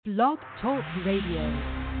Blog Talk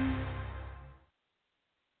Radio.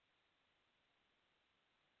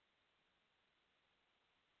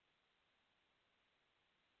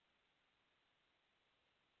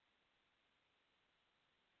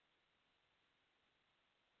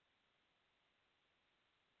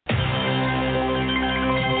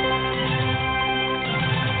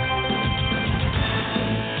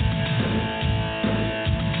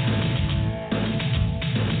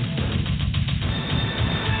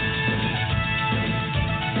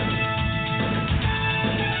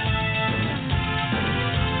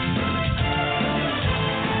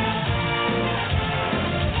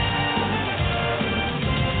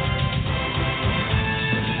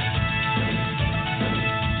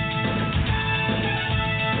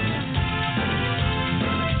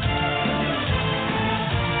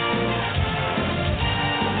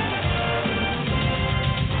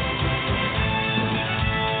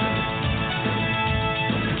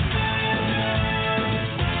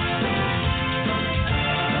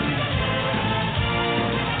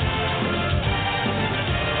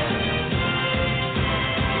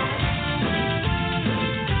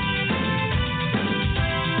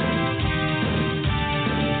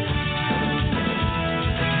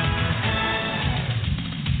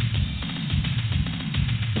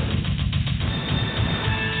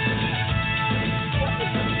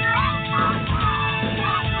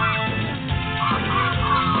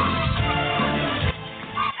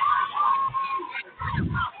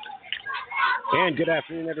 And good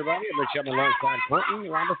afternoon, everybody. I'm Rich up alongside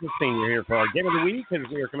Quentin Robinson Sr. here for our Game of the Week, as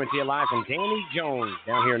we are coming to you live from Danny Jones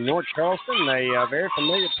down here in North Charleston, a very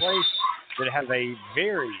familiar place that has a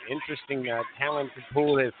very interesting talented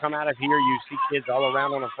pool that has come out of here. You see kids all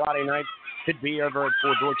around on a Friday night. Could be over at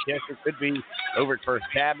Fort Dorchester, could be over at First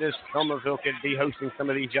Baptist. Summervillle could be hosting some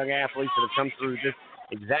of these young athletes that have come through this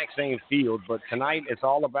exact same field. But tonight it's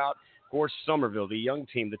all about, of course, Summervillle, the young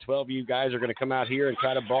team. The 12U guys are going to come out here and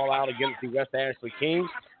try to ball out against the West Ashley Kings,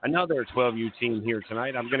 another 12U team here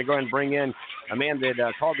tonight. I'm going to go ahead and bring in a man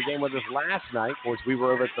that called the game with us last night. Of course, we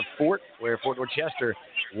were over at the Fort, where Fort Dorchester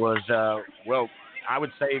was, I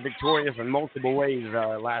would say victorious in multiple ways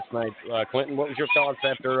last night. Clinton, what was your thoughts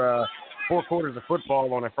after 4 quarters of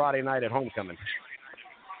football on a Friday night at homecoming?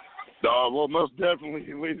 Well, most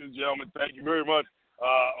definitely, ladies and gentlemen, thank you very much.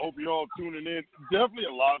 Hope you're all tuning in. Definitely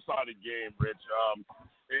a lopsided game, Rich.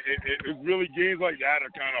 It really, games like that are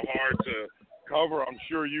kind of hard to cover, I'm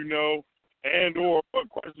sure you know, and or what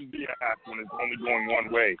questions do you ask when it's only going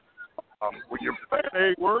one way. When your plan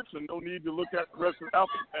A works and no need to look at the rest of the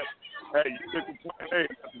alphabet, hey, you pick a plan A.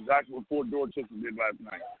 That's exactly what Fort Dorchester did last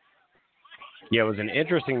night. Yeah, it was an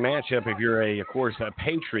interesting matchup. If you're, of course, a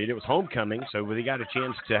Patriot, it was homecoming, so we got a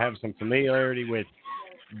chance to have some familiarity with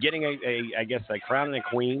getting a crown and a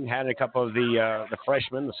queen. Had a couple of the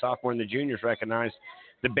freshmen, the sophomore, and the juniors recognized.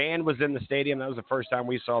 The band was in the stadium. That was the first time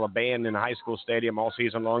we saw a band in a high school stadium all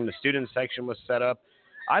season long. The student section was set up.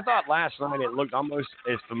 I thought last night it looked almost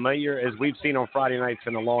as familiar as we've seen on Friday nights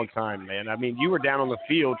in a long time, man. I mean, you were down on the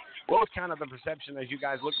field. What was kind of the perception as you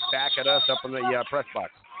guys looked back at us up in the press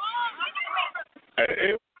box?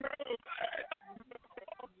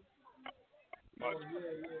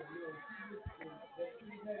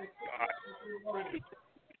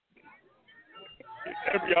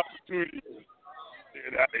 Every opportunity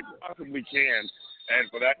that they possibly can, and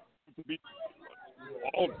for that to be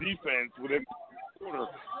all defense within the quarter,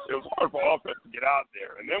 it was hard for offense to get out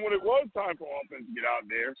there. And then when it was time for offense to get out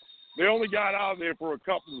there, they only got out there for a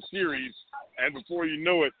couple of series, and before you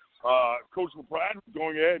know it, Coach LaPrade was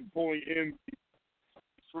going ahead and pulling in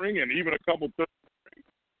string and even a couple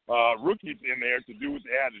of rookies in there to do what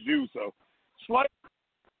they had to do. So,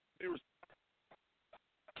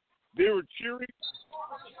 they were cheering.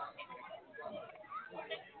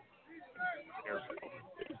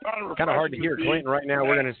 Kind of hard to hear Clinton right now.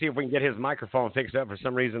 We're going to see if we can get his microphone fixed up. For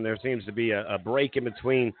some reason, there seems to be a break in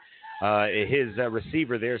between his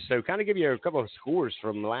receiver there. So kind of give you a couple of scores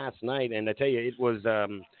from last night. And I tell you, it was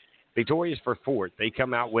victorious for Fort. They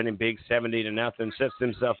come out winning big 70-0, sets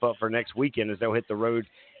themselves up for next weekend as they'll hit the road,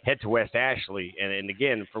 head to West Ashley. And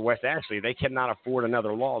again, for West Ashley, they cannot afford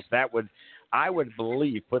another loss. That would, I would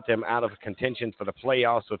believe, put them out of contention for the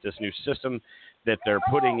playoffs with this new system that they're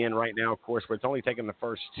putting in right now, of course, where it's only taking the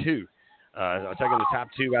first two, taking the top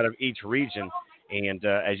two out of each region. And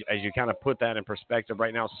as you kind of put that in perspective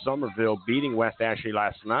right now, Summervillle beating West Ashley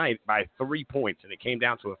last night by 3 points, and it came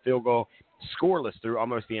down to a field goal, scoreless through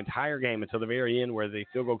almost the entire game until the very end, where the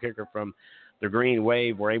field goal kicker from the Green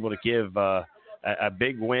Wave were able to give a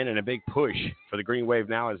big win and a big push for the Green Wave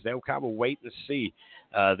now, as they'll kind of wait and see.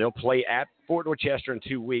 They'll play at Fort Dorchester in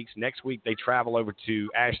 2 weeks. Next week they travel over to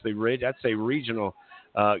Ashley Ridge. That's a regional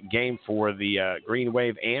game for the Green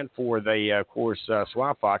Wave and for the, of course,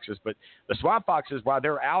 Swamp Foxes. But the Swamp Foxes, while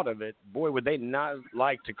they're out of it, boy, would they not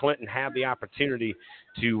like to Clinton have the opportunity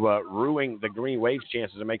to ruin the Green Wave's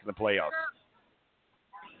chances of making the playoffs.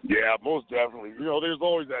 Yeah, most definitely. There's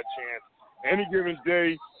always that chance. Any given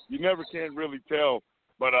day, you never can really tell.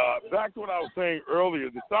 But back to what I was saying earlier,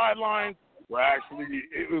 the sidelines were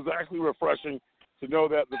it was actually refreshing to know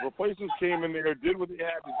that the replacements came in there, did what they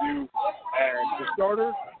had to do, and the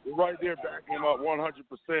starters were right there backing them up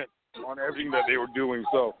 100% on everything that they were doing.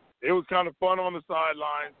 So it was kind of fun on the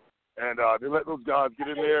sidelines, and they let those guys get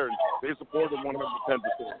in there, and they supported them 110%.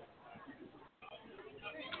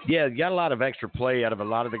 Yeah, you got a lot of extra play out of a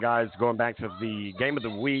lot of the guys. Going back to the game of the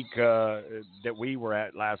week that we were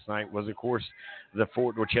at last night was, of course, the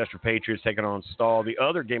Fort Dorchester Patriots taking on Stall. The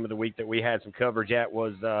other game of the week that we had some coverage at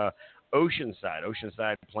was Oceanside.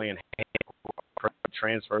 Oceanside playing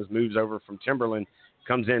transfers, moves over from Timberland,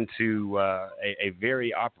 comes into a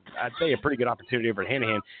very, I'd say, a pretty good opportunity over at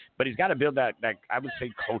Hanahan. But he's got to build that, I would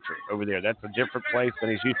say, culture over there. That's a different place than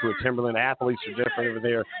he's used to at Timberland. Athletes are different over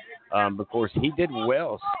there. Of course, he did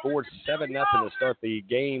well, scored 7-0 to start the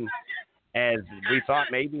game, as we thought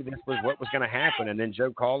maybe this was what was going to happen. And then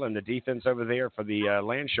Joe Call and the defense over there for the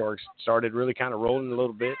Land Sharks started really kind of rolling a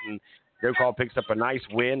little bit, and Joe Call picks up a nice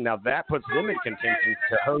win. Now that puts them in contention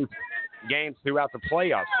to host games throughout the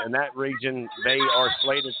playoffs. In that region, they are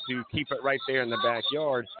slated to keep it right there in the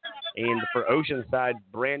backyard. And for Oceanside,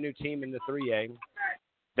 brand new team in the 3A.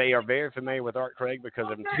 They are very familiar with Art Craig because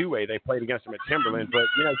of 2A. They played against him at Timberland. But,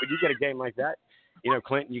 when you get a game like that,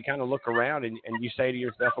 Clinton, you kind of look around and you say to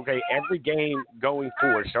yourself, okay, every game going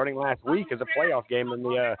forward, starting last week, is a playoff game in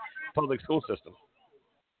the public school system.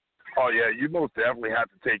 Oh, yeah, you most definitely have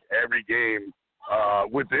to take every game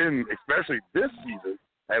within, especially this season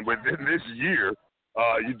and within this year.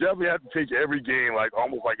 You definitely have to take every game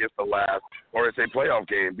almost like it's the last, or it's a playoff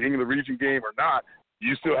game. Being in the region game or not,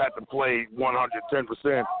 you still have to play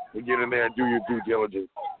 110% and get in there and do your due diligence.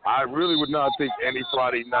 I really would not take any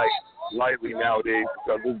Friday night lightly nowadays,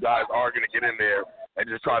 because those guys are going to get in there and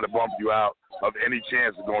just try to bump you out of any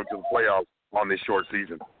chance of going to the playoffs on this short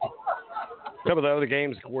season. Some of the other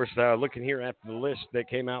games, of course, looking here at the list that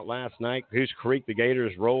came out last night, Goose Creek, the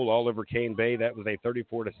Gators rolled all over Cane Bay. That was a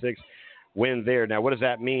 34-6 win there. Now, what does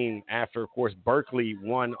that mean after, of course, Berkeley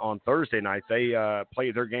won on Thursday night? They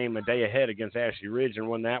played their game a day ahead against Ashley Ridge and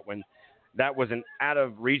won that one. That was an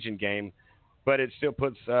out-of-region game, but it still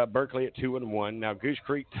puts Berkeley at 2-1. Now, Goose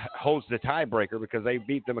Creek holds the tiebreaker because they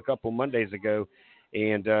beat them a couple Mondays ago,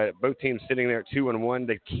 and both teams sitting there at 2-1.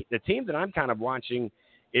 The team that I'm kind of watching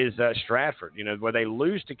is Stratford, where they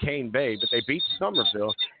lose to Cane Bay, but they beat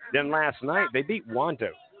Summerville. Then last night they beat Wando.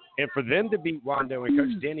 And for them to beat Wando and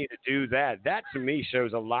Coach Denny to do that to me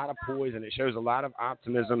shows a lot of poise, and it shows a lot of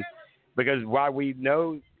optimism, because while we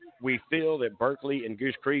feel that Berkeley and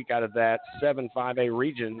Goose Creek out of that 7-5A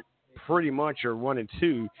region pretty much are 1 and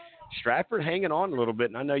 2, Stratford hanging on a little bit,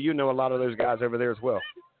 and I know you know a lot of those guys over there as well.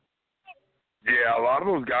 Yeah, a lot of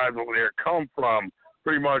those guys over there come from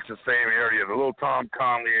pretty much the same area, the little Tom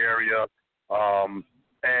Conley area,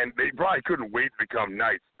 and they probably couldn't wait to become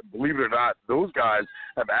Knights. Believe it or not, those guys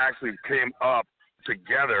have actually came up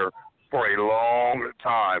together for a long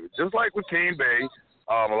time. Just like with Cane Bay,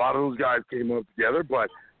 a lot of those guys came up together, but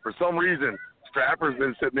for some reason, Stratford's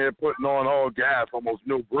been sitting there putting on all gas, almost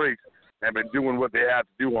no brakes, and been doing what they have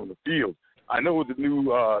to do on the field. I know with the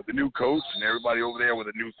new coach and everybody over there with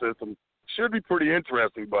a new system, should be pretty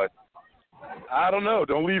interesting, but I don't know.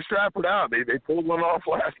 Don't leave Stratford out. They pulled one off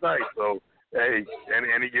last night, so hey,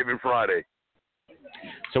 any given Friday.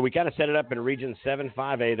 So we kind of set it up in Region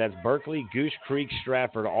 7-5A. That's Berkeley, Goose Creek,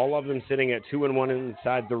 Stratford, all of them sitting at 2-1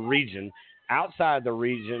 inside the region. Outside the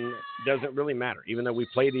region doesn't really matter. Even though we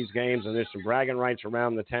play these games and there's some bragging rights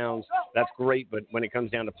around the towns, that's great. But when it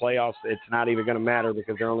comes down to playoffs, it's not even going to matter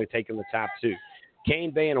because they're only taking the top two.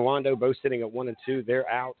 Cane Bay and Wando both sitting at 1 and 2. They're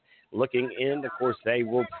out. Looking in, of course, they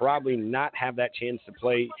will probably not have that chance to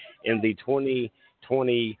play in the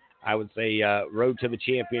 2020, I would say, Road to the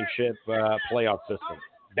Championship playoff system.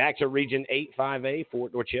 Back to Region 8-5A,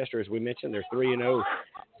 Fort Dorchester, as we mentioned. They're 3-0,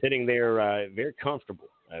 sitting there very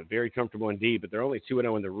comfortable indeed, but they're only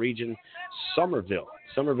 2-0 in the region.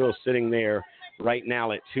 Summerville sitting there right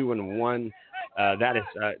now at 2-1. That is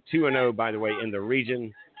 2-0, by the way, in the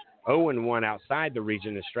region. 0-1 outside the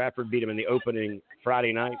region, as Stratford beat them in the opening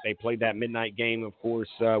Friday night. They played that midnight game, of course,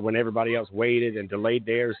 when everybody else waited and delayed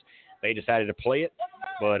theirs. they decided to play it.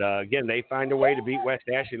 But, again, they find a way to beat West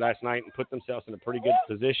Ashley last night and put themselves in a pretty good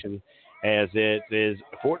position as it is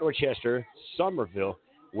Fort Dorchester, Summervillle,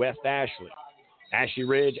 West Ashley. Ashley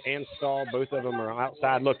Ridge and Stahl, both of them are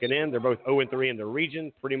outside looking in. They're both 0-3 in the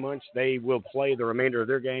region. Pretty much they will play the remainder of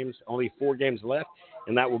their games. Only 4 games left,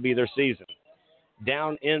 and that will be their season.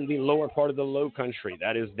 Down in the lower part of the low country,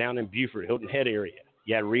 that is down in Beaufort, Hilton Head area.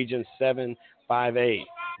 You had Region 7, 5A.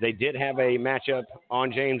 They did have a matchup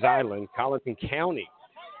on James Island, Colleton County.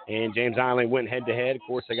 And James Island went head-to-head. Of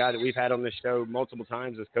course, the guy that we've had on this show multiple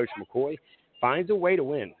times is Coach McCoy. Finds a way to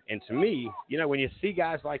win. And to me, you know, when you see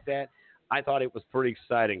guys like that, I thought it was pretty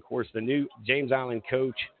exciting. Of course, the new James Island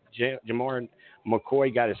coach, Jamar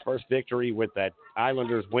McCoy, got his first victory with that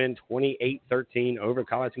Islanders win 28-13 over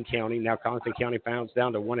Colleton County. Now Colleton County finds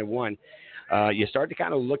down to 1-1. You start to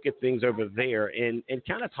kind of look at things over there and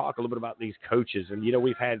kind of talk a little bit about these coaches. And, you know,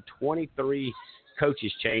 we've had 23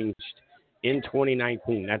 coaches changed in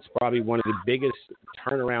 2019. That's probably one of the biggest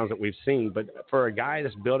turnarounds that we've seen. But for a guy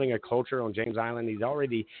that's building a culture on James Island, he's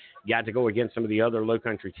already got to go against some of the other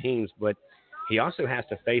low-country teams. But he also has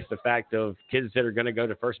to face the fact of kids that are going to go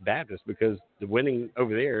to First Baptist, because the winning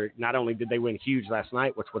over there, not only did they win huge last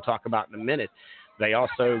night, which we'll talk about in a minute, they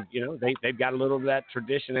also, you know, they've got a little of that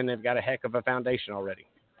tradition, and they've got a heck of a foundation already.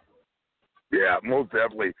 Yeah, most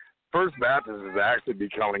definitely. First Baptist is actually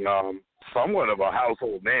becoming somewhat of a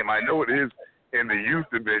household name. I know it is in the youth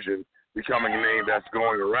division, becoming a name that's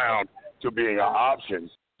going around to being an option.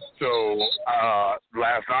 So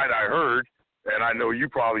last night I heard, and I know you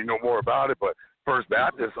probably know more about it, but First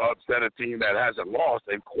Baptist upset a team that hasn't lost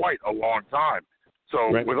in quite a long time.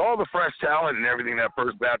 So right. With all the fresh talent and everything that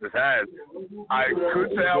First Baptist has, I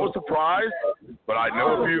could say I was surprised, but I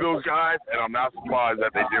know a few of those guys, and I'm not surprised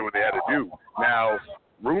that they did what they had to do. Now,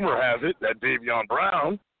 rumor has it that Davion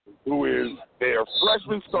Brown, who is their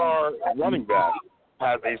freshman star running back,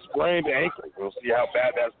 has a sprained ankle. We'll see how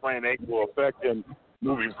bad that sprained ankle will affect him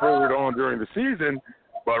moving forward on during the season.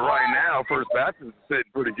 But right now, First Baptist is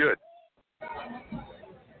sitting pretty good.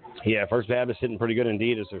 Yeah, First Baptist sitting pretty good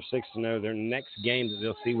indeed as they're 6-0. Their next game that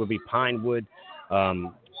they'll see will be Pinewood.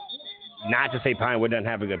 Not to say Pinewood doesn't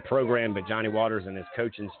have a good program, but Johnny Waters and his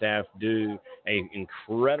coaching staff do an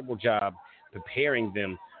incredible job preparing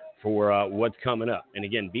them for what's coming up. And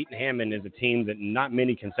again, beating Hammond is a team that not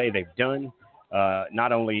many can say they've done,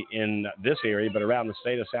 not only in this area, but around the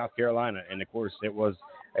state of South Carolina. And, of course, it was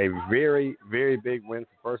a very, very big win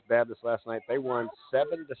for First Baptist last night. They won 7-6.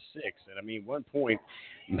 And, I mean, 1 point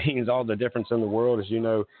means all the difference in the world, as you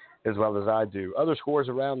know, as well as I do. Other scores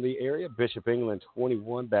around the area, Bishop England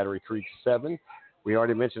 21, Battery Creek 7. We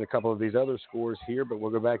already mentioned a couple of these other scores here, but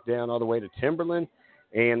we'll go back down all the way to Timberland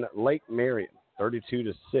and Lake Marion,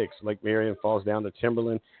 32-6. Lake Marion falls down to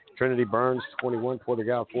Timberland. Trinity Burns 21,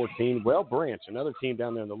 Porter-Gaud 14. Well Branch, another team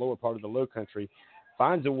down there in the lower part of the low country,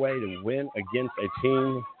 finds a way to win against a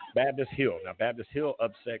team, Baptist Hill. Now, Baptist Hill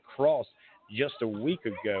upset Cross just a week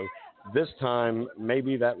ago. This time,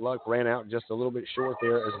 maybe that luck ran out just a little bit short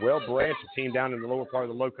there as well. Branch, a team down in the lower part of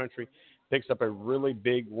the low country, picks up a really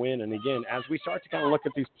big win. And, again, as we start to kind of look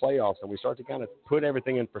at these playoffs and we start to kind of put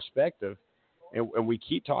everything in perspective, and we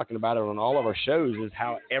keep talking about it on all of our shows, is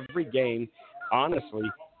how every game, honestly,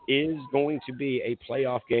 is going to be a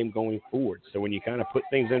playoff game going forward. So when you kind of put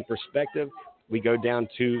things in perspective, we go down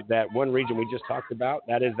to that one region we just talked about.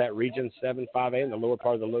 That is that Region 7, 5A in the lower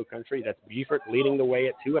part of the low country. That's Beaufort leading the way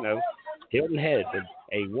at 2-0. Hilton Head,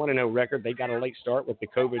 a 1-0 record. They got a late start with the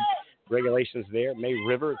COVID regulations there. May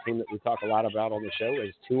River, a team that we talk a lot about on the show,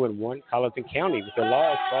 is 2-1. Colleton County, with their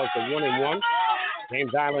loss, falls to 1-1.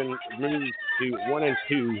 James Island moves to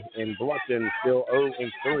 1-2, and Bluffton still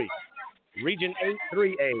 0-3. Region 8,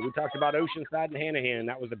 3A. We talked about Oceanside and Hanahan.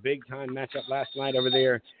 That was a big-time matchup last night over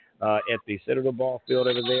there at the Citadel Ball Field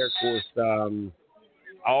over there. Of course,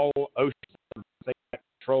 all Oceanside, they got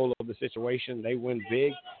control of the situation. They win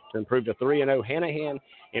big to improve to 3-0. Hanahan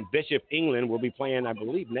and Bishop England will be playing, I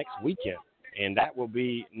believe, next weekend. And that will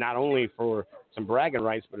be not only for some bragging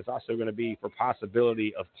rights, but it's also going to be for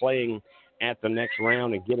possibility of playing at the next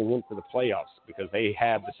round and getting into the playoffs, because they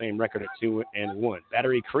have the same record at 2-1.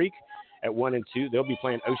 Battery Creek at 1-2. They'll be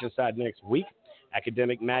playing Oceanside next week.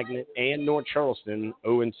 Academic Magnet and North Charleston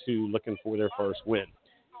 0-2, looking for their first win.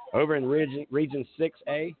 Over in Region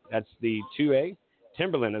 6A, that's the 2A.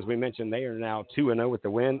 Timberland, as we mentioned, they are now 2-0 with the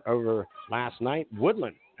win over last night.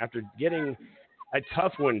 Woodland, after getting a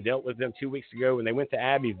tough one dealt with them 2 weeks ago when they went to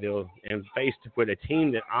Abbeville and faced with a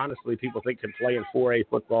team that honestly people think can play in 4A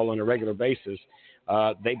football on a regular basis,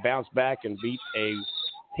 they bounced back and beat a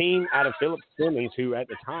team out of Phillips Simmons, who at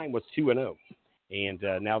the time was 2-0. And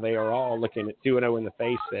now they are all looking at 2-0 in the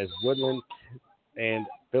face as Woodland and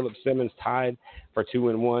Philip Simmons tied for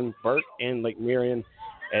 2-1. Burke and Lake Marion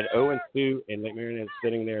at 0-2, and Lake Marion is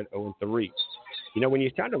sitting there at 0-3. You know, when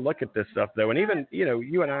you kind of look at this stuff, though, and even, you know,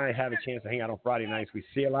 you and I have a chance to hang out on Friday nights, we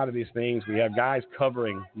see a lot of these things. We have guys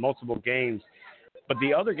covering multiple games. But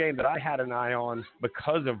the other game that I had an eye on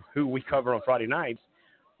because of who we cover on Friday nights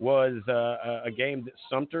was a game that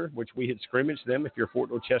Sumter, which we had scrimmaged them, if you're a Fort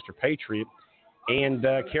Dorchester Patriot, and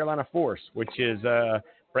Carolina Force, which is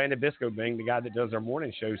Brandon Biscoe being the guy that does our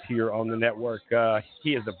morning shows here on the network.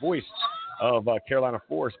 He is the voice of Carolina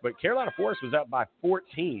Force. But Carolina Force was up by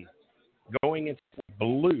 14 going into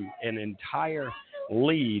blew an entire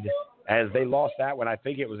lead as they lost that one. I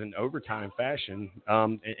think it was in overtime fashion,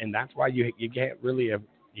 and that's why you can't really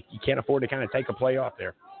you can't afford to kind of take a play off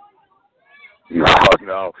there.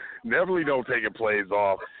 No, definitely don't take a plays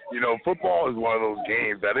off. You know, football is one of those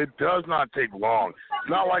games that it does not take long. It's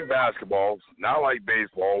not like basketball, it's not like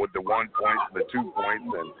baseball with the 1 point, the 2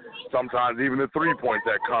 points, and sometimes even the 3 points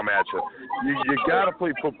that come at you. You got to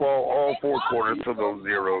play football all 4 quarters to those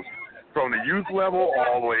zeros. From the youth level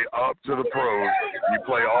all the way up to the pros, you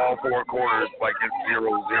play all 4 quarters like it's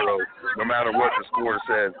 0-0, no matter what the score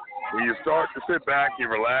says. When you start to sit back, you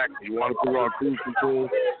relax, you want to put on cruise control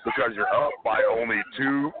because you're up by only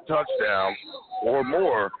 2 touchdowns or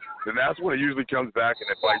more, then that's when it usually comes back and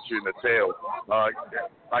it bites you in the tail. Like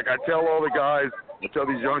I tell all the guys, I tell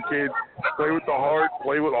these young kids, play with the heart,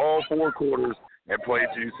 play with all 4 quarters, and play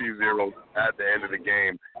till you see zeros at the end of the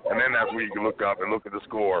game. And then that's when you can look up and look at the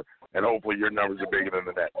score, and hopefully your numbers are bigger than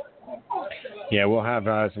the net. Yeah, we'll have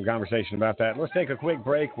some conversation about that. Let's take a quick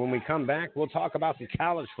break. When we come back, we'll talk about some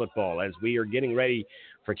college football as we are getting ready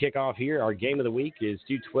for kickoff here. Our game of the week is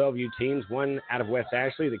 2 12U teams, one out of West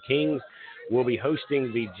Ashley. The Kings will be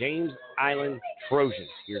hosting the James Island Trojans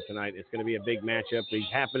here tonight. It's going to be a big matchup.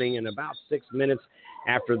 It's happening in about 6 minutes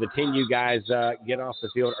after the 10U guys get off the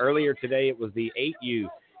field. Earlier today, it was the 8U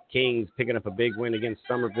Kings picking up a big win against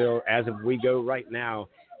Summerville. As of we go right now,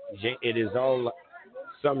 it is all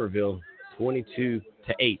Summerville 22-8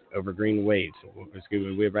 over Green Wave. So we'll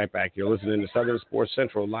be right back. You're listening to Southern Sports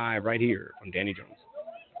Central live right here on Danny Jones.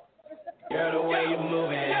 Girl, the way you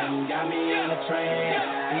moving, got me in a train.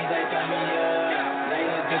 DJ got me up,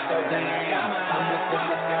 ladies just so damn. I'm the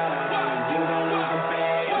superstar, you don't lose some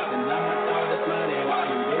fame, and I'ma throw this money while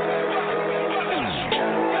you do it right away. Girl,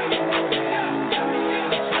 the way you moving, got me in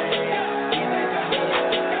a train. DJ got me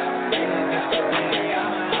up, ladies just so damn. I'm the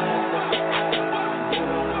superstar,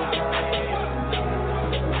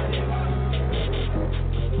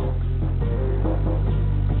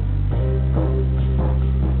 you don't lose some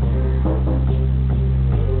fame, and I'ma throw this money while you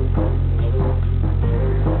do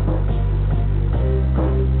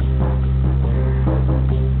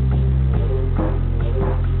it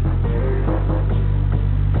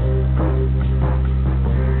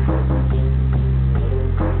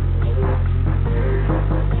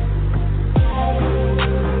right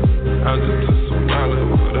away. I just took some dollars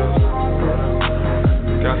with us.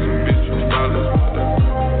 Got some bitches with dollars with us.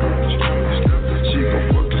 She gon'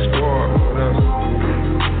 fuck the squad with us.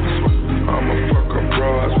 I'ma fuck her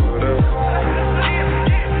bras with us.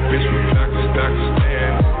 Bitch, we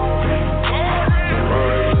Pakistan.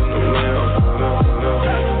 Riding in the lamb with us.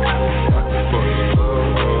 I can fuck the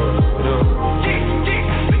club with us.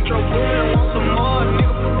 Think your woman want some more,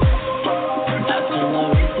 nigga.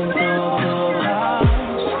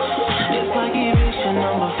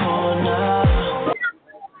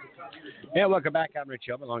 Yeah, welcome back. I'm Rich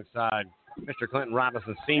Elman alongside Mr. Clinton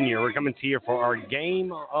Robinson Sr. We're coming to you for our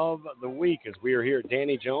game of the week as we are here at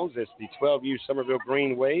Danny Jones. It's the 12U Summerville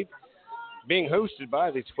Green Wave being hosted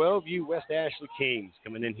by the 12U West Ashley Kings.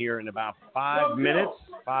 Coming in here in about 5 minutes.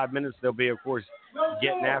 5 minutes, they'll be, of course,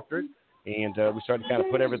 getting after it. And we started to kind of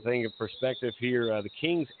put everything in perspective here. The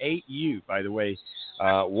Kings 8U, by the way,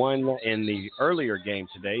 won in the earlier game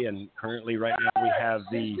today. And currently right now we have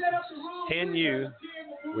the 10U.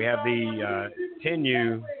 We have the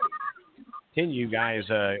 10U guys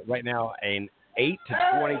right now an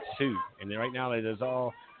 8-22, and right now it is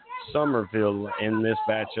all Summerville in this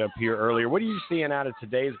matchup here earlier. What are you seeing out of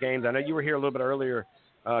today's games? I know you were here a little bit earlier,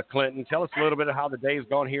 Clinton. Tell us a little bit of how the day's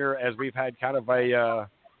gone here as we've had kind of a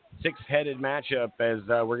six-headed matchup as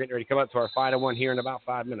we're getting ready to come up to our final one here in about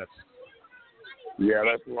 5 minutes. Yeah,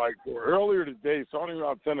 that's right. Earlier today, starting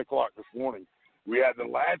around 10 o'clock this morning, we had the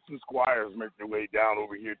Lads and Squires make their way down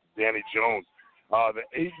over here to Danny Jones. The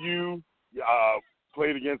 8U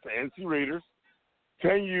played against the NC Raiders.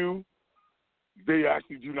 10U, they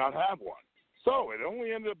actually do not have one. So it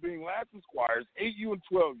only ended up being Lads and Squires, 8U and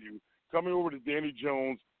 12U, coming over to Danny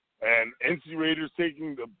Jones and NC Raiders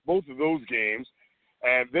taking both of those games.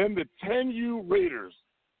 And then the 10U Raiders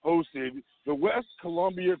hosted the West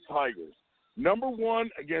Columbia Tigers, number 1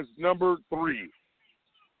 against number 3.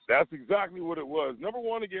 That's exactly what it was, number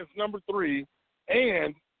 1 against number 3.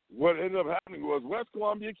 And what ended up happening was West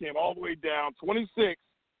Columbia came all the way down 26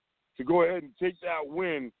 to go ahead and take that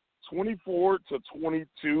win 24-22,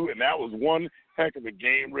 and that was one heck of a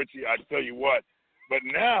game, Richie, I tell you what. But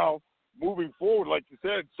now, moving forward, like you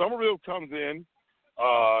said, Summervillle comes in,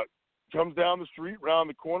 comes down the street, around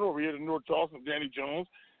the corner over here to North Charleston, Danny Jones,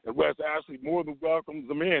 and Wes Ashley more than welcomes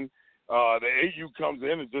them in. The AU comes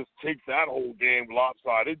in and just takes that whole game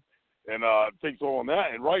lopsided and takes on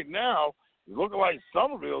that. And right now, it's looking like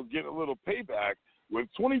Summerville is getting a little payback with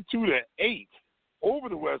 22-8 over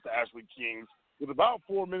the West Ashley Kings with about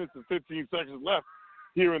 4 minutes and 15 seconds left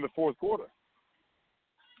here in the fourth quarter.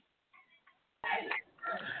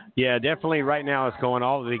 Yeah, definitely right now it's going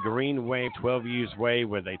all the Green Wave, 12U's way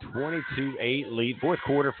with a 22-8 lead. Fourth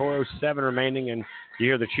quarter, 4:07 remaining, and you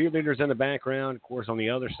hear the cheerleaders in the background. Of course, on the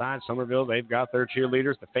other side, Summerville, they've got their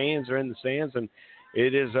cheerleaders. The fans are in the stands, and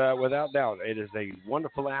it is, without doubt, it is a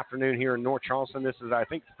wonderful afternoon here in North Charleston. This is, I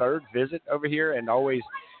think, third visit over here, and always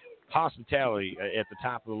hospitality at the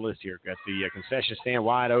top of the list here. Got the concession stand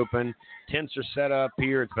wide open. Tents are set up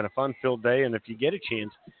here. It's been a fun-filled day, and if you get a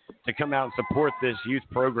chance to come out and support this youth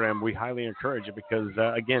program, we highly encourage it because,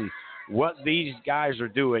 again, what these guys are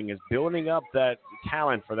doing is building up that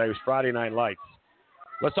talent for those Friday night lights.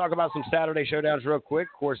 Let's talk about some Saturday showdowns real quick.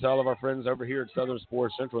 Of course, all of our friends over here at Southern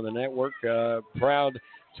Sports Central and the network, proud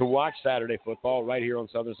to watch Saturday football right here on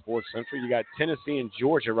Southern Sports Central. You got Tennessee and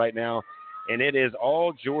Georgia right now, and it is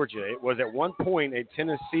all Georgia. It was at one point a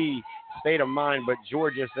Tennessee state of mind, but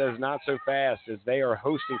Georgia says not so fast as they are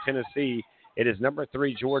hosting Tennessee. It is number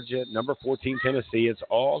 3 Georgia, number 14 Tennessee. It's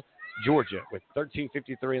all Georgia with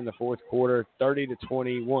 13:53 in the fourth quarter,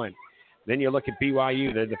 30-21. Then you look at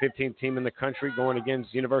BYU. They're the 15th team in the country going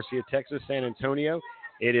against University of Texas San Antonio.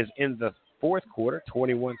 It is in the fourth quarter,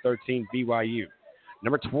 21-13 BYU.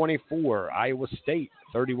 Number 24 Iowa State,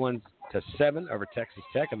 31-7 over Texas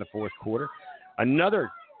Tech in the fourth quarter.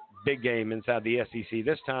 Another big game inside the SEC,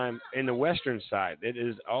 this time in the western side. It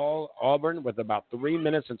is all Auburn with about 3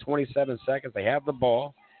 minutes and 27 seconds. They have the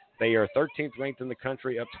ball. They are 13th ranked in the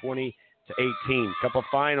country, up 20-18. Couple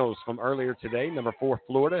finals from earlier today. Number 4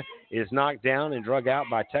 Florida is knocked down and drug out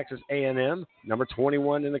by Texas A&M, number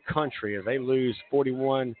 21 in the country, as they lose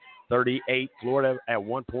 41-38. Florida at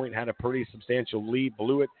one point had a pretty substantial lead,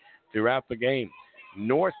 blew it throughout the game.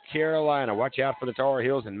 North Carolina, watch out for the Tar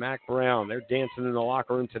Heels and Mac Brown. They're dancing in the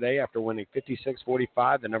locker room today after winning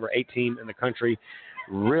 56-45, the number 8 team in the country,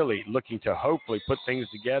 really looking to hopefully put things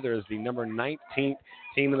together as the number 19th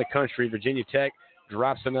team in the country. Virginia Tech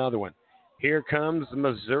drops another one. Here comes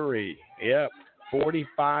Missouri. Yep,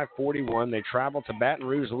 45-41. They travel to Baton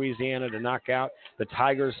Rouge, Louisiana to knock out the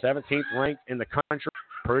Tigers, 17th ranked in the country.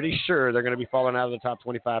 Pretty sure they're going to be falling out of the top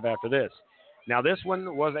 25 after this. Now, this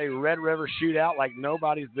one was a Red River shootout like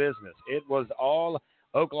nobody's business. It was all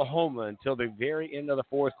Oklahoma until the very end of the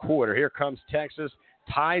fourth quarter. Here comes Texas,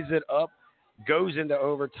 ties it up, goes into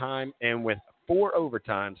overtime, and with 4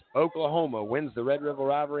 overtimes, Oklahoma wins the Red River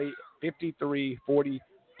rivalry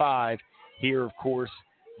 53-45 here, of course,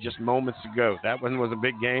 just moments ago. That one was a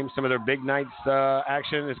big game. Some of their big nights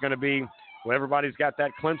action is going to be, well, everybody's got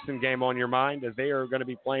that Clemson game on your mind as they are going to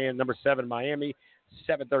be playing number 7 Miami.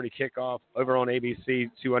 7:30 kickoff over on ABC,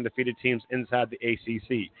 2 undefeated teams inside the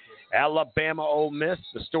ACC. Alabama, Ole Miss,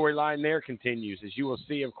 the storyline there continues. As you will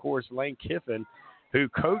see, of course, Lane Kiffin, who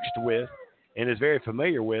coached with and is very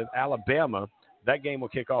familiar with Alabama. That game will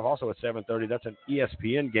kick off also at 7:30. That's an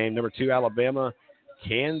ESPN game. Number 2, Alabama.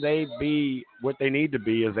 Can they be what they need to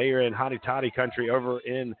be as they are in hotty-toddy country over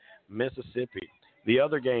in Mississippi? The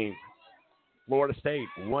other game, Florida State,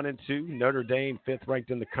 1-2. Notre Dame, 5th ranked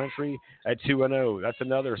in the country at 2-0. That's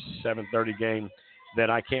another 7:30 game that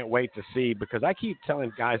I can't wait to see because I keep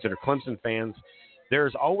telling guys that are Clemson fans,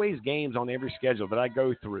 there's always games on every schedule that I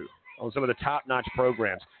go through on some of the top-notch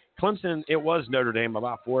programs. Clemson, it was Notre Dame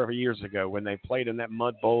about 4 years ago when they played in that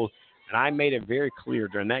Mud Bowl, and I made it very clear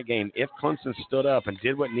during that game, if Clemson stood up and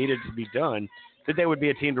did what needed to be done, that they would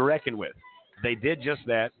be a team to reckon with. They did just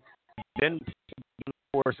that. Then, of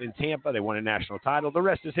course, in Tampa, they won a national title. The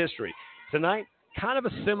rest is history. Tonight, kind of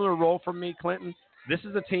a similar role for me, Clinton. This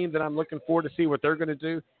is a team that I'm looking forward to see what they're going to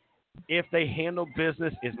do. If they handle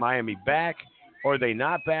business, is Miami back or are they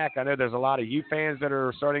not back? I know there's a lot of U fans that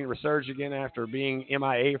are starting to resurge again after being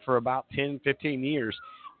MIA for about 10, 15 years.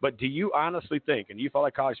 But do you honestly think, and you follow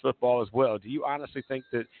college football as well, do you honestly think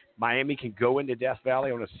that Miami can go into Death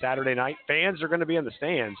Valley on a Saturday night? Fans are going to be in the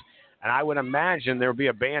stands, and I would imagine there will be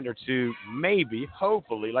a band or two, maybe,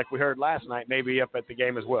 hopefully, like we heard last night, maybe up at the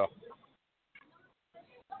game as well.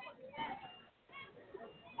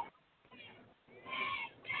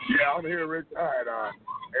 Yeah, I'm here, Rich. I had an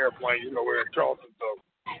airplane. We're in Charleston, so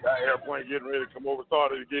that airplane getting ready to come over.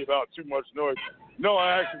 Thought it gave out too much noise. No,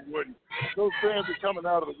 I actually wouldn't. Those fans are coming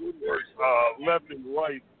out of the woodworks left and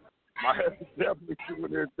right. My head is definitely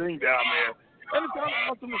doing their thing down there. And it's kind of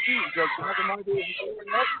awesome to see because back in my days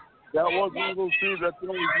growing up, that was one of those teams that you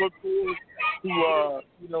always look forward to,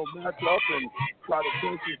 match up and try to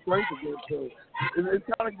change some strength against. So it's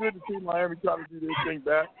kind of good to see Miami trying to do their thing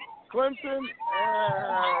back. Clemson,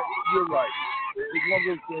 you're right. It's one of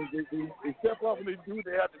those things. They step up and they do what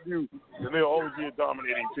they have to do, and they'll always be a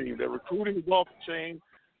dominating team. Their recruiting is off the chain.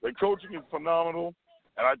 Their coaching is phenomenal,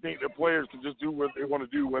 and I think their players can just do what they want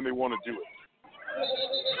to do when they want to do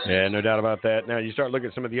it. Yeah, no doubt about that. Now, you start looking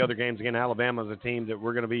at some of the other games. Again, Alabama is a team that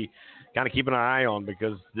we're going to be kind of keeping an eye on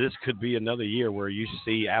because this could be another year where you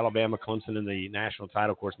see Alabama, Clemson in the national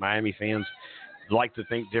title. Of course, Miami fans like to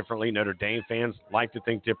think differently. Notre Dame fans like to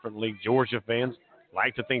think differently. Georgia fans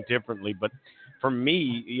like to think differently. But for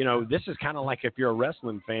me, this is kind of like if you're a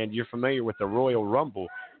wrestling fan, you're familiar with the Royal Rumble.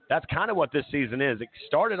 That's kind of what this season is. It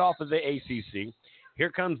started off as the ACC. Here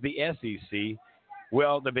comes the SEC.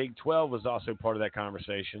 Well, the Big 12 was also part of that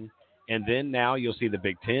conversation. And then now you'll see the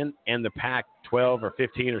Big 10 and the Pac-12 or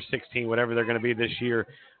 15 or 16, whatever they're going to be this year,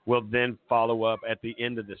 will then follow up at the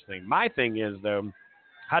end of this thing. My thing is, though,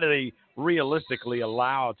 how do they realistically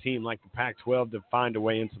allow a team like the Pac-12 to find a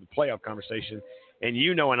way into the playoff conversation? And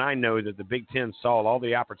and I know that the Big Ten saw all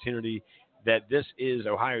the opportunity that this is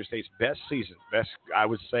Ohio State's best season, best, I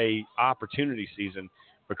would say, opportunity season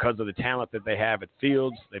because of the talent that they have at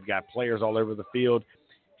Fields. They've got players all over the field,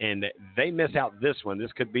 and they miss out this one.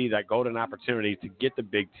 This could be that golden opportunity to get the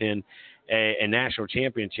Big Ten a national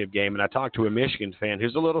championship game. And I talked to a Michigan fan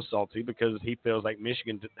who's a little salty because he feels like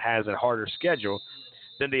Michigan has a harder schedule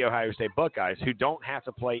than the Ohio State Buckeyes, who don't have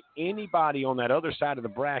to play anybody on that other side of the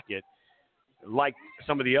bracket like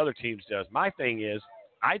some of the other teams does. My thing is,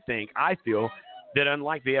 I feel that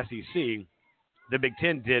unlike the SEC, the Big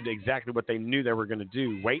Ten did exactly what they knew they were going to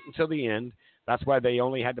do. Wait until the end. That's why they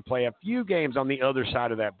only had to play a few games on the other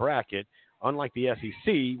side of that bracket, unlike the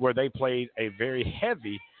SEC, where they played a very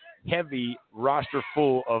heavy roster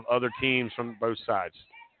full of other teams from both sides.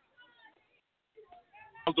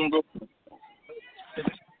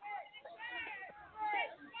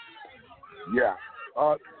 Yeah.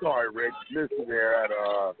 Sorry, Rick. Missed you there. I had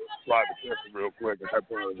to slide the question real quick. I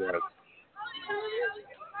apologize.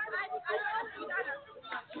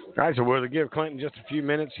 All right, so we'll give Clinton just a few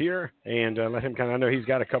minutes here and let him I know he's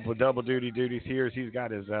got a couple of double duties here. He's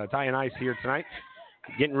got his tie and ice here tonight.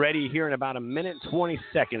 Getting ready here in about a minute, 20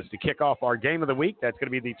 seconds to kick off our game of the week. That's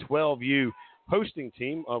going to be the 12U hosting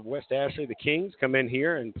team of West Ashley. The Kings come in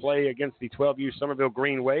here and play against the 12U Summervillle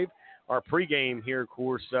Green Wave. Our pregame here, of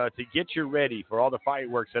course, to get you ready for all the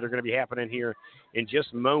fireworks that are going to be happening here in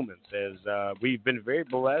just moments, as we've been very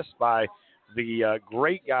blessed by the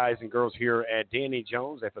great guys and girls here at Danny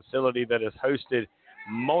Jones, a facility that has hosted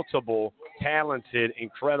multiple talented,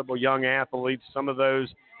 incredible young athletes, some of those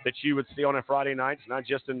that you would see on a Friday nights, not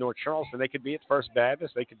just in North Charleston. They could be at First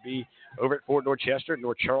Baptist. They could be over at Fort Dorchester,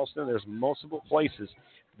 North Charleston. There's multiple places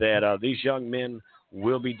that these young men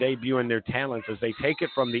will be debuting their talents as they take it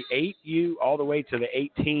from the 8U all the way to the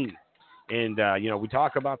 18. And, we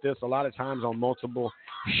talk about this a lot of times on multiple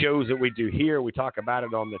shows that we do here. We talk about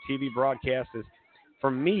it on the TV broadcasts. For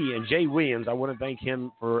me and Jay Williams, I want to thank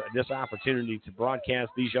him for this opportunity to broadcast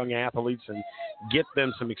these young athletes and get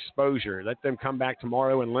them some exposure. Let them come back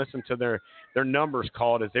tomorrow and listen to their numbers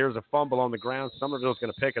called. As there's a fumble on the ground, Summerville's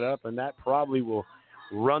going to pick it up, and that probably will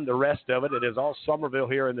run the rest of it. It is all Summerville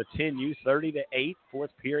here in the 10U, 30-8, fourth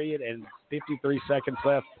period, and 53 seconds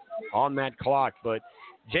left on that clock. But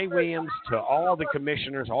Jay Williams, to all the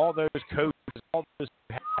commissioners, all those coaches, all those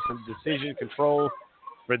who have some decision control,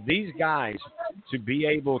 for these guys to be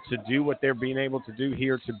able to do what they're being able to do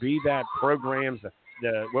here, to be that programs,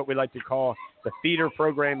 the what we like to call the feeder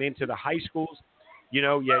program into the high schools.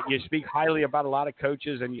 You speak highly about a lot of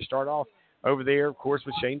coaches, and you start off over there, of course,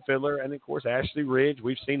 with Shane Fiddler, and, of course, Ashley Ridge.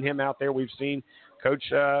 We've seen him out there. We've seen Coach,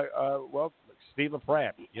 Steve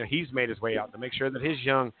LaPratt. He's made his way out to make sure that his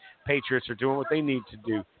young Patriots are doing what they need to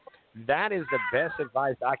do. That is the best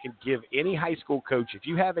advice I can give any high school coach. If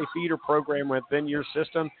you have a feeder program within your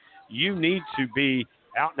system, you need to be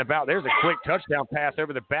out and about. There's a quick touchdown pass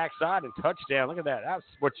over the backside and touchdown. Look at that. That's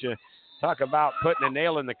what you talk about putting a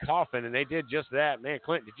nail in the coffin, and they did just that. Man,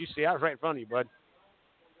 Clint, did you see? I was right in front of you, bud.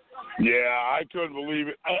 Yeah, I couldn't believe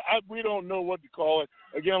it. We don't know what to call it.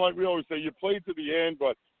 Again, like we always say, you play to the end,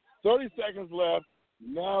 but 30 seconds left.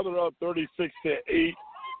 Now they're up 36-8. You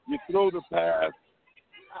throw the pass.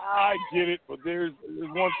 I get it, but there's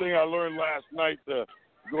one thing I learned last night to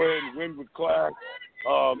go ahead and win with class.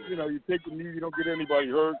 You take the knee, you don't get anybody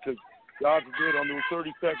hurt because God forbid on those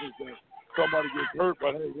 30 seconds that somebody gets hurt.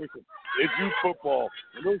 But, hey, listen, it's youth football.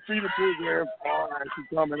 And those feeder programs are actually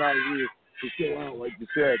coming out of here to chill out, like you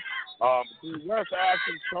said. West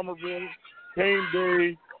Ashland, Summervillle, Kane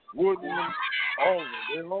Bay, Woodland, all of them,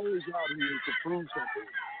 they're always out here to prove something.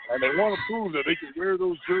 And they want to prove that they can wear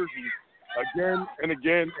those jerseys again and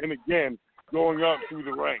again and again going up through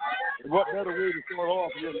the ranks. And what better way to start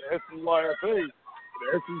off here in the SCYFA,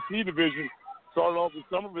 the SEC division, started off with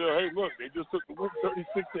Summervillle. Hey, look, they just took the win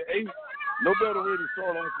 36-8. No better way to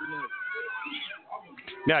start off than that.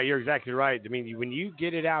 No, you're exactly right. I mean, when you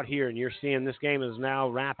get it out here and you're seeing this game is now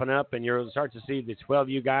wrapping up and you'll start to see the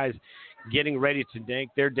 12U guys getting ready to make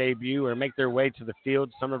their debut or make their way to the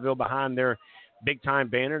field, Summervillle behind their big-time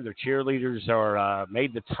banner. Their cheerleaders are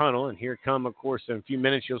made the tunnel, and here come, of course, in a few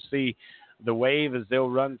minutes you'll see the wave as they'll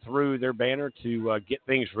run through their banner to get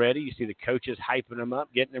things ready. You see the coaches hyping them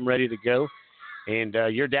up, getting them ready to go. And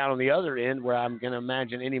you're down on the other end where I'm going to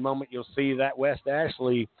imagine any moment you'll see that West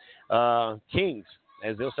Ashley Kings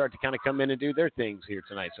as they'll start to kind of come in and do their things here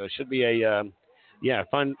tonight. So it should be a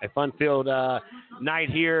fun-filled night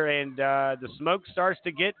here. And the smoke starts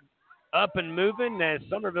to get up and moving as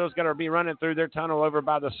Summerville's going to be running through their tunnel over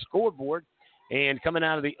by the scoreboard. And coming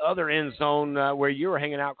out of the other end zone where you were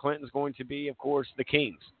hanging out, Clinton's going to be, of course, the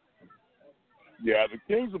Kings. Yeah, the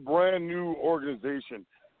Kings, a brand new organization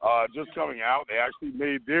just coming out. They actually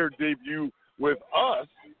made their debut with us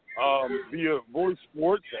via Voice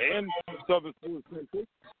Sports and Southern Sports Central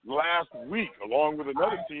last week, along with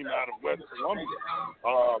another team out of West Columbia.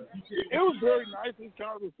 It was very nice and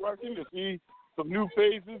kind of refreshing to see some new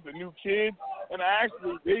faces, the new kids, and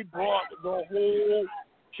actually they brought the whole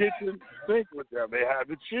kitchen sink with them. They had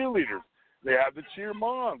the cheerleaders, they had the cheer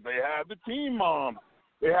moms, they had the team moms,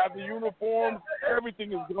 they have the uniforms,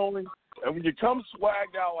 everything is going. And when you come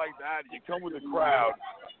swagged out like that, you come with a crowd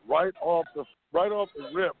right off the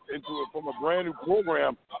rip into it from a brand new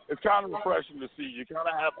program. It's kind of refreshing to see. You kind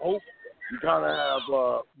of have hope. You kind of have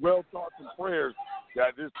well thoughts and prayers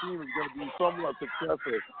that this team is going to be somewhat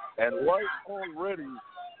successful. And right already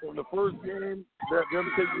from the first game, that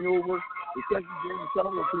them taking over, the second game,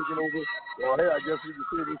 Summerville taking over. Well, hey, I guess we can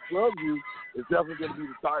say this club view is definitely going to be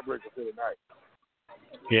the tiebreaker for tonight.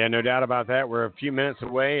 Yeah, no doubt about that. We're a few minutes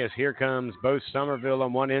away as here comes both Summerville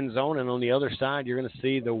on one end zone, and on the other side you're going to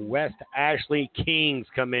see the West Ashley Kings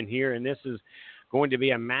come in here, and this is going to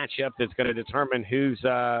be a matchup that's going to determine who's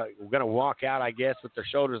going to walk out, I guess, with their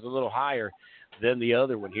shoulders a little higher than the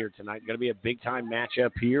other one here tonight. Going to be a big-time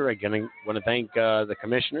matchup here. Again, I want to thank the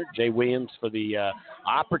commissioner, Jay Williams, for the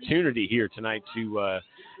opportunity here tonight to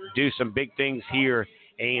do some big things here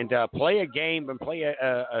and play a game and play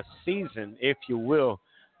a season, if you will,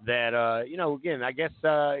 that, again, I guess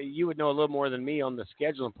you would know a little more than me on the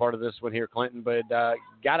scheduling part of this one here, Clinton, but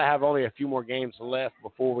got to have only a few more games left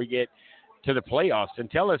before we get to the playoffs. And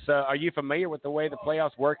tell us, are you familiar with the way the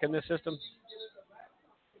playoffs work in this system?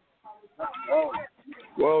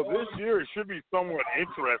 Well, this year it should be somewhat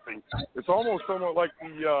interesting. It's almost somewhat like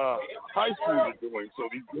the high schools are doing. So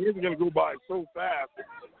these games are going to go by so fast.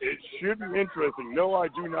 It should be interesting. No, I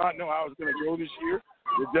do not know how it's going to go this year.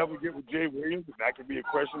 We'll definitely get with Jay Williams, and that could be a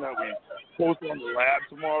question that we post on the lab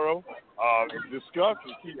tomorrow and discuss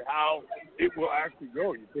and see how it will actually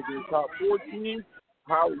go. You're picking the top 14.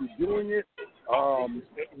 How are you doing it?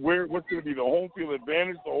 What's going to be the home field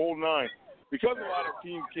advantage, the whole nine? Because a lot of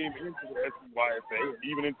teams came into the SCYFA and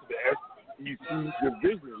even into the SEC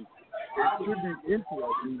division, it should be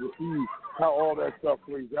interesting to see how all that stuff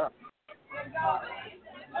plays out.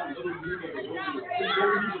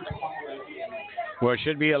 Well, it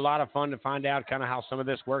should be a lot of fun to find out kind of how some of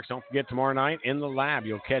this works. Don't forget, tomorrow night in the lab,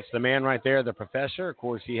 you'll catch the man right there, the professor. Of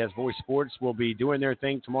course, he has Voice Sports. Will be doing their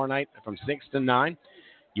thing tomorrow night from 6 to 9.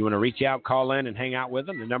 You want to reach out, call in, and hang out with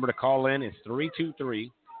them. The number to call in is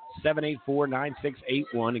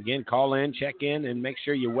 323-784-9681. Again, call in, check in, and make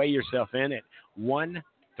sure you weigh yourself in at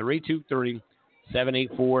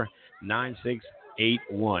 1-323-784-9681.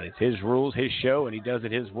 It's his rules, his show, and he does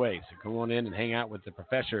it his way. So come on in and hang out with the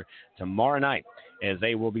professor tomorrow night as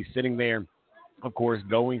they will be sitting there, of course,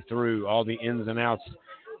 going through all the ins and outs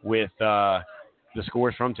with the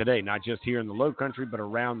scores from today, not just here in the Low Country, but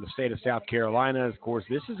around the state of South Carolina. Of course,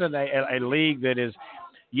 this is a league that is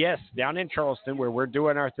Yes, down in Charleston, where we're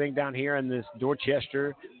doing our thing down here in this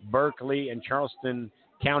Dorchester, Berkeley, and Charleston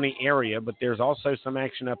County area. But there's also some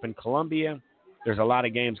action up in Columbia. There's a lot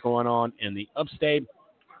of games going on in the upstate.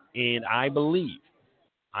 And I believe,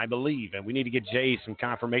 and we need to get Jay some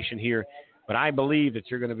confirmation here, but I believe that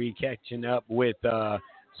you're going to be catching up with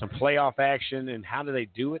some playoff action. And how do they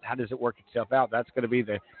do it? How does it work itself out? That's going to be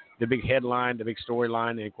the big headline, the big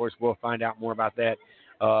storyline. And, of course, we'll find out more about that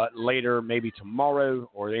later, maybe tomorrow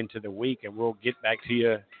or into the week, and we'll get back to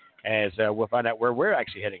you as we'll find out where we're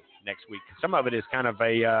actually heading next week. Some of it is kind of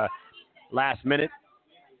a last minute,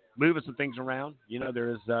 moving some things around. You know,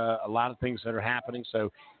 there's a lot of things that are happening,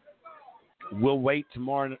 so we'll wait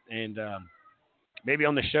tomorrow, and maybe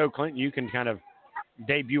on the show, Clinton, you can kind of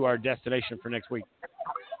debut our destination for next week.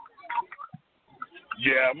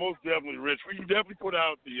 Yeah, most definitely, Rich. We can definitely put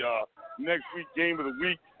out the next week game of the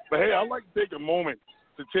week. But, hey, I'd like to take a moment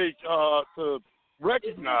to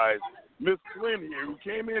recognize Miss Flynn here, who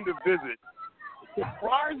came in to visit,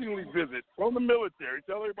 surprisingly visit from the military.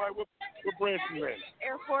 Tell everybody what branch you're in.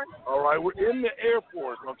 Air Force. All right, we're in the Air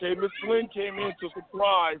Force, okay? Miss Flynn came in to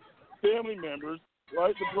surprise family members,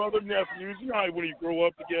 right? The brother, nephews. You know how when you grow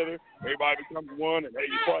up together, everybody becomes one, and, hey,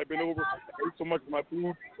 you've probably been over, ate so much of my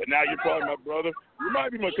food, and now you're probably my brother. You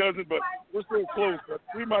might be my cousin, but we're still close. But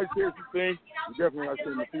we might share some things. We're definitely not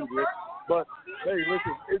sharing the food, Rick. But, hey,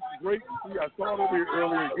 listen, it's great to see. I saw it over here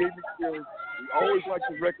earlier and gave me feelings. We always like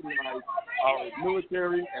to recognize our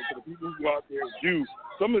military and to the people who out there do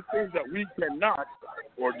some of the things that we cannot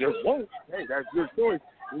or just won't. Hey, that's your choice.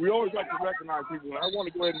 We always like to recognize people, and I want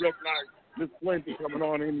to go ahead and recognize Miss Clinton coming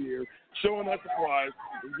on in here, showing that surprise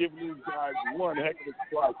and giving these guys one heck of a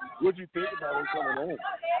surprise. What did you think about him coming home?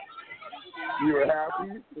 You were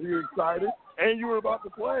happy, you were excited, and you were about to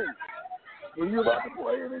play. When you were about to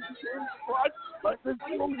play, and then you came surprised like this,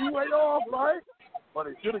 you way off, right? But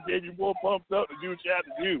it should have gave you more pumped up to do what you had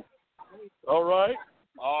to do. All right?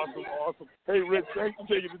 Awesome. Hey, Rich, thanks for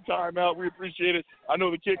taking the time out. We appreciate it. I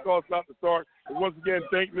know the kickoff's about to start. But once again,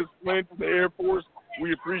 thank Ms. Flynn from the Air Force.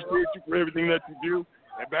 We appreciate you for everything that you do.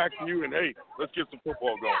 And back to you, and, hey, let's get some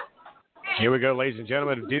football going. Here we go, ladies and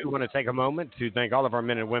gentlemen. I do want to take a moment to thank all of our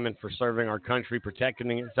men and women for serving our country,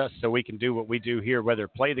 protecting us so we can do what we do here, whether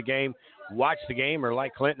play the game, watch the game, or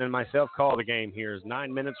like Clinton and myself, call the game here.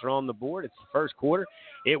 9 minutes are on the board. It's the first quarter.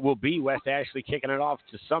 It will be West Ashley kicking it off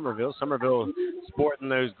to Summerville. Summerville sporting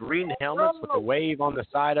those green helmets with the wave on the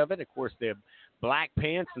side of it. Of course, the black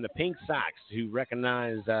pants and the pink socks to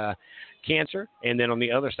recognize cancer. And then on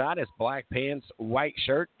the other side, it's black pants, white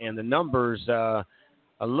shirt, and the numbers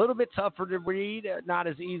a little bit tougher to read, not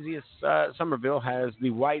as easy as Summerville has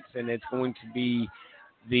the whites, and it's going to be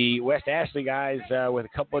the West Ashley guys with a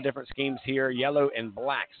couple of different schemes here, yellow and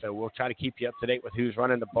black. So we'll try to keep you up to date with who's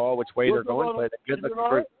running the ball, which way they're going. But good looking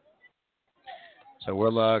group. So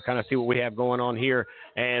we'll kind of see what we have going on here.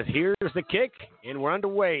 As here's the kick, and we're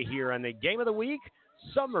underway here on the game of the week.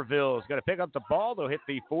 Summerville is going to pick up the ball. They'll hit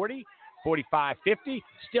the 40. 45-50,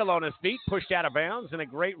 still on his feet, pushed out of bounds, and a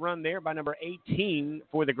great run there by number 18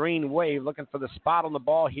 for the Green Wave, looking for the spot on the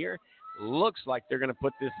ball here. Looks like they're going to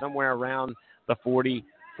put this somewhere around the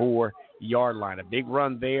 44-yard line. A big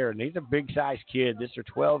run there, and he's a big-sized kid. This are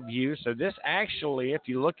 12U, so this actually, if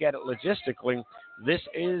you look at it logistically, this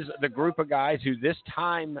is the group of guys who this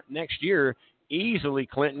time next year easily,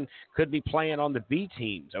 Clinton, could be playing on the B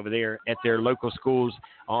teams over there at their local schools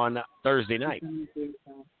on Thursday night.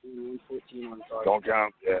 Don't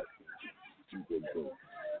count that.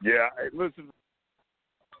 Yeah, hey, listen.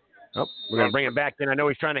 Oh, we're going to bring him back then. I know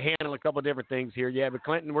he's trying to handle a couple of different things here. Yeah, but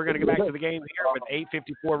Clinton, we're going to go back to the game here with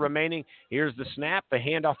 8:54 remaining. Here's the snap, the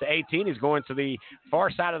handoff to 18. He's going to the far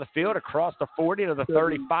side of the field across the 40 to the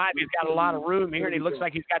 35. He's got a lot of room here, and he looks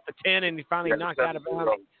like he's got the 10, and he finally knocked out of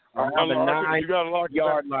bounds on the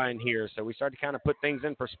 9-yard line here. So we start to kind of put things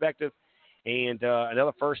in perspective. And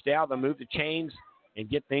another first down, they'll move the chains and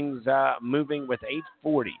get things moving with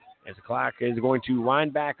 8:40 as the clock is going to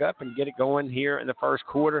wind back up and get it going here in the first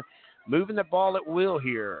quarter. Moving the ball at will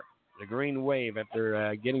here. The Green Wave,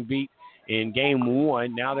 after getting beat in game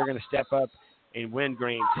 1, now they're going to step up and win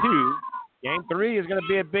game 2. Game 3 is going to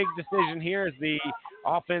be a big decision here as the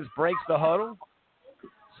offense breaks the huddle.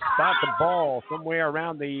 Spot the ball somewhere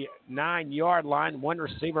around the 9-yard line. One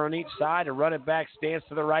receiver on each side. A running back stands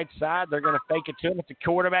to the right side. They're going to fake it to him. It's the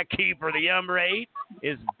quarterback keeper. The number 8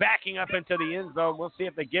 is backing up into the end zone. We'll see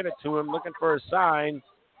if they give it to him, looking for a sign.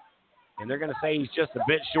 And they're going to say he's just a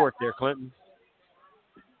bit short there, Clinton.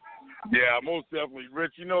 Yeah, most definitely.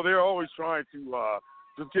 Rich, you know, they're always trying to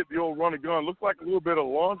just get the old run and gun. Looks like a little bit of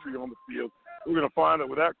laundry on the field. We're going to find out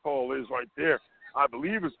what that call is right there. I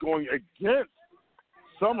believe it's going against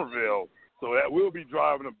Summervillle. So that will be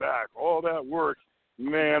driving them back. All that work,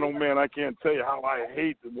 man, oh, man, I can't tell you how I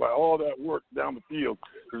hate all that work down the field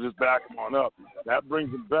to just back them on up. That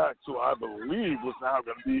brings them back to, I believe, what's now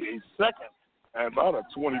going to be a second and about a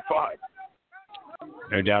 25.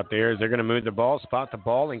 No doubt there is they're going to move the ball, spot the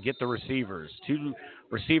ball, and get the receivers. Two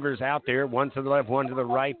receivers out there, one to the left, one to the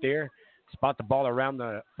right there. Spot the ball around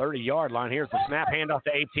the 30-yard line. Here's the snap, handoff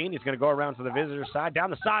to 18. He's going to go around to the visitor side. Down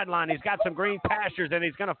the sideline, he's got some green pastures, and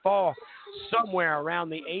he's going to fall somewhere around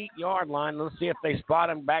the 8-yard line. Let's see if they spot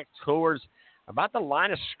him back towards about the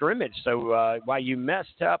line of scrimmage. So while you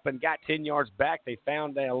messed up and got 10 yards back, they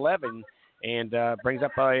found the 11 and brings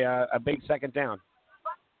up a big second down.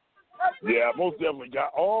 Yeah, most definitely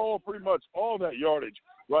got pretty much all that yardage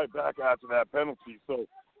right back after that penalty. So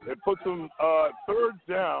it puts them third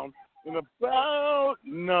down in about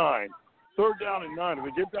 9. Third down and 9. If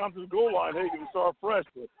they get down to the goal line, hey, they start fresh.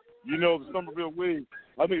 But you know the Summervillle Wave,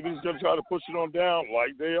 I think they're just going to try to push it on down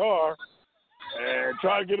like they are and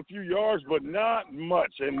try to get a few yards, but not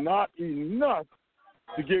much and not enough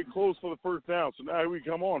to get close for the first down. So now we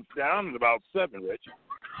come on down at about 7, Rich.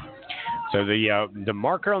 So the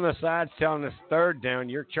marker on the side is telling us third down.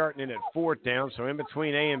 You're charting it at fourth down. So in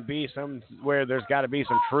between A and B, somewhere there's got to be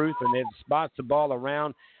some truth, and it spots the ball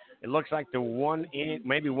around. It looks like the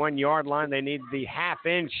 1 yard line. They need the half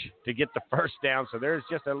inch to get the first down. So there's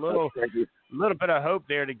just a little bit of hope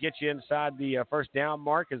there to get you inside the first down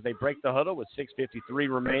mark as they break the huddle with 6:53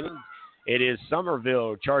 remaining. It is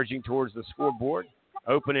Summervillle charging towards the scoreboard.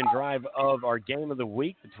 Opening drive of our game of the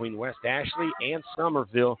week between West Ashley and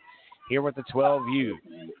Summervillle here with the 12U.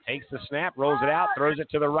 Takes the snap, rolls it out, throws it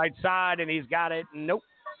to the right side, and he's got it. Nope.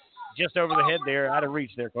 Just over the head there, out of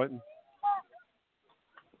reach there, Clinton.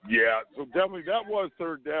 Yeah, so definitely that was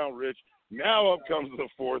third down, Rich. Now up comes the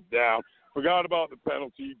fourth down. Forgot about the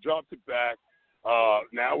penalty, dropped it back.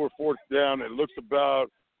 Now we're fourth down. It looks about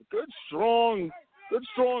a good strong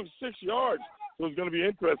 6 yards. So it's going to be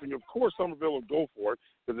interesting. Of course, Summervillle will go for it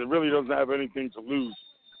because it really doesn't have anything to lose.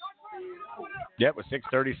 Yep, with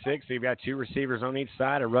 6:36, you've got two receivers on each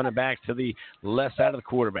side, a running back to the left side of the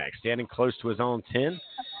quarterback, standing close to his own 10. And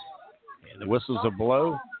the whistles will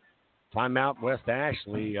blow. Timeout, West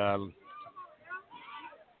Ashley.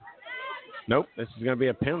 Nope, this is going to be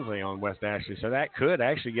a penalty on West Ashley. So that could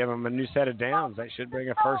actually give them a new set of downs. That should bring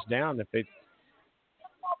a first down if they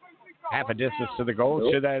half a distance to the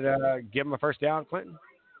goal. Should that give them a first down, Clinton?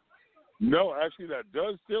 No, actually, that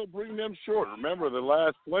does still bring them short. Remember, the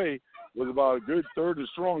last play was about a good third and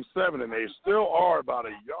strong 7, and they still are about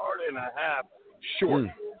 1.5 yards short.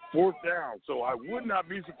 Fourth down. So I would not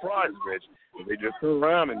be surprised, Rich, if they just turn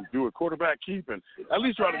around and do a quarterback keep and at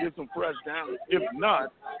least try to get some fresh downs. If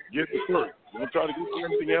not, get the first. Don't try to get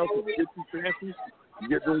anything else and get too fancy. You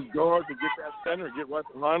get those guards and get that center and get right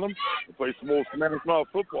behind them and play some more Summervillle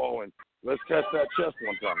football, and let's catch that chest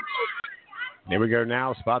one time. There we go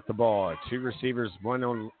now. Spot the ball. Two receivers, one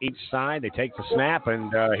on each side. They take the snap,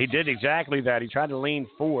 and he did exactly that. He tried to lean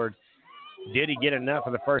forward. Did he get enough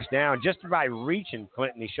of the first down? Just by reaching,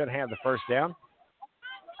 Clinton, he should have the first down.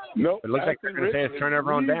 Nope. It looks like they're going to say it's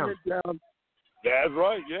turnover on down. That's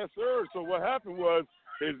right. Yes, sir. So what happened was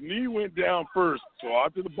his knee went down first. So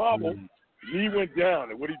after the bobble, knee went down.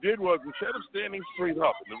 And what he did was instead of standing straight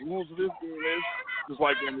up, and the rules of this game is, just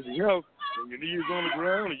like anything else, when your knee is on the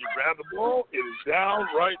ground and you grab the ball, it is down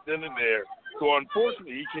right then and there. So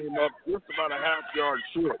unfortunately, he came up just about a half yard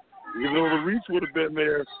short. Even though the reach would have been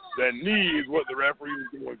there, that knee is what the referee was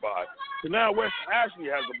going by. So now West Ashley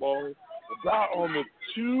has the ball about on the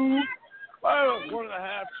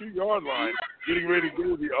 1.5, 2 yard line, getting ready to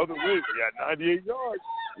go the other way. They got 98 yards.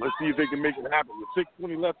 Let's see if they can make it happen. With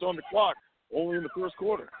 6:20 left on the clock, only in the first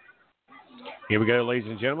quarter. Here we go, ladies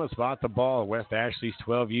and gentlemen. Spot the ball. West Ashley's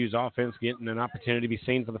 12U's offense getting an opportunity to be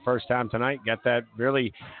seen for the first time tonight. Got that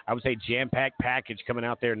really, I would say, jam-packed package coming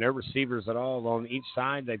out there. No receivers at all on each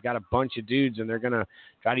side. They've got a bunch of dudes, and they're going to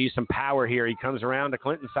try to use some power here. He comes around to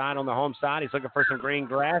Clinton's side on the home side. He's looking for some green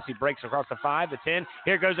grass. He breaks across the 5, the 10.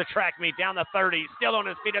 Here goes the track meet down the 30. Still on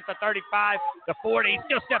his feet at the 35, the 40.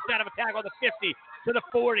 Still steps out of a tackle, the 50. To the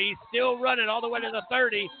 40, still running all the way to the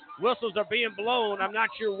 30. Whistles are being blown. I'm not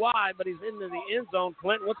sure why, but he's into the end zone.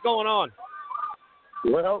 Clinton, what's going on?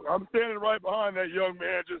 Well, I'm standing right behind that young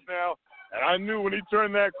man just now, and I knew when he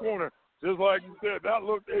turned that corner, just like you said, that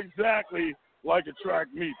looked exactly like a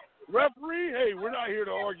track meet. Referee, hey, we're not here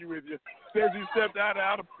to argue with you. Says he stepped out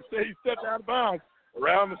of bounds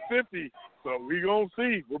around the 50. So we gonna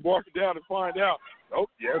see. We're walking down to find out. Oh,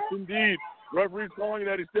 yes, indeed. Referee's calling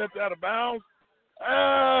that he stepped out of bounds.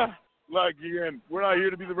 Like, again, we're not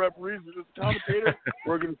here to be the referees. We're just commentators.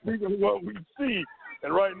 We're going to speak on what we see.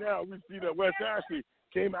 And right now we see that West Ashley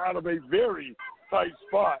came out of a very tight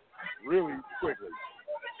spot really quickly.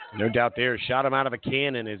 No doubt there. Shot him out of a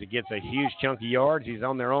cannon as he gets a huge chunk of yards. He's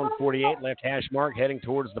on their own 48 left hash mark heading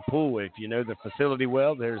towards the pool. If you know the facility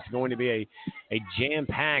well, there's going to be a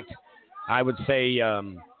jam-packed, I would say,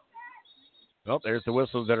 well, there's the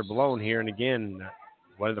whistles that are blown here. And again,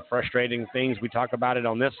 one of the frustrating things, we talk about it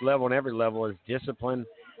on this level and every level, is discipline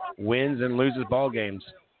wins and loses ball games.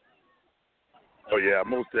 Oh, yeah,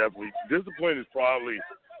 most definitely. Discipline is probably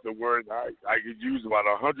the word I could use about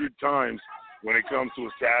 100 times when it comes to a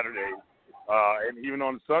Saturday, and even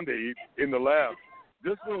on Sunday in the lab.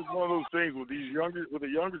 Discipline is one of those things with the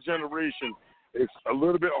younger generation. It's a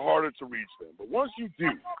little bit harder to reach them. But once you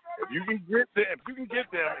do, if you can get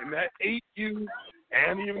them in that 8U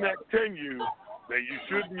and even that 10U, then you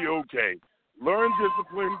should be okay. Learn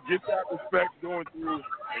discipline, get that respect going through,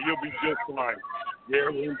 and you'll be just fine.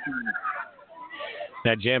 Guaranteed.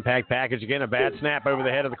 That jam-packed package again, a bad snap over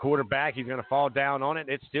the head of the quarterback. He's going to fall down on it.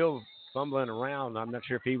 It's still fumbling around. I'm not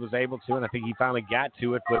sure if he was able to, and I think he finally got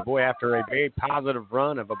to it. But, boy, after a very positive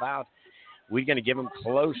run of about, we're going to give him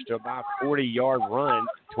close to about 40-yard run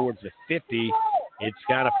towards the 50. It's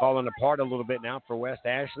kind of falling apart a little bit now for West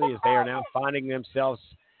Ashley as they are now finding themselves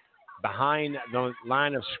behind the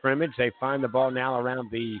line of scrimmage. They find the ball now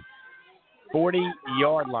around the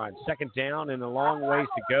 40-yard line. Second down and a long ways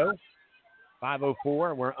to go.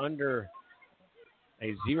 5:04. We're under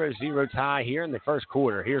a 0-0 tie here in the first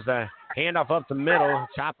quarter. Here's a handoff up the middle,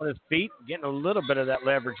 chopping his feet, getting a little bit of that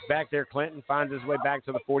leverage back there. Clinton finds his way back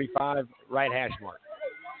to the 45 right hash mark.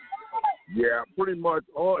 Yeah, pretty much.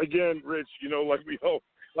 Again, Rich,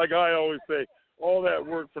 like I always say, all that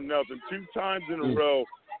work for nothing. 2 times in a row,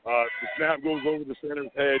 the snap goes over the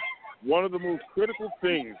center's head. One of the most critical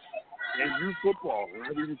things in youth football,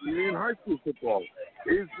 and even in high school football,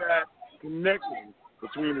 is that connection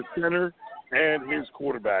between the center and his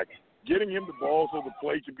quarterback. Getting him the ball so the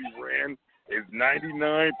play can be ran is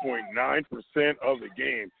 99.9% of the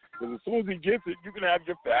game. Because as soon as he gets it, you can have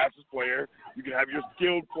your fastest player, you can have your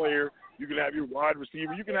skilled player, you can have your wide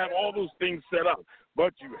receiver, you can have all those things set up.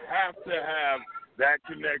 But you have to have that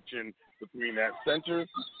connection between that center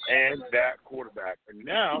and that quarterback. And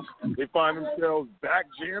now they find themselves back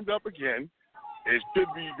jammed up again. It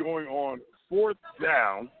should be going on 4th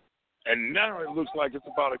down. And now it looks like it's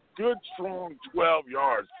about a good, strong 12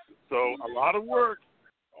 yards. So a lot of work,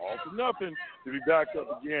 all for nothing, to be back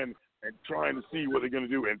up again and trying to see what they're going to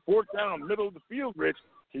do. And 4th down, middle of the field, Rich,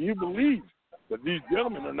 can you believe that these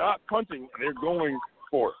gentlemen are not punting and they're going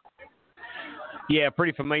for it? Yeah,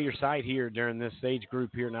 pretty familiar sight here during this age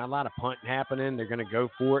group here. Not a lot of punting happening. They're going to go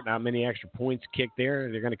for it. Not many extra points kicked there.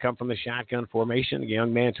 They're going to come from the shotgun formation. A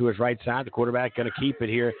young man to his right side. The quarterback going to keep it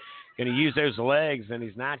here. Going to use those legs, and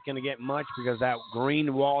he's not going to get much because that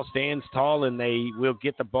green wall stands tall, and they will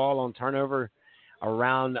get the ball on turnover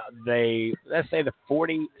around the, let's say, the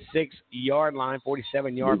 46-yard line,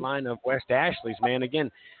 47-yard line of West Ashley's, man. Again,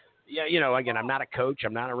 I'm not a coach.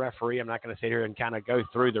 I'm not a referee. I'm not going to sit here and kind of go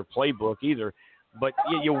through their playbook either. But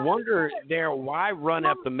you wonder there, why run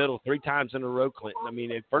up the middle 3 times in a row, Clinton? I mean,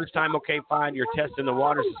 the first time, okay, fine, you're testing the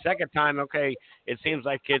waters. The second time, okay, it seems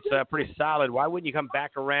like it's pretty solid. Why wouldn't you come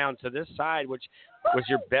back around to this side, which was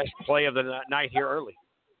your best play of the night here early?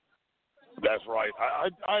 That's right.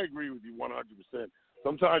 I agree with you 100%.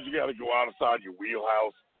 Sometimes you got to go outside your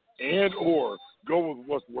wheelhouse and or go with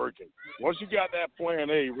what's working. Once you got that plan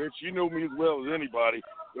A, Rich, you know me as well as anybody,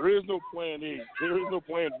 there is no plan A. There is no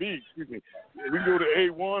plan B, excuse me. We can go to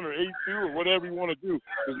A1 or A2 or whatever you want to do.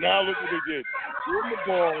 Because now look what they did. Give them the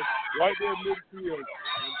ball right there midfield. And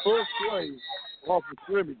first play off the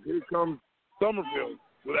scrimmage, here comes Summervillle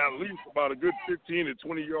with at least about a good 15 to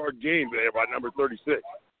 20-yard gain there by number 36.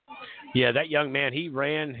 Yeah, that young man, he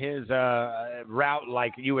ran his route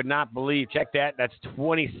like you would not believe. Check that. That's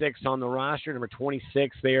 26 on the roster, number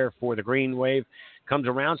 26 there for the Green Wave. Comes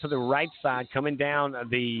around to the right side, coming down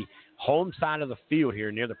the home side of the field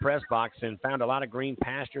here near the press box, and found a lot of green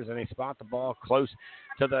pastures, and they spot the ball close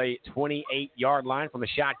to the 28-yard line. From the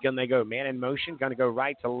shotgun, they go man in motion, going to go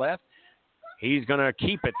right to left. He's going to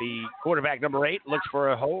keep it. The quarterback, number 8, looks for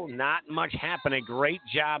a hole. Not much happening. Great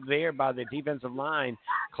job there by the defensive line,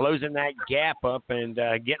 closing that gap up and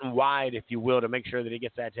getting wide, if you will, to make sure that he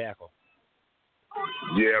gets that tackle.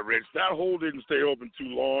 Yeah, Rich, that hole didn't stay open too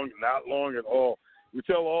long, not long at all. We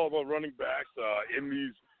tell all of our running backs in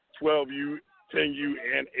these 12U, 10U,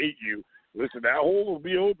 and 8U, listen, that hole will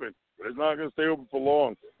be open, but it's not going to stay open for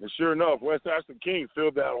long. And sure enough, West Ashton King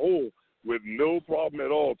filled that hole with no problem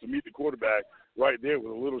at all to meet the quarterback right there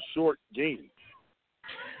with a little short gain.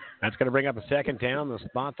 That's going to bring up a second down. They'll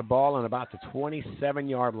spot the ball on about the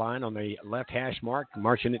 27-yard line on the left hash mark,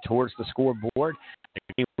 marching it towards the scoreboard.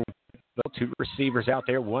 Two receivers out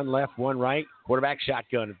there, one left, one right. Quarterback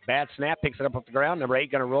shotgun. Bad snap, picks it up off the ground. Number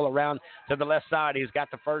 8 going to roll around to the left side. He's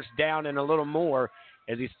got the first down and a little more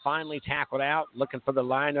as he's finally tackled out, looking for the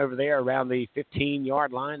line over there around the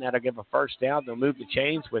 15-yard line. That'll give a first down. They'll move the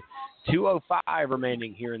chains with 2:05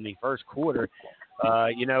 remaining here in the first quarter.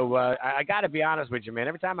 I got to be honest with you, man.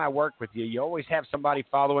 Every time I work with you, you always have somebody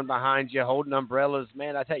following behind you, holding umbrellas.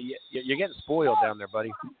 Man, I tell you, you're getting spoiled down there,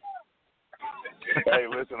 buddy. Hey,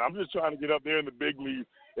 listen, I'm just trying to get up there in the big league.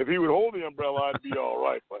 If he would hold the umbrella, I'd be all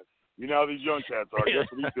right. But you know how these young cats are.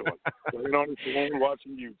 Guess what he's doing? They're only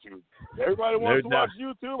watching YouTube. Everybody wants to watch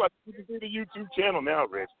YouTube. I think you can see the YouTube channel now,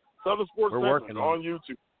 Rich. Southern Sports Center on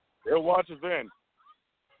YouTube. They'll watch us then.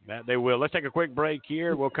 That they will. Let's take a quick break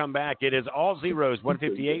here. We'll come back. It is all zeros,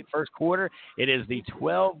 158 first quarter. It is the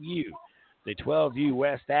 12U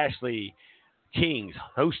West Ashley Kings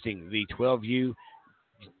hosting the 12U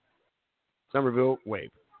Summervillle Wave.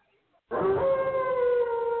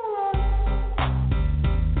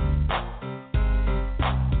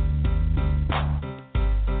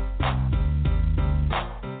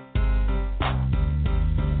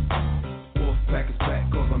 Wolfpack is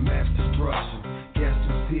back over mass destruction. Gas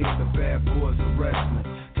to see the bad boys are wrestling.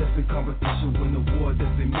 Testing competition, win the war,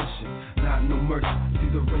 that's their mission. Not no mercy, see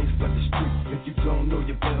the ring start the street. If you don't know,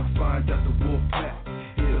 you better find out the Wolfpack.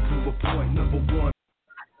 Here to a point, number one.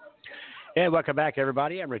 And welcome back,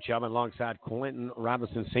 everybody. I'm Rich Elman alongside Quentin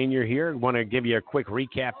Robinson Sr. here. I want to give you a quick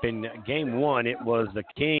recap. In Game 1, it was the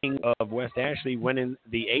King of West Ashley winning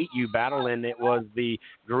the 8U battle, and it was the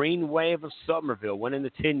Green Wave of Summervillle winning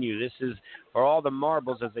the 10U. This is for all the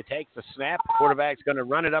marbles as they take the snap. The quarterback's going to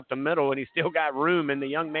run it up the middle, and he's still got room. And the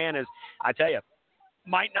young man is, I tell you,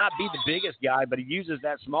 might not be the biggest guy, but he uses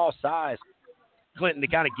that small size, Clinton, to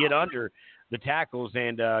kind of get under the tackles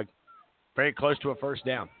and very close to a first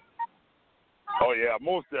down. Oh, yeah,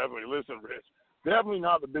 most definitely. Listen, Rich, definitely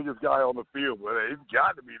not the biggest guy on the field, but he's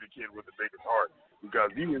got to be the kid with the biggest heart because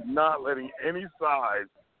he is not letting any size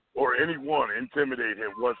or anyone intimidate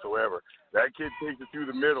him whatsoever. That kid takes it through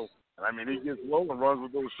the middle, and, he gets low and runs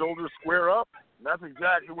with those shoulders square up, and that's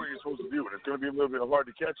exactly what you're supposed to do. And it's going to be a little bit hard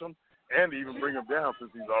to catch him and even bring him down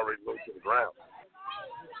since he's already low to the ground.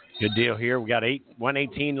 Good deal here. We got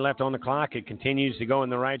 1:18 left on the clock. It continues to go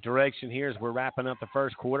in the right direction here as we're wrapping up the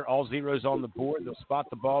first quarter. All zeros on the board. They'll spot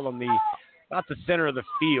the ball on about the center of the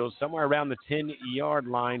field, somewhere around the 10-yard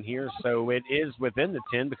line here. So it is within the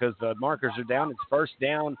 10 because the markers are down. It's first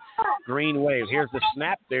down, Green Wave. Here's the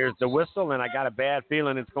snap. There's the whistle, and I got a bad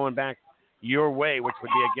feeling it's going back your way, which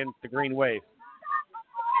would be against the Green Wave.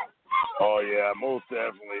 Oh, yeah, most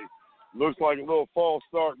definitely. Looks like a little false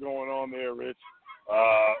start going on there, Rich.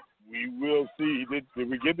 We will see. Did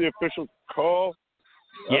we get the official call?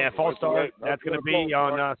 Yeah, false start. That's going to be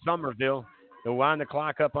on Summervillle. They'll wind the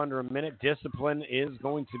clock up under a minute. Discipline is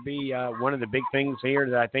going to be one of the big things here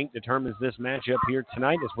that I think determines this matchup here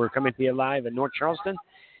tonight as we're coming to you live at North Charleston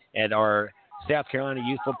at our South Carolina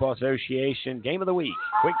Youth Football Association Game of the Week.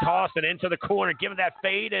 Quick toss and into the corner. Give it that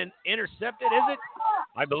fade and intercepted, is it?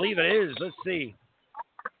 I believe it is. Let's see.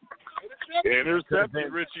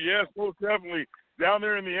 Intercepted, Richie. Yes, most definitely. Down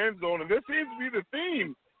there in the end zone, and this seems to be the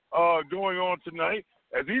theme going on tonight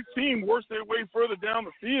as each team works their way further down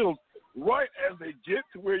the field. Right as they get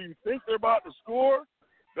to where you think they're about to score,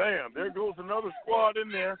 bam, there goes another squad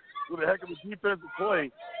in there with a heck of a defensive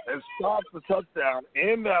play and stops the touchdown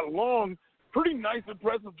and that long, pretty nice,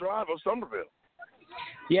 impressive drive of Summervillle.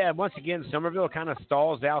 Yeah, once again, Summervillle kind of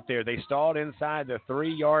stalls out there. They stalled inside the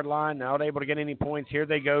 3-yard line, not able to get any points. Here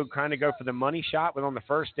they go, trying to go for the money shot with on the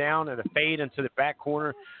first down and a fade into the back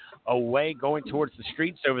corner away, going towards the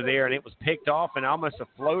streets over there, and it was picked off and almost a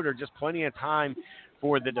floater, just plenty of time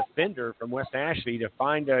for the defender from West Ashley to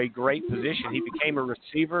find a great position. He became a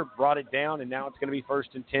receiver, brought it down, and now it's going to be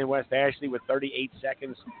 1st and 10 West Ashley with 38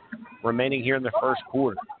 seconds remaining here in the first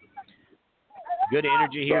quarter. Good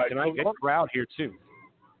energy here tonight. Good crowd here, too.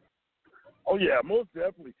 Oh, yeah, most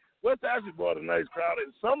definitely. West Ashley brought a nice crowd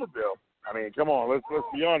in Summervillle. Come on, let's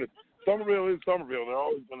be honest. Summervillle is Summervillle. They're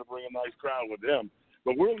always going to bring a nice crowd with them.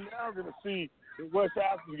 But we're now going to see what West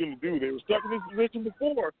Ashley is going to do. They were stuck in this position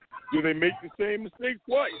before. Do they make the same mistake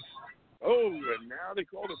twice? Oh, and now they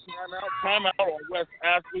called a timeout on West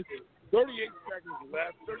Ashley. 38 seconds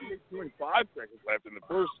left, 38.5 seconds left in the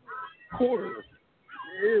first quarter.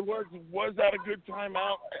 Was that a good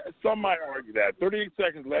timeout? Some might argue that. 38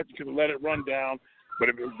 seconds left, you could have let it run down. But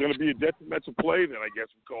if it was going to be a detrimental play, then I guess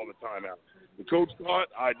we call it a timeout. The coach thought,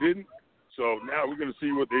 I didn't. So now we're going to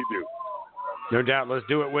see what they do. No doubt. Let's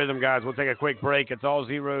do it with them, guys. We'll take a quick break. It's all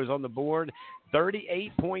zeros on the board.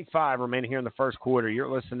 38.5 remaining here in the first quarter. You're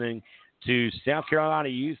listening to South Carolina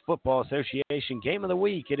Youth Football Association Game of the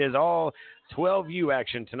Week. It is all 12U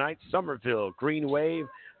action tonight. Summervillle Green Wave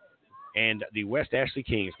and the West Ashley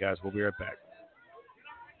Kings, guys. We'll be right back.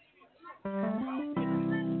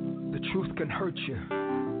 The truth can hurt you,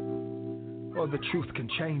 or the truth can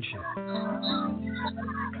change you.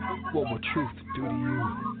 What will truth do to you?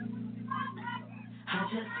 I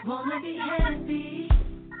just wanna be happy,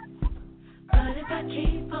 but if I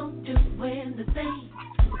keep on doing the things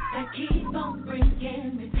that keep on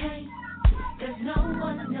bringing me pain, there's no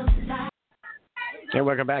one else like. And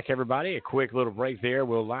welcome back, everybody. A quick little break there.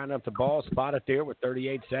 We'll line up the ball, spot it there with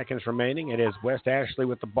 38 seconds remaining. It is West Ashley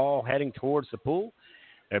with the ball heading towards the pool.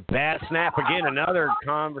 A bad snap again, another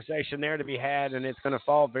conversation there to be had, and it's going to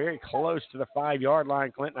fall very close to the 5-yard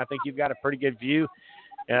line, Clinton. I think you've got a pretty good view.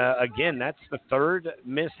 Again, that's the third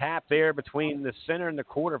mishap there between the center and the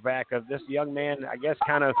quarterback of this young man, I guess,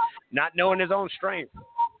 kind of not knowing his own strength.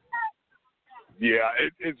 Yeah,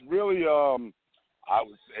 it's really, I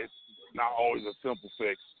would say it's not always a simple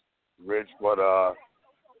fix, Rich, but, well,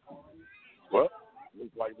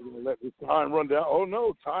 looks like we're going to let this time run down. Oh,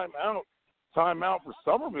 no, timeout for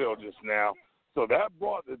Summervillle just now. So that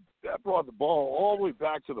brought the ball all the way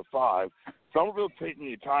back to the 5. Summervillle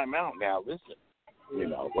taking a timeout now. Listen,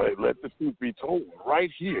 let the truth be told. Right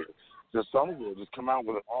here, just Summervillle just come out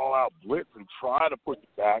with an all-out blitz and try to push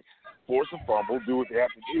it back, force a fumble, do what they have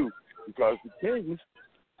to do, because the Kings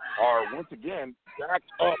are once again backed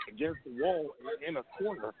up against the wall in a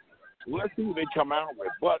corner. Let's see what they come out with.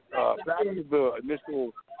 But back to the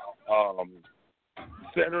initial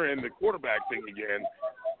center and the quarterback thing again.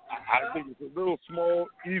 I think it's a little small,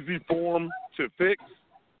 easy form to fix.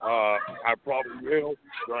 I probably will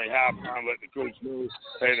during halftime let the coach know,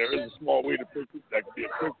 hey, there is a small way to fix it. That could be a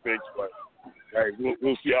quick fix, but hey,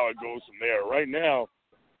 we'll see how it goes from there. Right now,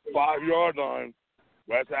 5-yard line,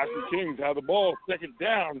 West Ashley Kings have the ball, second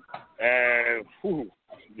down, and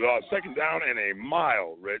second down and a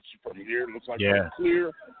mile, Rich, from here. It looks like a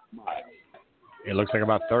clear mile. It looks like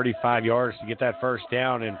about 35 yards to get that first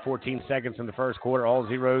down in 14 seconds in the first quarter. All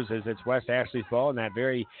zeros as it's West Ashley's ball, and that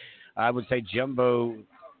very, I would say, jumbo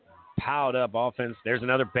piled up offense. There's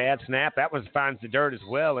another bad snap. That one finds the dirt as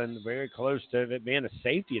well, and very close to it being a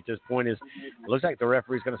safety at this point. It looks like the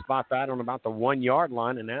referee's going to spot that on about the 1-yard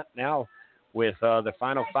line, and that now with the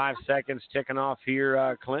final 5 seconds ticking off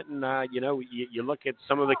here, Clinton, you look at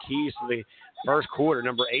some of the keys to the first quarter.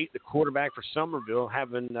 Number 8, the quarterback for Summervillle,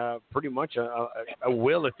 having pretty much a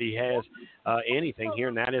will if he has anything here,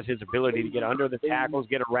 and that is his ability to get under the tackles,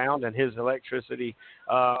 get around, and his electricity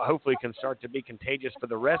hopefully can start to be contagious for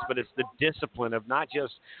the rest. But it's the discipline of not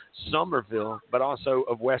just Summervillle, but also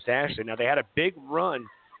of West Ashley. Now, they had a big run,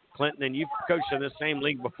 Clinton, and you've coached in the same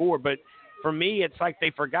league before, but for me, it's like they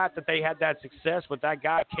forgot that they had that success when that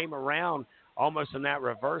guy came around almost in that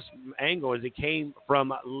reverse angle as he came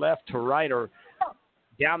from left to right or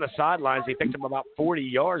down the sidelines. He picked him about 40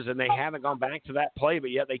 yards, and they haven't gone back to that play, but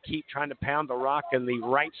yet they keep trying to pound the rock in the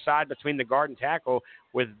right side between the guard and tackle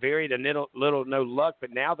with very little no luck. But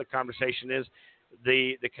now the conversation is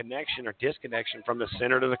the connection or disconnection from the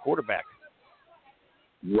center to the quarterback.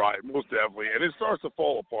 Right, most definitely. And it starts to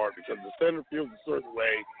fall apart because the center feels a certain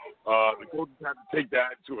way. The coaches have to take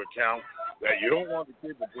that into account, that you don't want the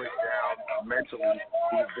kid to break down mentally.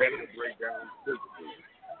 He's better to break down physically.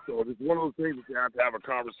 So it's one of those things that you have to have a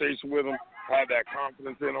conversation with them, have that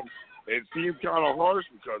confidence in them. It seems kind of harsh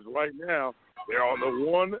because right now they're on the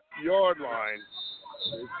 1-yard line.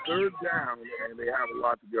 It's third down, and they have a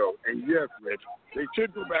lot to go. And yes, Rich, they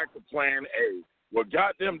should go back to plan A. What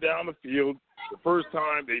got them down the field the first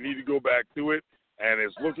time, they need to go back to it, and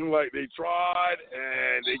it's looking like they tried,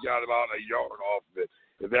 and they got about a yard off of it.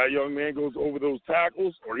 If that young man goes over those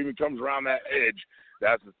tackles or even comes around that edge,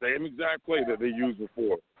 that's the same exact play that they used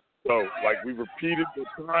before. So, like we've repeated this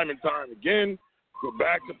time and time again, go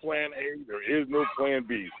back to plan A. There is no plan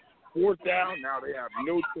B. Fourth down, now they have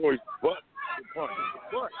no choice but to punt.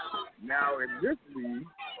 But now in this league,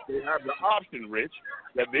 they have the option, Rich,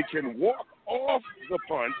 that they can walk off the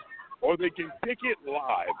punt or they can kick it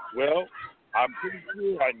live. Well, I'm pretty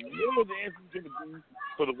sure I know the answer is going to be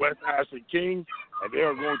for the West Ashley Kings, and they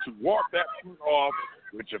are going to walk that punt off,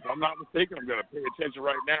 which, if I'm not mistaken, I'm going to pay attention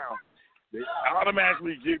right now. They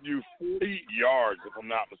automatically give you 40 yards, if I'm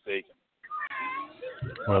not mistaken.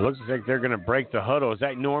 Well, it looks like they're going to break the huddle. Is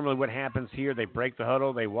that normally what happens here? They break the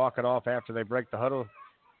huddle, they walk it off after they break the huddle?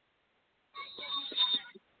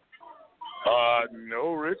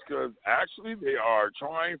 No, Rich, because actually they are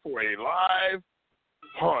trying for a live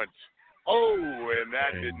punt. Oh, and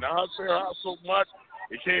that did not fare out so much.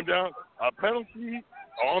 It came down a penalty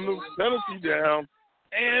on the penalty down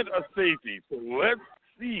and a safety. So let's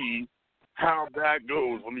see how that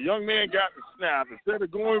goes. When the young man got the snap, instead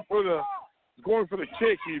of going for the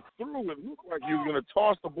kick, he threw. It looked like he was going to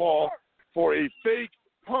toss the ball for a fake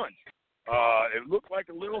punt. It looked like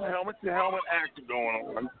a little helmet-to-helmet action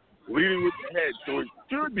going on, leading with the head. So it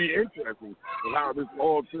should be interesting with how this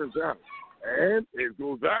all turns out. And it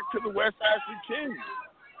goes back to the West Ashley Kings.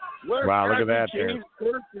 Wow, look at that Kings,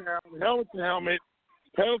 first down, helmet-to-helmet.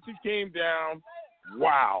 Penalty came down.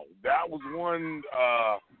 Wow, that was one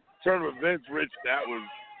turn of events, Rich, that was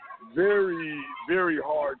very, very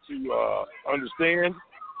hard to understand.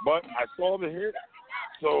 But I saw the hit,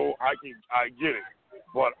 so I get it.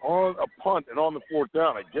 But on a punt and on the fourth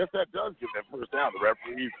down, I guess that does get that first down. The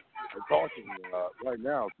referees are talking right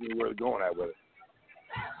now, seeing where they're going at with it.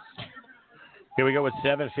 Here we go with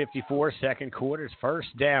 7:54, second quarter. It's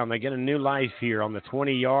first down. They get a new life here on the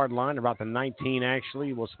 20-yard line, about the 19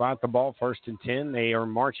 actually. We'll spot the ball, 1st and 10. They are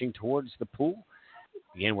marching towards the pool.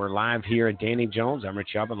 Again, we're live here at Danny Jones. I'm Rich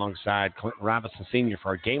Chubb alongside Clinton Robinson Sr. for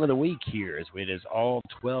our game of the week here, as it is all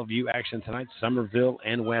 12U action tonight, Summervillle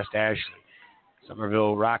and West Ashley.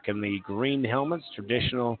 Summervillle rocking the green helmets,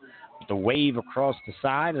 traditional, with the wave across the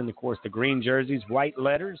side, and, of course, the green jerseys, white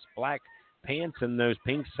letters, black pants, and those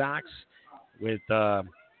pink socks with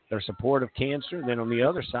their support of cancer. Then on the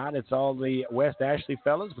other side, it's all the West Ashley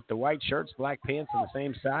fellas with the white shirts, black pants, and the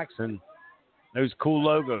same socks, and those cool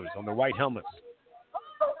logos on their white helmets.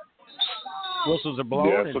 Whistles are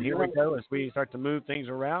blowing, and here we go as we start to move things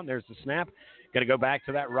around. There's the snap. Going to go back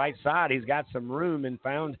to that right side. He's got some room and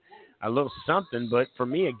found a little something. But for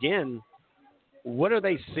me, again, what are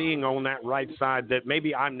they seeing on that right side that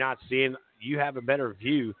maybe I'm not seeing? You have a better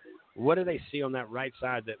view. What do they see on that right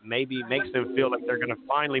side that maybe makes them feel like they're going to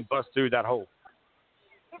finally bust through that hole?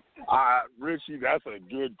 Richie, that's a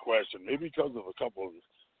good question. Maybe because of a couple of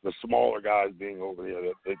the smaller guys being over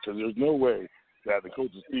there, because there's no way that the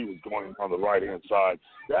coach's team was going on the right-hand side.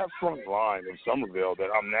 That front line of Summervillle that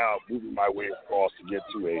I'm now moving my way across to get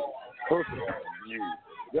to a perfect view,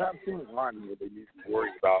 that front line is what they need to worry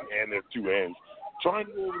about, and their two ends. Trying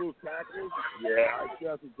to go over those tackles, yeah,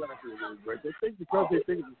 that's exactly what it is, right? They think because they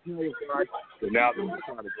think it's a small side, that now they're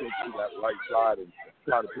trying to take to that right side and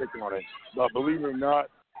try to pick on it. But believe it or not,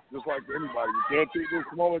 just like anybody, you can't take those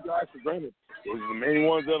smaller guys for granted. Those are the main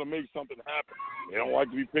ones that'll make something happen. They don't like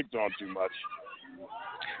to be picked on too much.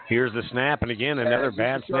 Here's the snap, and again, another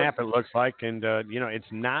bad snap, it looks like. And, it's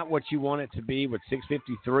not what you want it to be with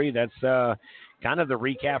 6:53. That's kind of the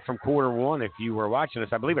recap from quarter one if you were watching this.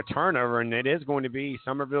 I believe a turnover, and it is going to be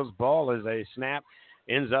Summerville's ball as a snap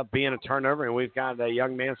ends up being a turnover, and we've got a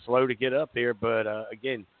young man slow to get up there. But,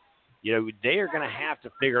 again, they are going to have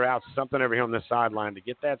to figure out something over here on the sideline to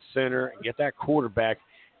get that center and get that quarterback.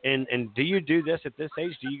 And do you do this at this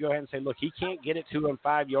age? Do you go ahead and say, look, he can't get it to him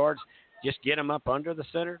 5 yards, just get him up under the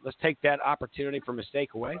center? Let's take that opportunity for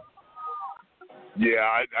mistake away. Yeah,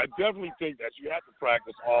 I definitely think that you have to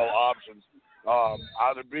practice all options,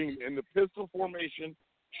 either being in the pistol formation,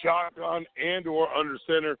 shotgun, and or under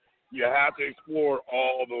center. You have to explore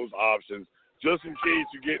all those options just in case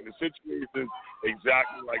you get into situations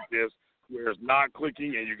exactly like this where it's not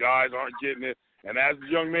clicking and you guys aren't getting it. And as the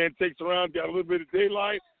young man takes around, got a little bit of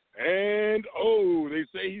daylight, and, they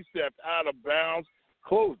say he stepped out of bounds.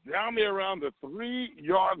 Close down there around the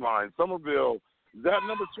 3-yard line. Summervillle, is that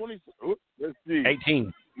number 20? Let's see.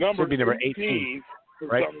 18. Number 18. For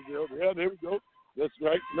right. Summervillle. Yeah, there we go. That's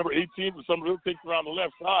right. Number 18 for Summervillle takes around the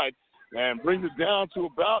left side and brings it down to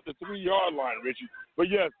about the 3-yard line, Richie. But,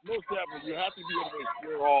 yes, most definitely, you have to be able to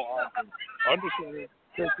explore all options. Under center,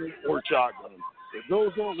 pistol, or shotgun. If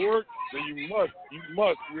those don't work, then you must be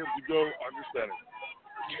able to go under center.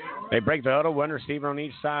 They break the huddle, one receiver on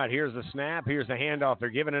each side. Here's the snap. Here's the handoff. They're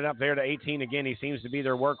giving it up there to 18 again. He seems to be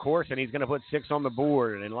their workhorse, and he's going to put 6 on the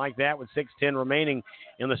board. And like that, with 6:10 remaining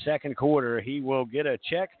in the second quarter, he will get a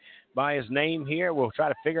check by his name here. We'll try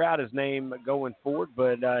to figure out his name going forward,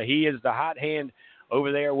 but he is the hot hand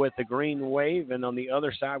over there with the Green Wave. And on the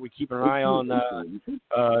other side, we keep an eye on,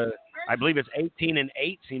 I believe it's 18 and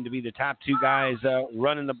 8 seem to be the top two guys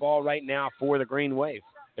running the ball right now for the Green Wave.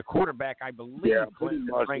 The quarterback, I believe, pretty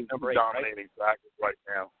much ranked number 8, dominating factors right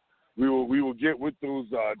now. We will get with those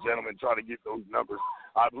gentlemen, try to get those numbers.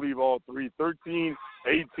 I believe all three, 13,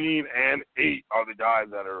 18, and 8 are the guys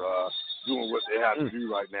that are doing what they have to do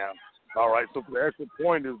right now. All right, so for the extra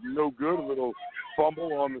point is no good. A little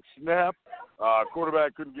fumble on the snap.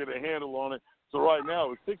 Quarterback couldn't get a handle on it. So right now,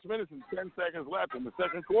 with 6 minutes and 10 seconds left in the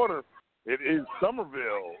second quarter, it is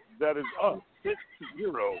Summervillle that is up 6-0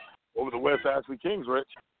 over the West Ashley Kings, Rich.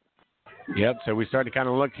 Yep, so we start to kind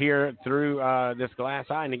of look here through this glass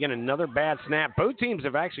eye. And, again, another bad snap. Both teams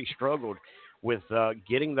have actually struggled with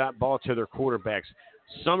getting that ball to their quarterbacks.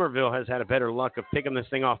 Summerville has had a better luck of picking this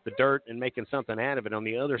thing off the dirt and making something out of it. On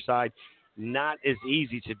the other side, not as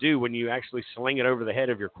easy to do when you actually sling it over the head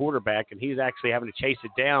of your quarterback, and he's actually having to chase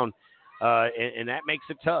it down, and that makes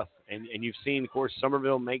it tough. And you've seen, of course,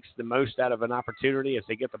 Summerville makes the most out of an opportunity as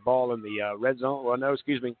they get the ball in the red zone. Well, no,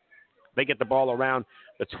 excuse me. They get the ball around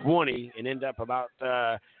the 20 and end up about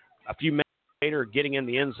a few minutes later getting in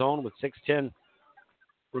the end zone with 6:10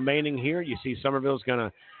 remaining here. You see Summerville's going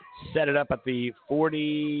to set it up at the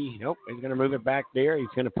 40. Nope, he's going to move it back there. He's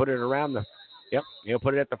going to put it around the – yep, he'll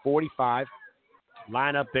put it at the 45.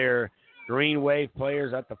 Line up their Green Wave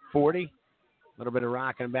players at the 40. A little bit of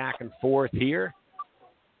rocking back and forth here.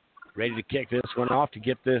 Ready to kick this one off to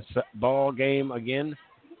get this ball game again.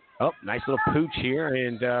 Oh, nice little pooch here,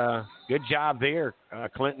 and good job there,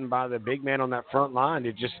 Clinton, by the big man on that front line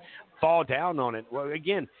to just fall down on it. Well,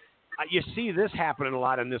 again, you see this happening a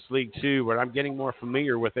lot in this league, too, where I'm getting more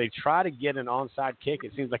familiar with. They try to get an onside kick,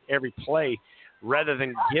 it seems like every play, rather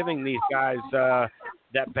than giving these guys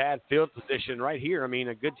that bad field position right here. I mean,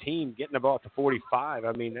 a good team getting the ball at the 45.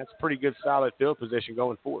 I mean, that's pretty good, solid field position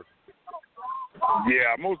going forward.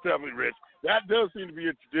 Yeah, most definitely, Rich. That does seem to be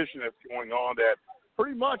a tradition that's going on that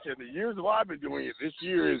pretty much in the years that I've been doing it, this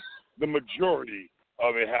year is the majority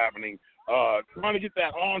of it happening. Trying to get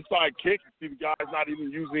that onside kick. See the guys not even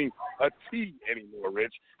using a tee anymore,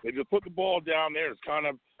 Rich. They just put the ball down there. It's kind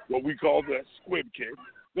of what we call the squib kick.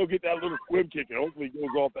 They'll get that little squib kick, and hopefully it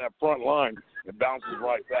goes off that front line and bounces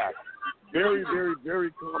right back. Very, very, very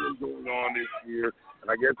common going on this year. And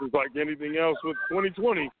I guess it's like anything else with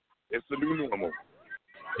 2020, it's the new normal.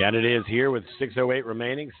 And it is here with 6:08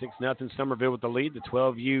 remaining. 6-0 Summerville with the lead. The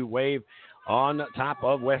 12U Wave on top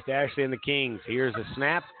of West Ashley and the Kings. Here's a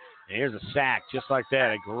snap, and here's a sack, just like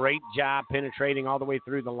that. A great job penetrating all the way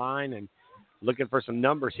through the line and looking for some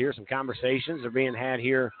numbers here. Some conversations are being had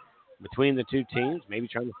here between the two teams, maybe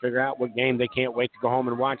trying to figure out what game they can't wait to go home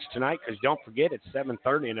and watch tonight, because don't forget, it's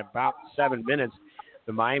 7:30 in about 7 minutes.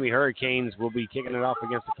 The Miami Hurricanes will be kicking it off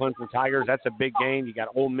against the Clemson Tigers. That's a big game. You got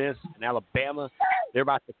Ole Miss and Alabama. They're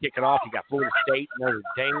about to kick it off. You got Florida State, Notre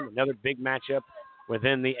Dame, another big matchup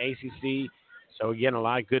within the ACC. So, again, a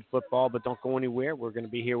lot of good football, but don't go anywhere. We're going to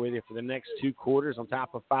be here with you for the next 2 quarters on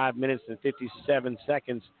top of 5 minutes and 57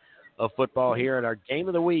 seconds of football here at our Game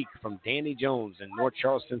of the Week from Danny Jones in North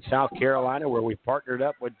Charleston, South Carolina, where we partnered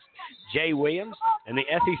up with Jay Williams and the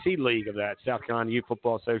SEC League of that, South Carolina Youth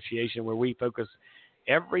Football Association, where we focus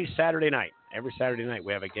every Saturday night. Every Saturday night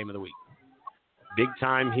we have a Game of the Week. Big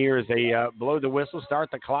time here as they blow the whistle, start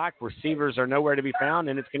the clock. Receivers are nowhere to be found,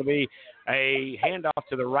 and it's going to be a handoff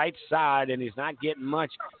to the right side, and he's not getting much.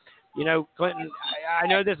 You know, Clinton, I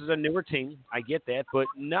know this is a newer team. I get that, but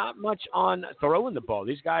not much on throwing the ball.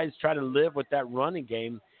 These guys try to live with that running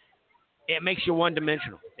game. It makes you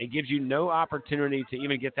one-dimensional. It gives you no opportunity to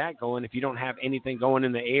even get that going if you don't have anything going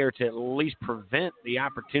in the air to at least prevent the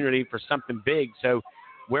opportunity for something big. So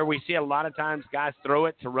where we see a lot of times guys throw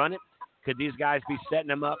it to run it, could these guys be setting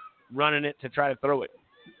them up, running it to try to throw it?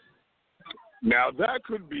 Now, that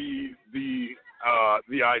could be the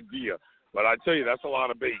idea, but I tell you, that's a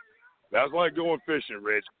lot of bait. That's like going fishing,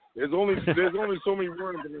 Rich. There's only so many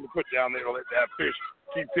worms I'm going to put down there to let that fish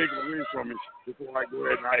keep taking away from me before I go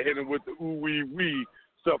ahead and I hit him with the ooh-wee-wee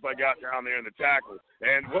stuff I got down there in the tackle.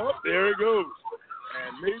 And, well, there it goes.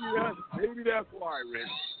 And maybe that's why,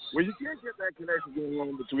 Rich. When you can't get that connection going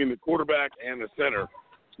on between the quarterback and the center,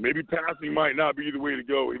 maybe passing might not be the way to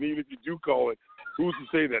go. And even if you do call it, who's to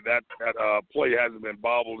say that play hasn't been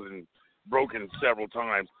bobbled and broken several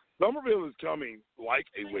times? Summerville is coming like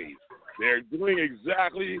a wave. They're doing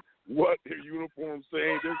exactly what their uniforms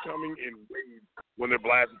say. They're coming in waves when they're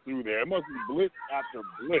blasting through there. It must be blitz after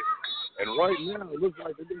blitz. And right now, it looks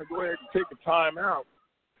like they're going to go ahead and take a timeout.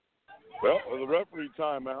 Well, the referee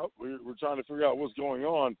timeout, we're trying to figure out what's going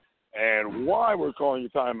on and why we're calling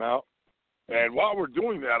a timeout. And while we're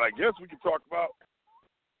doing that, I guess we can talk about,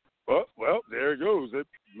 well, there it goes. It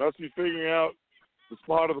must be figuring out the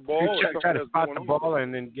spot of the ball. Try to spot the ball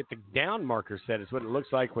and then get the down marker set is what it looks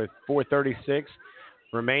like with 4:36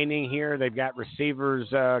 remaining here. They've got receivers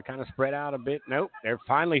kind of spread out a bit. Nope, they're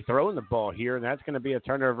finally throwing the ball here, and that's going to be a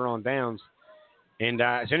turnover on downs. And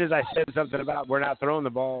as soon as I said something about we're not throwing the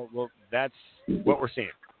ball, well, that's what we're seeing.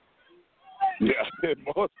 Yeah,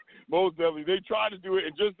 most definitely. They tried to do it,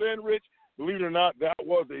 and just then, Rich, believe it or not, that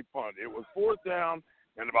was a punt. It was 4th down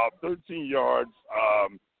and about 13 yards.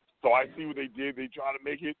 So I see what they did. They tried to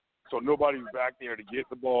make it so nobody's back there to get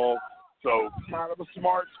the ball. So kind of a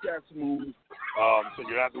smart sketch move. So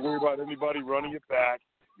you don't have to worry about anybody running it back.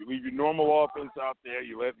 You leave your normal offense out there.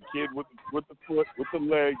 You let the kid with the foot, with the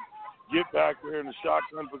leg, get back there in the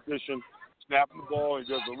shotgun position, snapping the ball.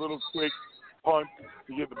 He does a little quick punt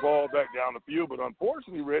to get the ball back down the field. But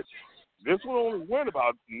unfortunately, Rich, this one only went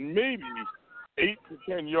about maybe 8 to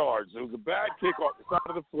 10 yards. It was a bad kick off the side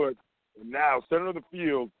of the foot. And now, center of the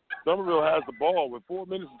field, Summerville has the ball with 4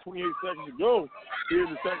 minutes and 28 seconds to go here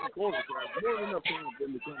in the second quarter. So that's more than enough time for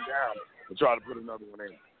them to come down and try to put another one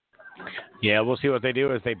in. Yeah, we'll see what they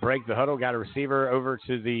do as they break the huddle. Got a receiver over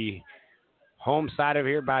to the home side of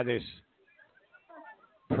here by this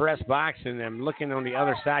press box, and I'm looking on the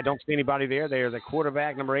other side. Don't see anybody there. There's the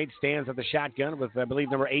quarterback, number 8, stands at the shotgun with, I believe,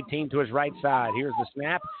 number 18 to his right side. Here's the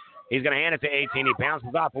snap. He's going to hand it to 18. He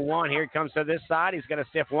bounces off of 1. Here he comes to this side. He's going to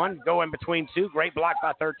stiff 1, go in between 2. Great block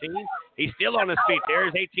by 13. He's still on his feet.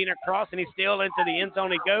 There's 18 across, and he's still into the end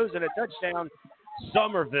zone. He goes, and a touchdown,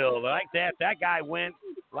 Summerville. Like that. That guy went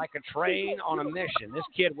like a train on a mission. This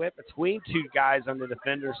kid went between 2 guys on the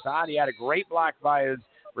defender's side. He had a great block by his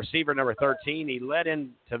receiver, number 13. He led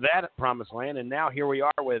into that promised land, and now here we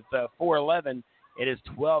are with 4:11. It is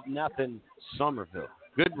 12-0 Summerville.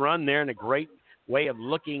 Good run there and a great way of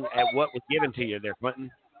looking at what was given to you there, Quentin.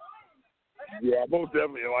 Yeah, most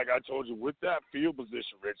definitely. Like I told you, with that field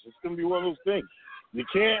position, Rich, it's going to be one of those things. You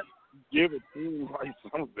can't give a team like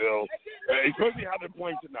Summerville, especially how they're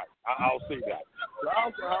playing tonight. I'll say that.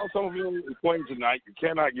 How Summerville is playing tonight, you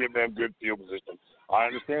cannot give them good field position. I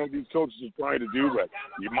understand what these coaches are trying to do, but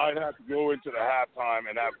you might have to go into the halftime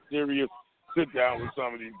and have serious sit down with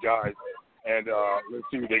some of these guys, and let's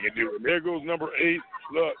see what they can do. And there goes number 8.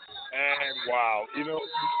 Look, and wow,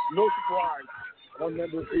 no surprise on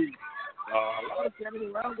number 8. A lot of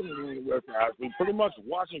standing around in the West Ashley, pretty much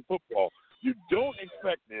watching football. You don't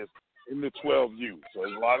expect this in the 12U. So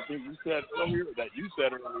there's a lot of things you said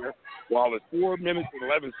earlier. While it's 4 minutes and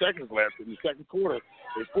 11 seconds left in the second quarter,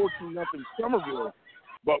 it's 14-0 Summerville.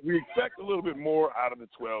 But we expect a little bit more out of the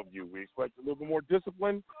 12U. We expect a little bit more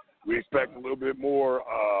discipline. We expect a little bit more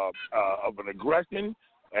of an aggression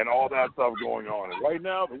and all that stuff going on. And right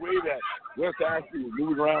now, the way that West Ashley is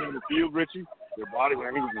moving around in the field, Richie, their body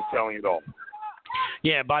language is telling it all.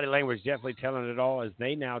 Yeah, body language definitely telling it all as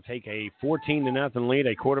they now take a 14-0 lead,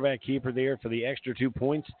 a quarterback keeper there for the extra 2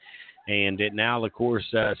 points. And it now, of course,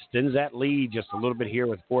 extends that lead just a little bit here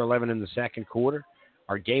with 4:11 in the second quarter.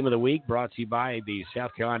 Our game of the week brought to you by the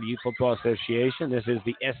South Carolina Youth Football Association. This is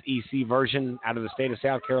the SEC version out of the state of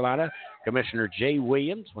South Carolina. Commissioner Jay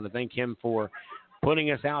Williams, want to thank him for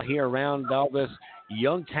putting us out here around all this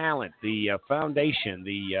young talent, the foundation,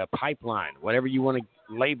 the pipeline, whatever you want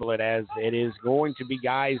to label it as. It is going to be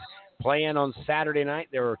guys playing on Saturday night.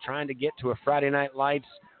 They're trying to get to a Friday Night Lights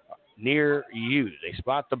near you. They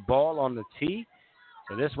spot the ball on the tee.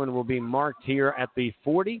 So this one will be marked here at the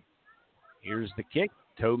 40. Here's the kick.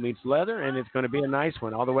 Toe meets leather, and it's going to be a nice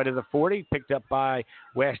one all the way to the 40, picked up by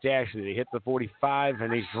West Ashley. They hit the 45,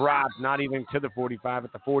 and he's dropped not even to the 45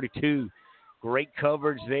 at the 42. Great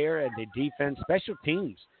coverage there, and the defense, special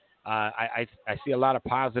teams. I see a lot of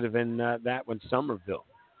positive in that one, Summerville.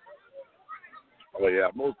 Oh, yeah,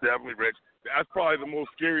 most definitely, Rich. That's probably the most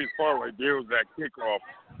scariest part right there was that kickoff.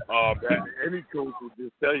 That any coach would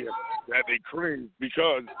just tell you that they cringe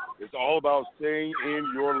because it's all about staying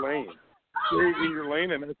in your lane. Stay in your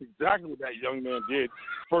lane, and that's exactly what that young man did.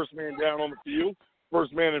 First man down on the field,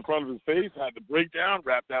 first man in front of his face, had the breakdown,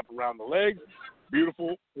 wrapped up around the legs.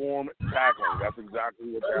 Beautiful form tackling. That's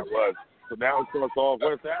exactly what that was. So now it starts off.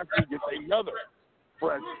 West Ashley gets another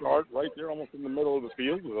fresh start right there almost in the middle of the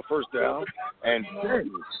field with a first down. And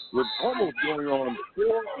then with almost going on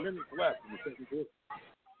 4 minutes left in the second quarter.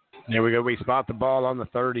 There we go. We spot the ball on the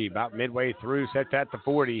 30, about midway through, set that to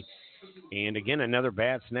 40. And, again, another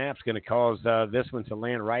bad snap is going to cause this one to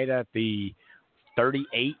land right at the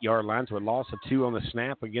 38-yard line. So a loss of 2 on the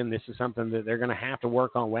snap. Again, this is something that they're going to have to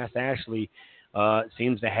work on. West Ashley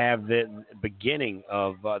seems to have the beginning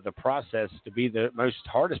of the process to be the most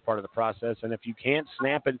hardest part of the process. And if you can't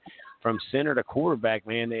snap it from center to quarterback,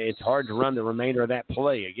 man, it's hard to run the remainder of that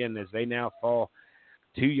play. Again, as they now fall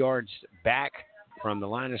 2 yards back from the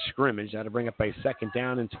line of scrimmage, that'll bring up a second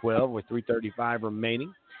down and 12 with 3:35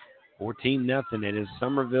 remaining. 14-0. It is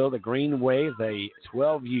Summerville, the Green Wave. The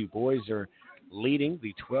 12U boys are leading.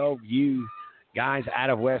 The 12U guys out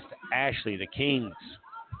of West Ashley, the Kings.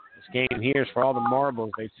 This game here is for all the marbles.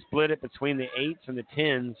 They split it between the 8s and the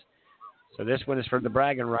 10s. So this one is for the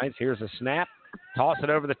bragging rights. Here's a snap. Toss it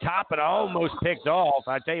over the top and almost picked off.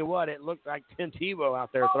 I tell you what, it looked like Tim Tebow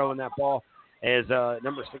out there throwing that ball as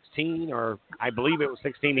number 16, or I believe it was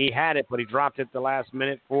 16. He had it, but he dropped it the last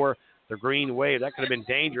minute for the Green Wave. That could have been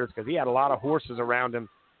dangerous because he had a lot of horses around him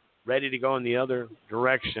ready to go in the other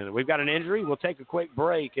direction. We've got an injury. We'll take a quick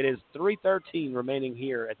break. It is 3:13 remaining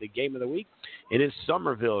here at the game of the week. It is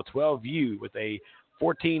Summervillle 12U with a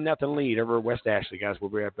 14-0 lead over West Ashley. Guys,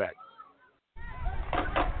 we'll be right back.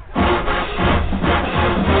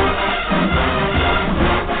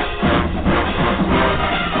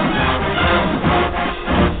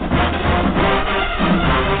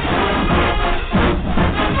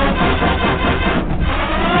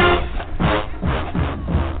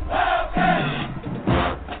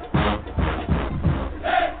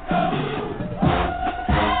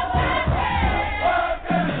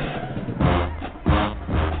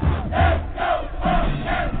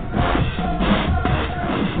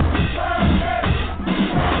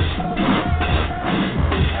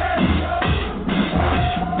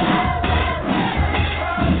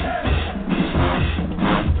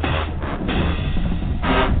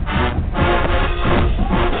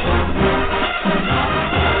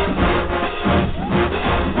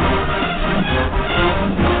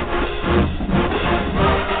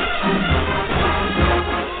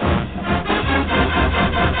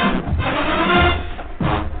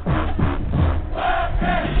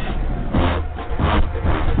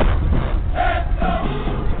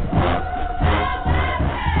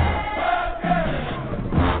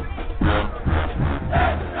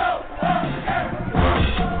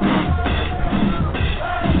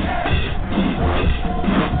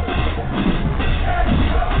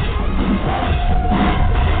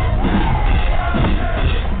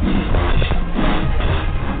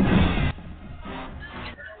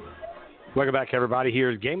 Welcome back, everybody.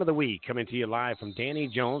 Here's Game of the Week coming to you live from Danny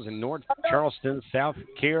Jones in North Charleston, South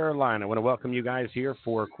Carolina. I want to welcome you guys here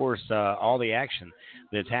for, of course, all the action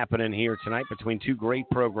that's happening here tonight between two great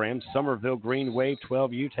programs. Summervillle Green Wave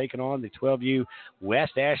 12U taking on the 12U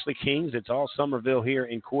West Ashley Kings. It's all Summervillle here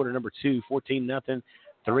in quarter number 2, 14-0,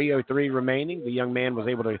 3:03 remaining. The young man was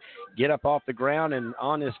able to get up off the ground and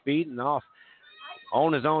on his feet and off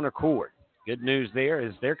on his own accord. Good news there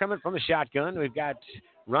is they're coming from the shotgun. We've got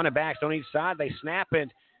running backs on each side. They snap it.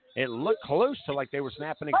 It looked close to like they were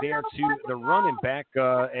snapping it there to the running back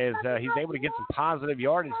as he's able to get some positive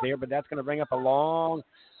yardage there, but that's going to bring up a long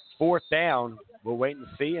fourth down. We'll wait and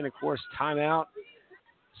see. And, of course, timeout,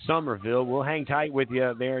 Summervillle. We'll hang tight with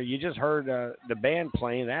you there. You just heard the band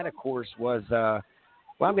playing. That, of course, was well,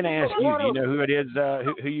 I'm going to ask you, do you know who it is,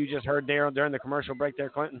 who you just heard there during the commercial break there,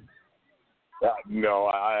 Clinton? No,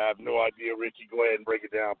 I have no idea, Ricky. Go ahead and break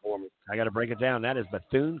it down for me. I got to break it down. That is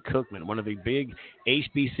Bethune-Cookman, one of the big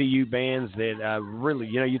HBCU bands that really,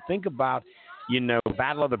 you think about,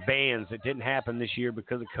 Battle of the Bands that didn't happen this year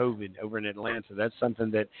because of COVID over in Atlanta. That's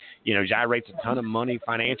something that, gyrates a ton of money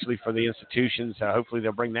financially for the institutions. Hopefully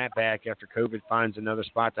they'll bring that back after COVID finds another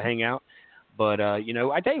spot to hang out. But,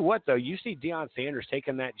 I tell you what, though, you see Deion Sanders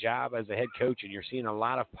taking that job as a head coach, and you're seeing a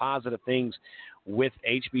lot of positive things with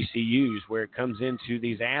HBCUs where it comes into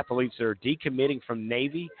these athletes that are decommitting from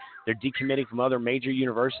Navy, they're decommitting from other major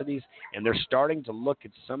universities, and they're starting to look at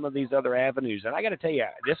some of these other avenues. And I got to tell you,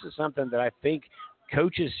 this is something that I think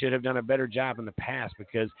coaches should have done a better job in the past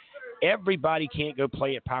because everybody can't go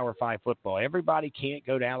play at Power 5 football. Everybody can't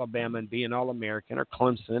go to Alabama and be an All-American or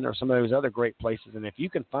Clemson or some of those other great places. And if you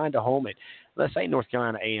can find a home at, let's say, North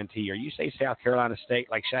Carolina A&T or you say South Carolina State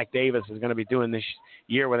like Shaq Davis is going to be doing this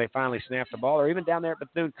year where they finally snap the ball, or even down there at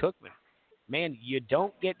Bethune-Cookman, man, you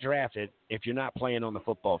don't get drafted if you're not playing on the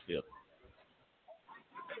football field.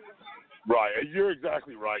 Right. You're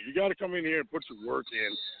exactly right. You got to come in here and put your work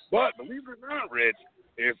in. But believe it or not, Rich,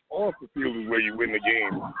 if off the field is where you win the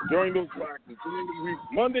game. During those practices, during the week,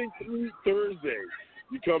 Monday through Thursday,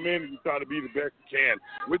 you come in and you try to be the best you can.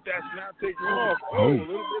 With that snap taken off, a little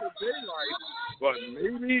bit of daylight, but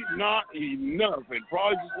maybe not enough, and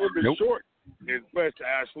probably just a little bit short. It's West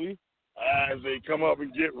Ashley as they come up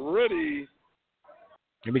and get ready.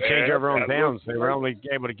 Maybe change over on downs. They were only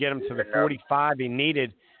able to get him to the 45 he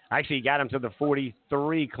needed. Actually, he got him to the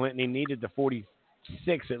 43, Clinton. He needed the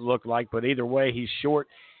 46, it looked like. But either way, he's short,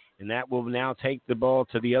 and that will now take the ball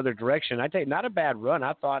to the other direction. I tell you, not a bad run.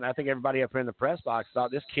 I think everybody up here in the press box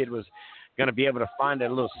thought this kid was going to be able to find that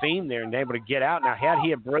little seam there and be able to get out. Now, had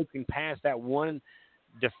he broken past that one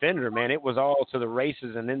defender, man, it was all to the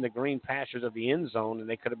races and in the green pastures of the end zone, and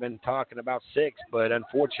they could have been talking about 6. But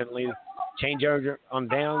unfortunately, change over on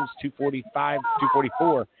downs, 2:45,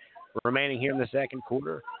 2:44 remaining here in the second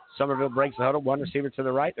quarter. Summervillle breaks the huddle, one receiver to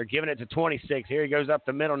the right. They're giving it to 26. Here he goes up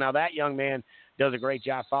the middle. Now that young man does a great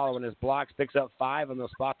job following his blocks, picks up 5, and they'll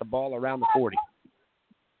spot the ball around the 40.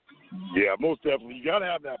 Yeah, most definitely. You got to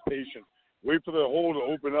have that patience. Wait for the hole to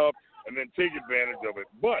open up. and then take advantage of it.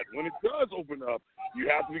 But when it does open up, you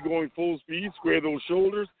have to be going full speed, square those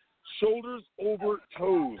shoulders over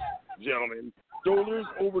toes, gentlemen. Shoulders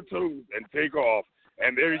over toes and take off.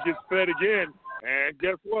 And there he gets fed again. And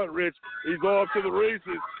guess what, Rich? He's off to the races.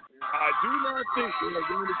 I do not think they're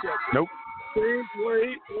going to catch him. Nope. Same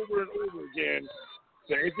play over and over again.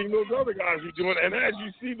 Same thing those other guys are doing. And as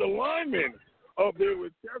you see the linemen up there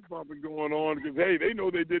with chest bumping going on, because, hey, they know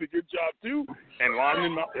they did a good job too. And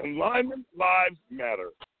linemen lives matter.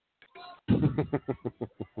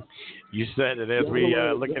 You said it as we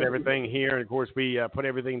look at everything here. And, of course, we put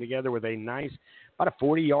everything together with a nice, about a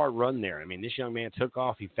 40-yard run there. I mean, this young man took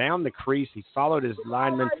off. He found the crease. He followed his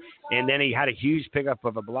lineman, and then he had a huge pickup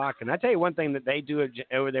of a block. And I tell you one thing that they do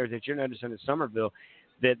over there that you're noticing at Summerville,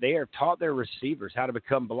 that they are taught their receivers how to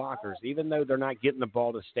become blockers, even though they're not getting the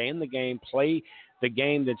ball, to stay in the game, play the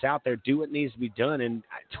game that's out there, do what needs to be done. And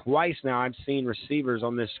twice now I've seen receivers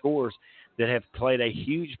on this scores that have played a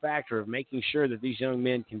huge factor of making sure that these young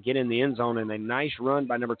men can get in the end zone. And a nice run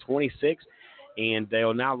by number 26, and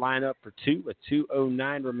they'll now line up for two with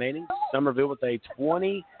 2:09 remaining. Summervillle with a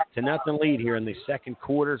 20-0 lead here in the second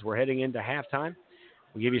quarters. We're heading into halftime.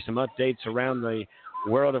 We'll give you some updates around the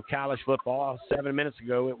world of college football. 7 minutes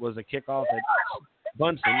ago, it was a kickoff at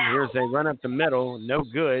Bunsen. Here's a run up the middle, no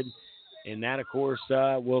good. And that, of course,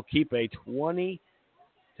 will keep a 20-0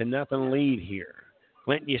 lead here.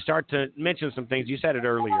 Clinton, you start to mention some things. You said it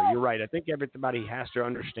earlier. You're right. I think everybody has to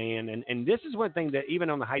understand, and this is one thing that even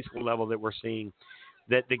on the high school level that we're seeing,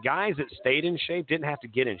 that the guys that stayed in shape didn't have to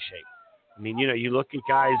get in shape. I mean, you look at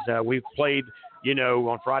guys we've played,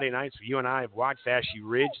 on Friday nights. You and I have watched Ashley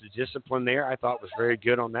Ridge. The discipline there I thought was very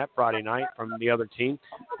good on that Friday night from the other team.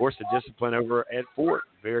 Of course, the discipline over at Fort,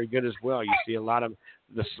 very good as well. You see a lot of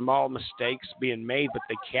the small mistakes being made, but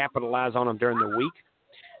they capitalize on them during the week.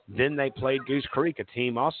 Then they played Goose Creek, a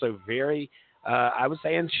team also very, I would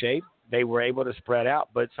say, in shape. They were able to spread out,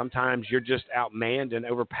 but sometimes you're just outmanned and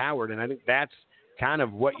overpowered, and I think that's kind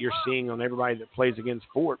of what you're seeing on everybody that plays against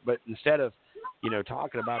Fort. But instead of,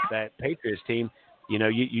 talking about that Patriots team,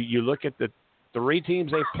 you look at the three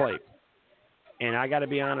teams they've played, and I got to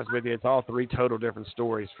be honest with you, it's all three total different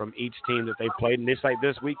stories from each team that they've played. And just like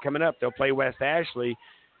this week coming up, they'll play West Ashley,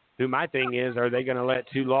 who my thing is, are they going to let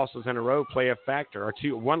two losses in a row play a factor, or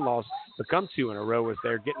one loss become two in a row as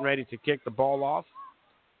they're getting ready to kick the ball off?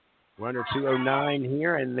 We're under 2:09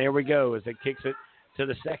 here, and there we go as it kicks it to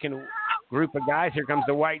the second group of guys. Here comes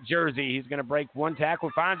the white jersey. He's going to break one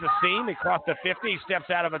tackle, finds a seam across the 50. He steps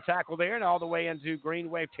out of a tackle there and all the way into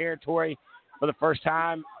Green Wave territory for the first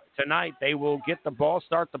time tonight. They will get the ball,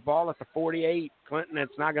 start the ball at the 48. Clinton,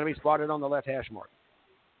 it's not going to be spotted on the left hash mark.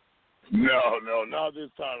 No, not this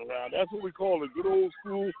time around. That's what we call a good old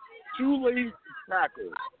school shoelace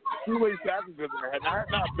tackle. Shoelace tackle, because had I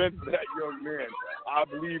not been for that young man, I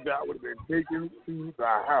believe that would have been taken to the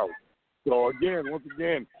house. So, once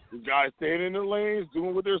again, the guys staying in their lanes,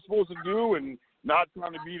 doing what they're supposed to do, and not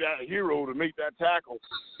trying to be that hero to make that tackle,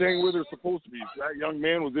 staying where they're supposed to be. So that young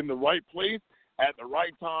man was in the right place at the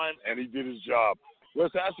right time, and he did his job.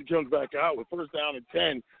 West Ashley comes back out with first down and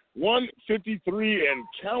 10, 1:53 and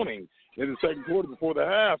counting in the second quarter before the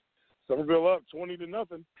half. Summervillle up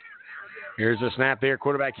 20-0. Here's the snap there.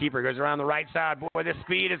 Quarterback keeper goes around the right side. Boy, this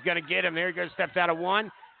speed is going to get him. There he goes, steps out of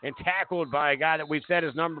one, and tackled by a guy that we've said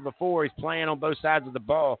his number before. He's playing on both sides of the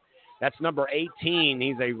ball. That's number 18.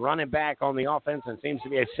 He's a running back on the offense and seems to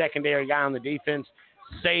be a secondary guy on the defense.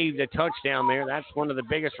 Saved a touchdown there. That's one of the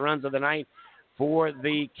biggest runs of the night for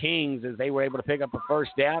the Kings as they were able to pick up a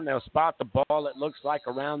first down. They'll spot the ball, it looks like,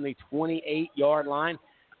 around the 28-yard line.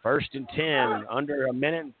 First and 10, under a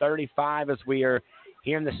minute and 35 as we are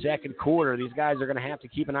here in the second quarter. These guys are going to have to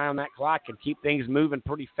keep an eye on that clock and keep things moving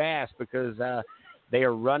pretty fast because they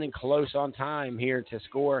are running close on time here to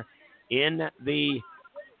score in the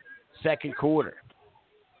second quarter.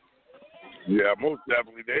 Yeah, most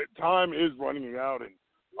definitely. Time is running out, and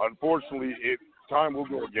unfortunately, time will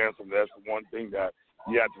go against them. That's the one thing that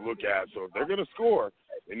you have to look at. So if they're going to score,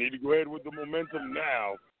 they need to go ahead with the momentum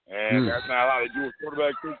now. And that's not how they do it.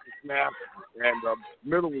 Quarterback takes the snap, and the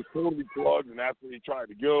middle was totally plugged, and that's where he tried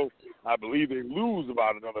to go. I believe they lose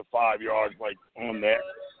about another 5 yards on that.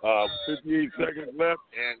 58 seconds left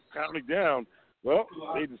and counting down. Well,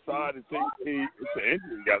 they decide to take it's an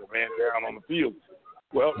injury. Got a man down on the field.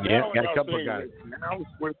 Well, got a couple of guys. Now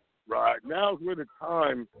is where the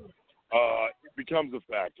time becomes a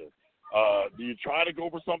factor. Do you try to go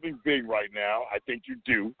for something big right now? I think you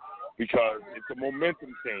do, because it's a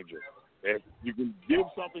momentum changer. If you can give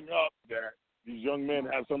something up that these young men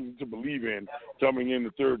have something to believe in coming in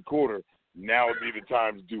the third quarter, now would be the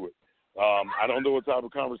time to do it. I don't know what type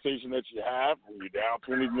of conversation that you have when you're down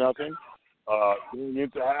 20-0. Going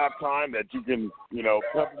into halftime that you can,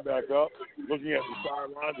 pep them back up. Looking at the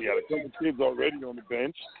sidelines, we got a couple kids already on the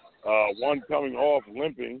bench, one coming off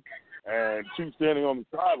limping, and two standing on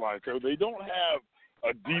the sideline. So they don't have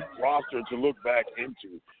a deep roster to look back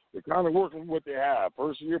into. They're kind of working with what they have.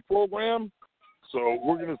 First-year program, so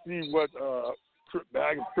we're going to see what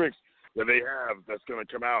bag of tricks that they have that's going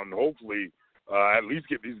to come out and hopefully at least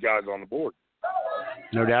get these guys on the board.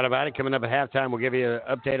 No doubt about it. Coming up at halftime, we'll give you an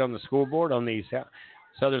update on the scoreboard on the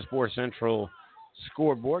Southern Sports Central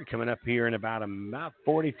scoreboard coming up here in about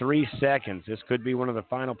 43 seconds. This could be one of the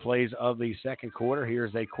final plays of the second quarter.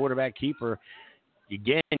 Here's a quarterback keeper.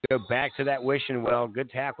 Again, go back to that wishing well.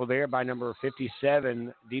 Good tackle there by number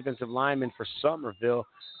 57, defensive lineman for Summervillle.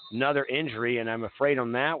 Another injury, and I'm afraid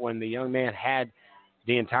on that one, the young man had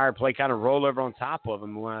the entire play kind of roll over on top of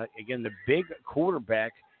him. Again, the big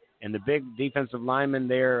quarterback and the big defensive lineman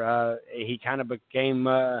there, he kind of became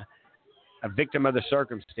a victim of the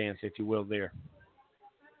circumstance, if you will, there.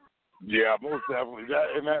 Yeah, most definitely.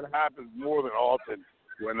 That happens more than often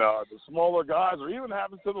when the smaller guys, or even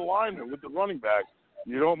happens to the lineman with the running back.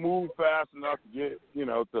 You don't move fast enough to get,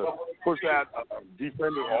 to push that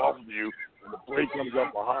defender off of you, and the play comes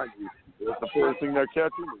up behind you. That's the first thing they're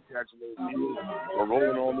catching. They're catching those heels or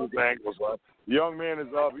rolling on those ankles. The young man is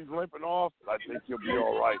up. He's limping off, but I think he'll be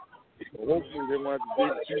all right. So hopefully they won't have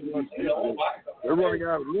to dig too much deeper. They're running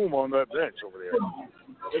out of room on that bench over there.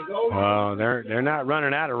 They're not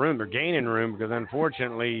running out of room. They're gaining room because,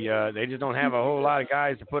 unfortunately, they just don't have a whole lot of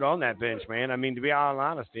guys to put on that bench, man. I mean, to be all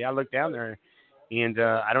honesty, I look down there, and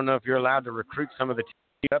I don't know if you're allowed to recruit some of the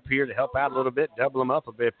teams up here to help out a little bit, double them up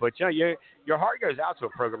a bit. But, your heart goes out to a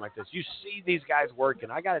program like this. You see these guys working.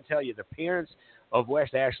 I got to tell you, the parents of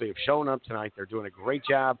West Ashley have shown up tonight. They're doing a great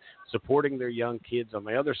job supporting their young kids. On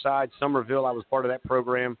the other side, Summervillle, I was part of that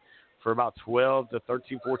program for about 12 to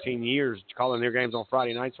 13, 14 years, calling their games on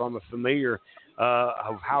Friday night, so I'm familiar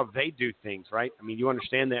of how they do things, right? I mean, you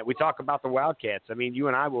understand that. We talk about the Wildcats. I mean, you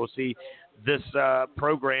and I will see this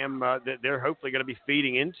program that they're hopefully going to be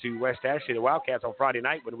feeding into West Ashley, the Wildcats, on Friday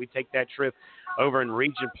night when we take that trip over and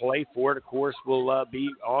region play for it. Of course, we'll be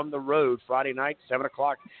on the road Friday night, 7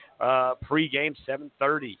 o'clock pregame,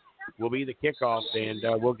 7:30 will be the kickoff, and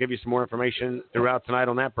we'll give you some more information throughout tonight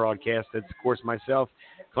on that broadcast. It's, of course, myself,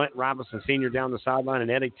 Clinton Robinson, Sr. down the sideline, and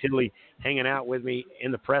Eddie Tiddley hanging out with me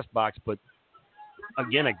in the press box. But,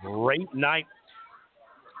 again, a great night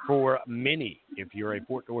for many if you're a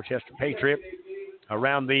Fort Dorchester Patriot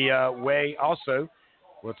around the way. Also,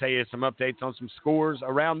 we'll tell you some updates on some scores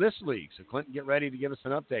around this league. So, Clinton, get ready to give us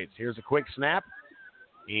some updates. Here's a quick snap,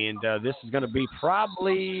 and this is going to be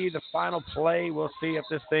probably the final play. We'll see if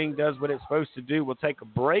this thing does what it's supposed to do. We'll take a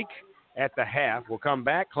break at the half. We'll come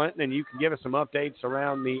back, Clinton, and you can give us some updates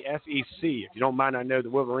around the SEC. If you don't mind, I know the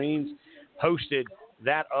Wolverines hosted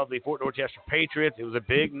that of the Fort Dorchester Patriots. It was a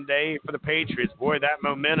big day for the Patriots. Boy, that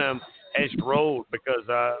momentum has rolled because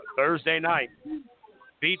Thursday night,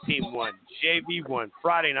 B team won, JV won,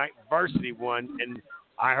 Friday night, varsity won, and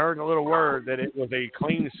I heard a little word that it was a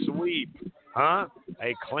clean sweep. A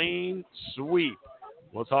clean sweep.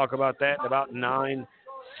 We'll talk about that in about 9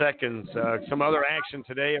 seconds. Some other action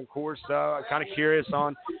today, of course. Kind of curious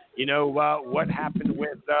on, what happened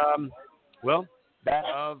with, that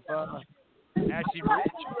of Ashley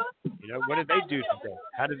Ridge. What did they do today?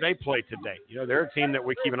 How did they play today? They're a team that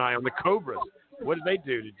we keep an eye on. The Cobras, what did they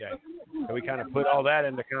do today? So we kind of put all that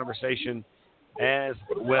into conversation as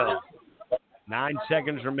well. 9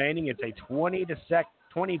 seconds remaining. It's a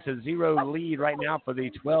 20-0 lead right now for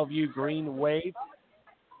the 12U Green Wave.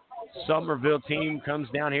 Summervillle team comes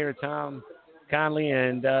down here to Tom Conley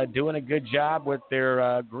and doing a good job with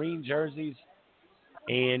their green jerseys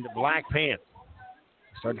and black pants.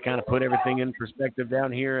 Start to kind of put everything in perspective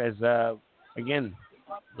down here as, again,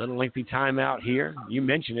 little lengthy timeout here. You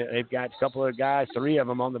mentioned it. They've got a couple of guys, 3 of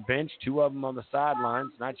them on the bench, 2 of them on the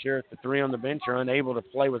sidelines. Not sure if the 3 on the bench are unable to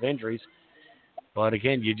play with injuries. But,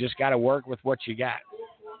 again, you just got to work with what you got.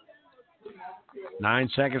 9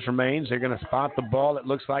 seconds remains. They're going to spot the ball. It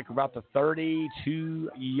looks like about the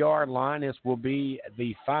 32-yard line. This will be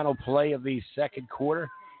the final play of the second quarter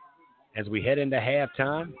as we head into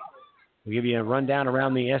halftime. We'll give you a rundown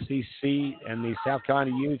around the SEC and the South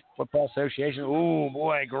Carolina Youth Football Association. Oh,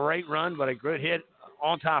 boy, great run, but a good hit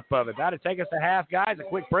on top of it. That'll take us to half, guys. A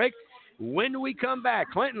quick break. When we come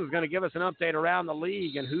back, Clinton's going to give us an update around the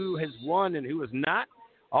league and who has won and who has not.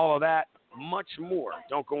 All of that, much more.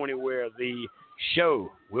 Don't go anywhere. The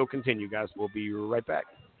show will continue, guys. We'll be right back.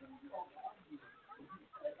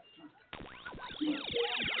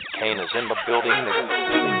 entertainers in the building.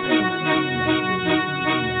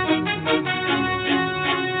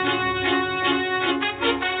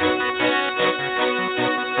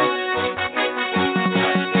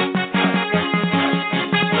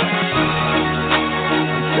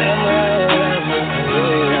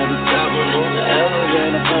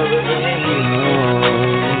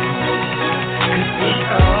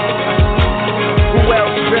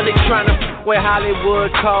 With Hollywood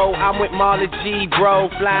Code, I'm with Marley G, bro.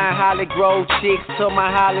 Flying Holly Grove chicks to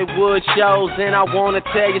my Hollywood shows. And I wanna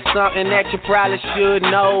tell you something that you probably should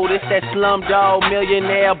know. This that Slumdog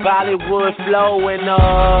Millionaire Bollywood flow. And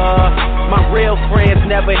my real friends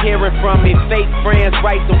never hearing from me. Fake friends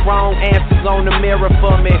write the wrong answers on the mirror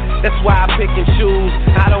for me. That's why I pick and choose.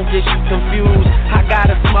 I don't get you confused. I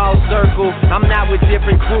got a small circle. I'm not with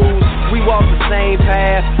different crews. We walk the same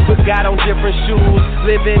path, but got on different shoes.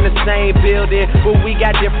 Live in the same building, but we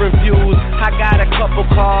got different views. I got a couple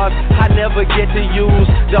cars I never get to use.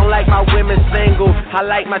 Don't like my women single, I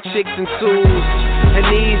like my chicks in twos. And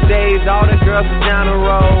these days, all the girls is down the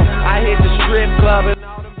road. I hit the strip club and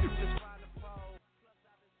all them bitches find the pole.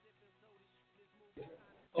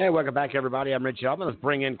 Hey, welcome back, everybody. I'm Rich Elman. Let's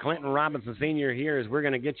bring in Clinton Robinson Sr. here as we're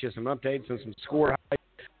going to get you some updates and some score highlights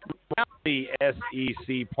about the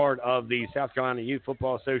SEC part of the South Carolina Youth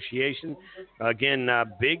Football Association. Again,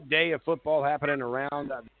 big day of football happening around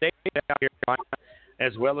the state of South Carolina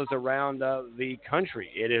as well as around the country.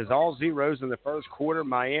 It is all zeros in the first quarter.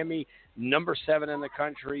 Miami, number 7 in the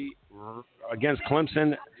country, against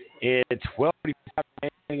Clemson. It's 12:45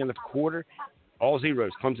 in the quarter. All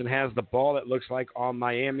zeros. Clemson has the ball, it looks like, on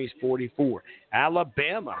Miami's 44.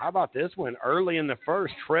 Alabama, how about this one? Early in the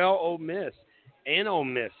first, trail Ole Miss. In Ole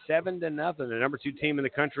Miss, 7-0. The number 2 team in the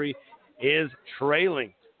country is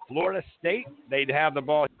trailing. Florida State, they'd have the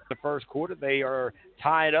ball in the first quarter. They are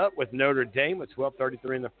tied up with Notre Dame with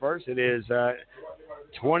 12:33 in the first. It is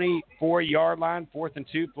 24-yard line, 4th and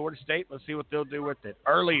 2, Florida State. Let's see what they'll do with it.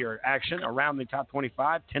 Earlier action around the top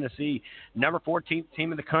 25, Tennessee, number 14th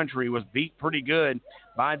team in the country, was beat pretty good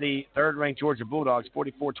by the third-ranked Georgia Bulldogs,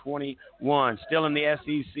 44-21. Still in the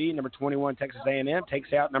SEC, number 21, Texas A&M,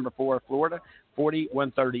 takes out number 4, Florida,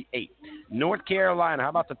 41-38. North Carolina, how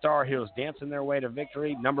about the Tar Heels dancing their way to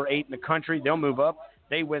victory? Number 8 in the country, they'll move up.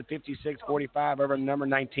 They win 56-45 over number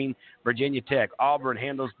 19, Virginia Tech. Auburn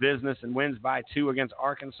handles business and wins by 2 against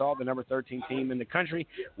Arkansas, the number 13 team in the country.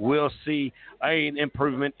 We'll see an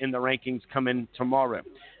improvement in the rankings coming tomorrow.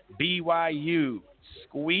 BYU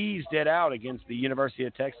squeezed it out against the University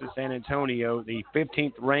of Texas San Antonio, the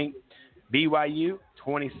 15th ranked BYU,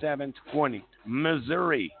 27-20.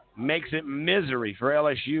 Missouri makes it misery for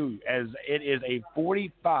LSU as it is a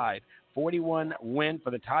 45-41 win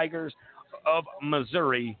for the Tigers of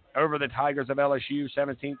Missouri over the Tigers of LSU,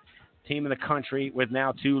 17th team in the country with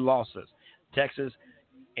now 2 losses. Texas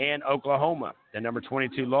and Oklahoma, the number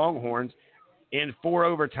 22 Longhorns, in 4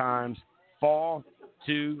 overtimes fall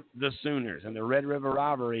to the Sooners. In the Red River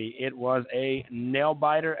rivalry, it was a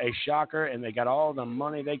nail-biter, a shocker, and they got all the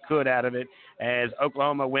money they could out of it as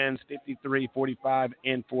Oklahoma wins 53-45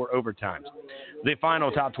 in 4 overtimes. The final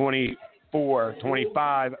top 24-25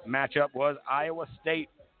 matchup was Iowa State.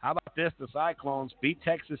 How about this? The Cyclones beat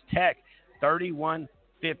Texas Tech 31-15.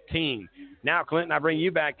 Now, Clinton, I bring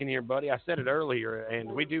you back in here, buddy. I said it earlier,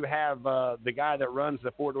 and we do have the guy that runs the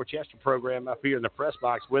Fort Dorchester program up here in the press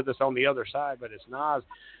box with us on the other side, but it's Nas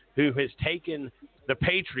who has taken the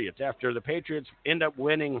Patriots. After the Patriots end up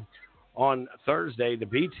winning on Thursday, the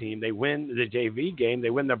B team, they win the JV game, they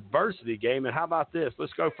win the varsity game, and how about this?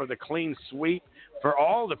 Let's go for the clean sweep for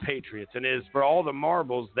all the Patriots, and is for all the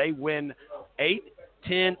marbles, they win 8,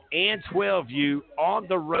 10, and 12U on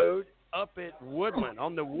the road up at Woodland,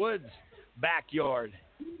 on the Woods backyard.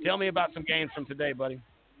 Tell me about some games from today, buddy.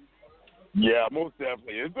 Yeah, most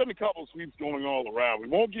definitely. There's been a couple of sweeps going all around. We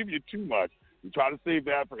won't give you too much. We try to save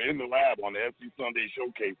that for In the Lab on the SC Sunday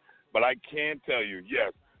Showcase. But I can tell you,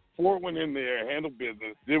 yes, Fort went in there, handled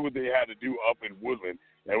business, did what they had to do up in Woodland.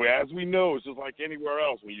 And as we know, it's just like anywhere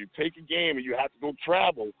else. When you take a game and you have to go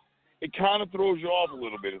travel, it kind of throws you off a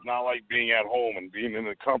little bit. It's not like being at home and being in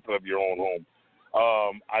the comfort of your own home.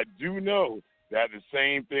 I do know that the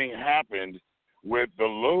same thing happened with the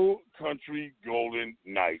Low Country Golden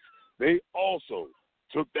Knights. They also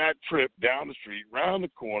took that trip down the street, round the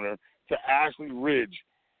corner to Ashley Ridge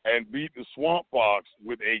and beat the Swamp Fox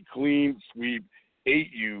with a clean sweep,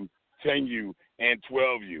 8U, 10U, and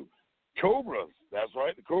 12U. Cobras, that's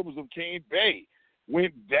right, the Cobras of Cane Bay,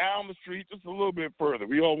 went down the street just a little bit further.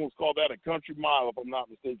 We almost call that a country mile, if I'm not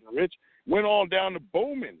mistaken, Rich. Went on down to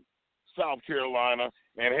Bowman, South Carolina,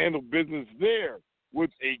 and handled business there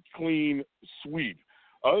with a clean sweep.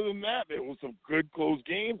 Other than that, there was some good close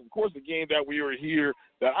games. Of course, the game that we were here,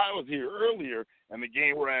 that I was here earlier, and the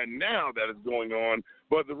game we're at now that is going on.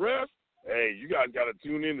 But the rest, hey, you guys got to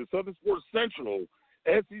tune in to Southern Sports Central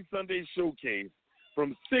SC Sunday Showcase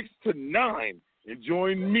from 6 to 9 and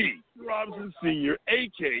join me, Robinson Sr.,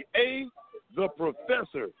 a.k.a. The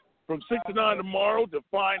Professor, from 6 to 9 tomorrow to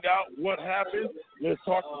find out what happened. Let's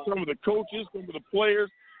talk to some of the coaches, some of the players,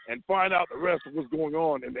 and find out the rest of what's going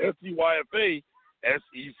on in the SCYFA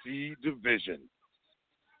SEC division.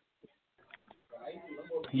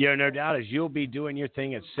 Yeah, no doubt, as you'll be doing your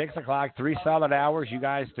thing at 6 o'clock, 3 solid hours. You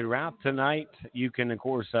guys throughout tonight, you can, of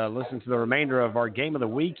course, listen to the remainder of our game of the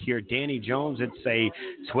week here. Danny Jones, it's a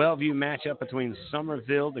 12U matchup between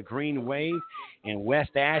Summervillle, the Green Wave, and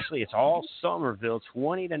West Ashley. It's all Summervillle,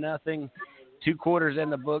 20-0. 2 quarters in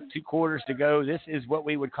the book, 2 quarters to go. This is what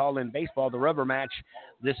we would call in baseball the rubber match.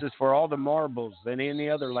 This is for all the marbles and any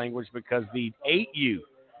other language, because the 8U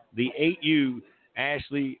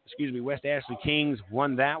West Ashley Kings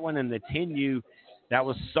won that one, and the 10U, that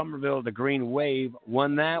was Summervillle, the Green Wave,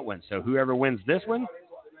 won that one. So whoever wins this one,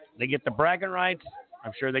 they get the bragging rights.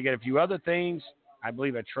 I'm sure they get a few other things. I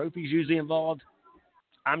believe a trophy's usually involved.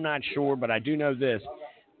 I'm not sure, but I do know this.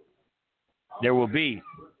 There will be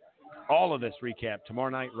all of this recap tomorrow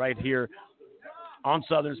night right here on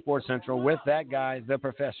Southern Sports Central with that guy, the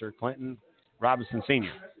Professor, Clinton Robinson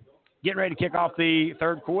Sr. Getting ready to kick off the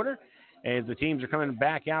third quarter as the teams are coming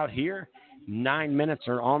back out here. 9 minutes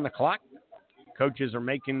are on the clock. Coaches are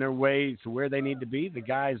making their way to where they need to be. The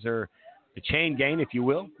guys are the chain gang, if you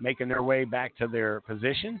will, making their way back to their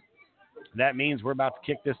position. That means we're about to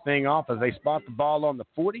kick this thing off as they spot the ball on the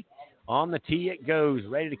 40. On the tee it goes,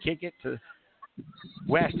 ready to kick it to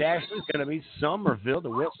West Ashley. It's going to be Summervillle. The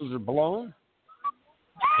whistles are blown.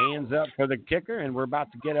 Hands up for the kicker, and we're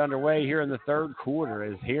about to get underway here in the third quarter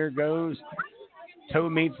as here goes toe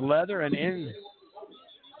meets leather, and in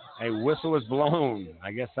a whistle is blown.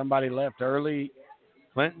 I guess somebody left early.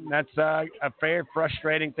 Clinton, that's a fair,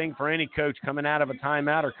 frustrating thing for any coach coming out of a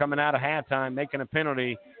timeout or coming out of halftime, making a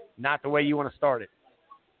penalty, not the way you want to start it.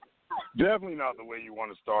 Definitely not the way you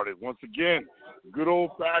want to start it. Once again, good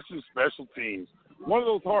old-fashioned special teams. One of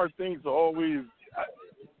those hard things to always,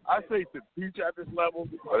 I say to teach at this level,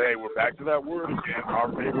 but hey, we're back to that word again, our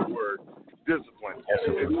favorite word, discipline.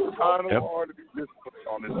 It's kind of hard to be disciplined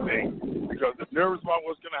on this thing because they're nervous about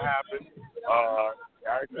what's going to happen.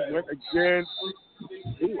 I actually went against,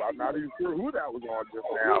 I'm not even sure who that was on just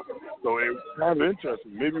now. So it was kind of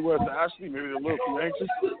interesting. Maybe West Ashley, maybe they're a little too anxious,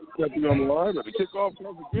 stepping on the line, but the kickoff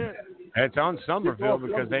comes again. It's on Summervillle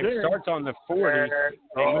because it starts on the 40.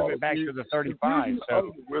 They move it back to the 35.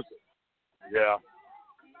 So. Yeah.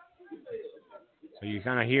 So you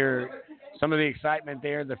kind of hear some of the excitement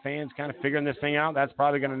there, the fans kind of figuring this thing out. That's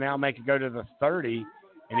probably going to now make it go to the 30.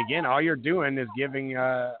 And, again, all you're doing is giving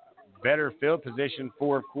better field position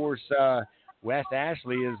for, of course, West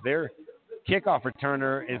Ashley is their kickoff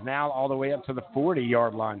returner is now all the way up to the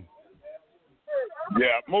 40-yard line.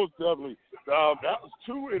 Yeah, most definitely. That was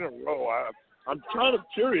 2 in a row. I'm kind of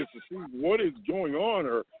curious to see what is going on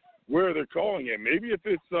or where they're calling it. Maybe if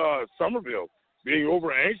it's Summervillle being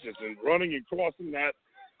over anxious and running and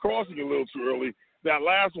crossing a little too early. That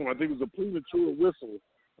last one, I think, was a premature whistle.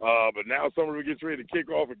 But now Summervillle gets ready to kick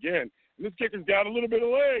off again. And this kicker's got a little bit of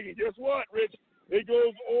leg. And guess what, Rich? It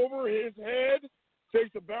goes over his head,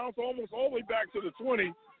 takes a bounce almost all the way back to the 20.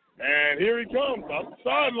 And here he comes off the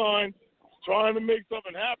sideline trying to make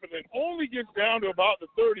something happen and only gets down to about the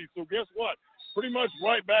 30. So guess what? Pretty much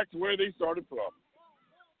right back to where they started from.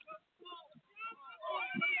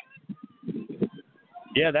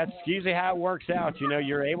 Yeah, that's usually how it works out. You know,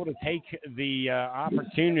 you're able to take the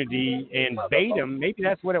opportunity and bait them. Maybe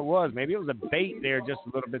that's what it was. Maybe it was a bait there just a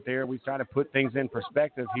little bit there. We try to put things in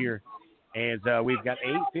perspective here as we've got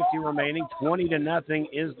 8:50 remaining. 20-0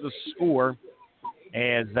 is the score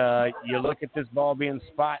as you look at this ball being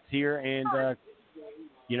spots here. And,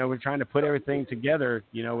 you know, we're trying to put everything together,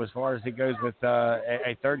 you know, as far as it goes with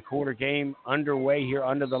a third quarter game underway here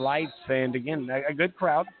under the lights. And, again, a good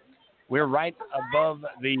crowd. We're right above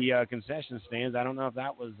the concession stands. I don't know if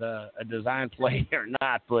that was a design play or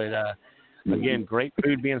not, but, again, great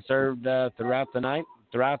food being served throughout the night,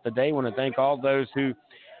 throughout the day. I want to thank all those who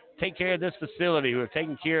take care of this facility, who have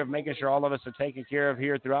taken care of making sure all of us are taken care of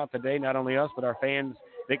here throughout the day, not only us, but our fans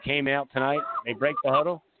that came out tonight. They break the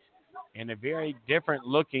huddle, and a very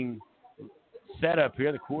different-looking setup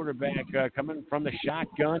here. The quarterback coming from the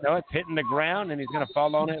shotgun. Oh, it's hitting the ground, and he's going to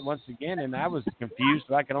fall on it once again. And I was confused.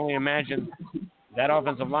 So I can only imagine that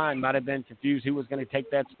offensive line might have been confused who was going to take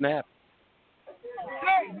that snap.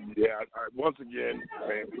 Yeah, once again,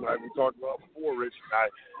 man, like we talked about before, Rich, I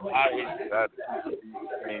hate that.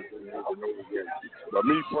 But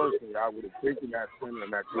me personally, I would have taken that center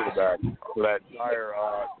and that quarterback for that entire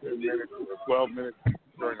 10 minutes or 12 minutes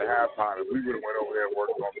during the halftime, and we would have went over there and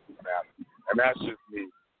worked on the snap. And that's just me.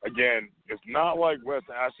 Again, it's not like West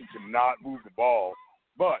Ashley cannot move the ball,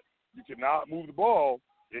 but you cannot move the ball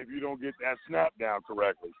if you don't get that snap down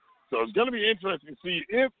correctly. So it's going to be interesting to see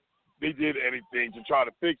if they did anything to try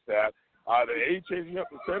to fix that. The changing up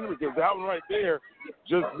the center, because that one right there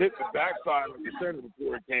just hit the backside of the center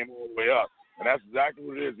before it came all the way up. And that's exactly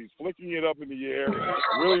what it is. He's flicking it up in the air,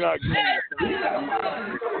 really not getting it.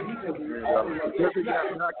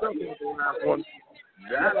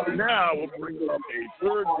 That now will bring up a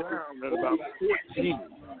third down at about 14.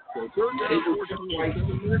 So third down,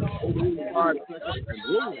 14, 5 seconds,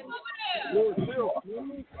 and we're still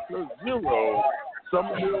 2-0.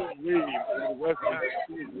 Summervillle leading for the West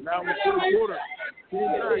Ashley. Now in the third quarter, came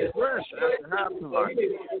back fresh after halftime,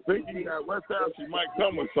 thinking that West Ashley might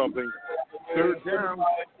come with something. Third down,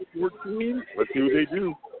 14. Let's see what they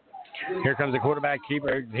do. Here comes the quarterback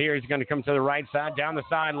keeper. Here he's going to come to the right side, down the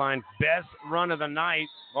sideline. Best run of the night.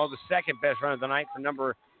 Well, the second best run of the night for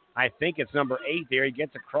number 8 there. He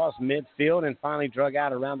gets across midfield and finally drug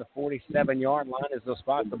out around the 47-yard line as they'll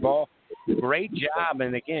spot the ball. Great job.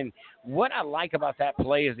 And, again, what I like about that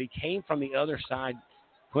play is he came from the other side.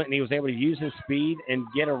 Clinton, he was able to use his speed and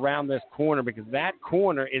get around this corner, because that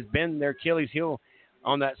corner has been their Achilles heel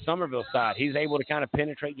on that Summervillle side. He's able to kind of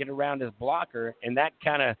penetrate, get around his blocker, and that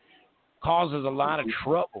kind of causes a lot of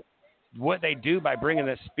trouble. What they do by bringing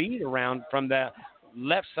the speed around from the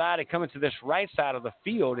left side and coming to this right side of the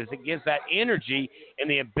field is it gives that energy and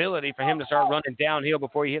the ability for him to start running downhill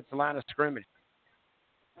before he hits the line of scrimmage.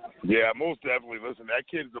 Yeah, most definitely. Listen, that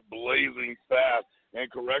kid's a blazing fast. And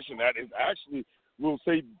correction, that is actually, we'll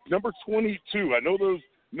say, number 22. I know those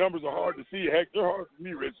numbers are hard to see. Heck, they're hard for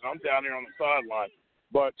me, Rich. I'm down here on the sideline.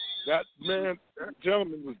 But that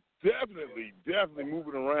gentleman was definitely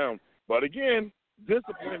moving around. But again,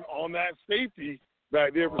 discipline on that safety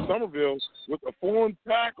back there for Summervillle with a form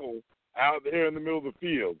tackle out there in the middle of the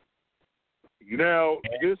field. Now,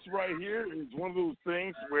 this right here is one of those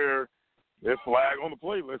things where there's flag on the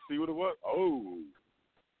play. Let's see what it was. Oh.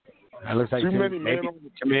 It looks like too many men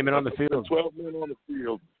on the field. 12 men on the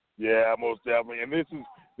field. Yeah, most definitely. And this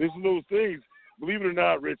is those things. Believe it or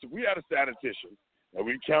not, Rich, if we had a statistician and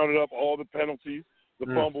we counted up all the penalties, the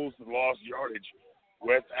fumbles, the lost yardage,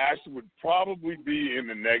 West Ashley would probably be in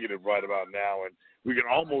the negative right about now, and we can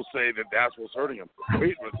almost say that that's what's hurting them.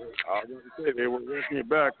 Wait, I was going to say they were working it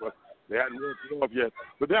back, but they hadn't worked it off yet.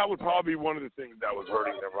 But that would probably be one of the things that was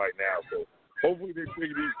hurting them right now. So hopefully they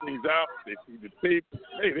figure these things out. They see the tape.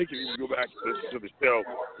 Hey, they can even go back to the show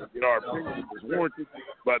and get our opinion if it's warranted,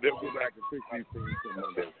 but they'll go back and fix these things on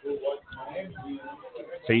Monday.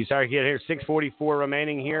 So you start getting here, 6:44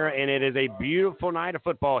 remaining here, and it is a beautiful night of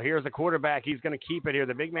football. Here's the quarterback. He's going to keep it here.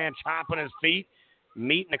 The big man chopping his feet,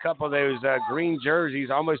 meeting a couple of those green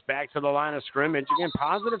jerseys, almost back to the line of scrimmage. Again,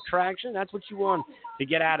 positive traction. That's what you want to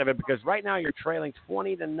get out of it, because right now you're trailing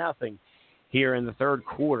 20-0 here in the third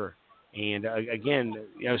quarter. And, again,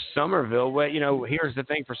 Summervillle, well, here's the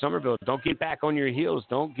thing for Summervillle. Don't get back on your heels.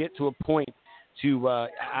 Don't get to a point to,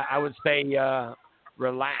 I would say,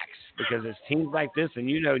 relax, because it's teams like this, and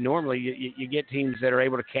normally you get teams that are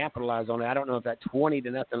able to capitalize on it. I don't know if that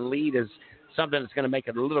 20-0 lead is something that's going to make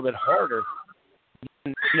it a little bit harder.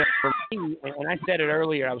 For me, and I said it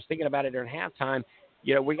earlier, I was thinking about it during halftime,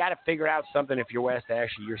 we got to figure out something if you're West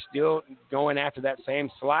Ashley. You're still going after that same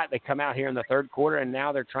slot. They come out here in the third quarter, and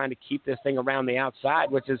now they're trying to keep this thing around the outside,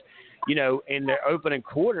 which is, in their opening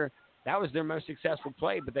quarter, that was their most successful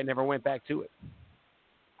play, but they never went back to it.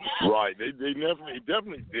 Right. They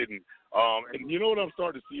definitely didn't. And you know what I'm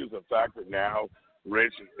starting to see is a factor now,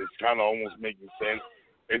 Rich, it's kind of almost making sense.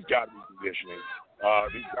 It's got to be conditioning.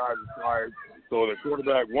 These guys are tired. So the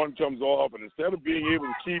quarterback, one comes off, and instead of being able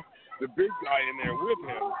to keep the big guy in there with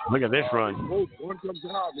him. Look at this run. One comes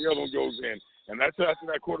out, and the other one goes in. And that's after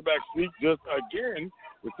that quarterback sneak just again,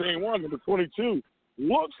 the same one, number 22.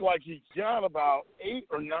 Looks like he got about 8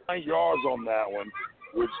 or 9 yards on that one,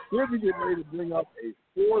 which should be getting ready to bring up a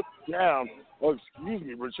fourth down,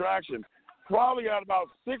 retraction. Probably got about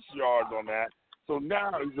 6 yards on that. So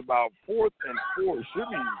now he's about 4th and 4. Should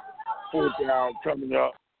be fourth down coming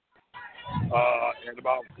up at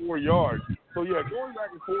about 4 yards. So, yeah, going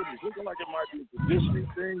back and forth, it's looking like it might be a conditioning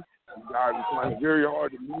thing. You guys are trying very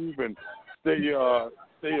hard to move and stay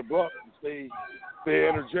abrupt and stay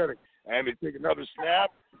energetic. And they take another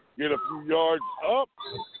snap, get a few yards up,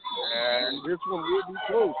 and this one will be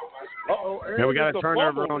close. Now we got a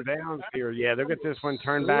turnover on downs here. Yeah, they'll get this one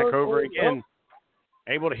turned back over again.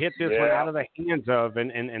 Able to hit this one out of the hands of,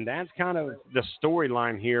 and that's kind of the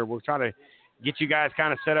storyline here. We'll try to get you guys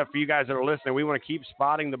kind of set up for you guys that are listening. We want to keep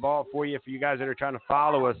spotting the ball for you guys that are trying to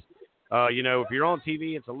follow us. If you're on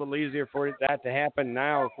TV, it's a little easier for that to happen.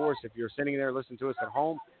 Now, of course, if you're sitting there listening to us at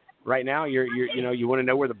home right now, you want to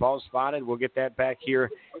know where the ball's spotted. We'll get that back here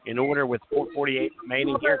in order with 4:48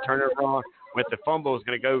 remaining here. Turnover on with the fumble is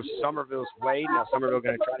going to go Summerville's way. Now Summerville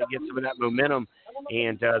going to try to get some of that momentum,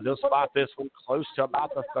 and they'll spot this one close to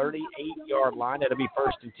about the 38-yard line. It'll be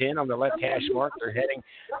 1st and 10 on the left hash mark. They're heading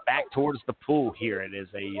back towards the pool here. It is,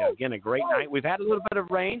 again, a great night. We've had a little bit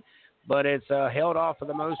of rain, but it's held off for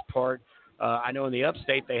the most part. I know in the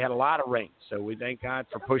upstate they had a lot of rain, so we thank God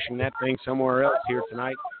for pushing that thing somewhere else here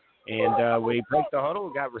tonight. And we break the huddle.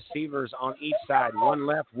 We've got receivers on each side, one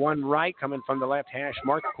left, one right, coming from the left hash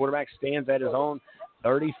mark. The quarterback stands at his own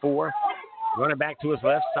 34, running back to his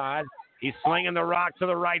left side. He's slinging the rock to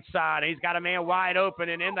the right side. He's got a man wide open,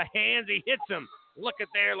 and in the hands, he hits him. Look at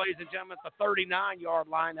there, ladies and gentlemen, at the 39-yard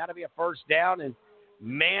line. That'll be a 1st down. And,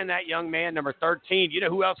 man, that young man, number 13, you know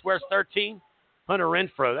who else wears 13? Hunter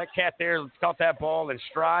Renfro. That cat there caught that ball in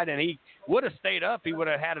stride, and he would have stayed up. He would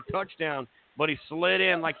have had a touchdown, but he slid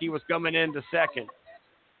in like he was coming into second.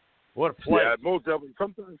 What a play. Yeah, most definitely.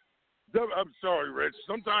 I'm sorry, Rich.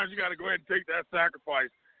 Sometimes you got to go ahead and take that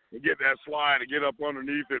sacrifice and get that slide and get up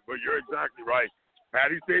underneath it, but you're exactly right.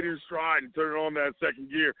 Had he stayed in stride and turned on that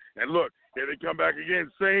second gear, and look, here they come back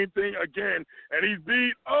again, same thing again, and he's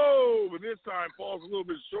beat. But this time falls a little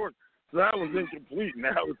bit short, so that was incomplete.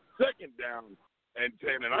 Now it's 2nd down and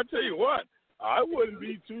 10, and I tell you what, I wouldn't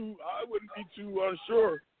be too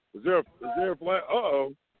unsure. Is there a flag?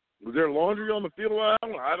 Was there laundry on the field?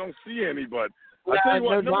 I don't see any, but I tell you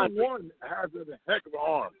what, number 1 has a heck of an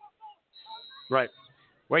arm. Right.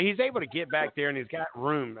 Well, he's able to get back there, and he's got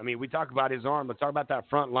room. I mean, we talk about his arm. Let's talk about that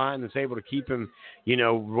front line that's able to keep him,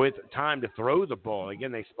 with time to throw the ball.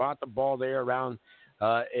 Again, they spot the ball there around,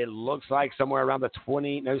 it looks like somewhere around the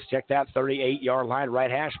 38-yard line,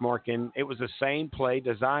 right hash mark, and it was the same play,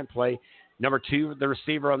 design play. Number 2, the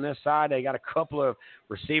receiver on this side. They got a couple of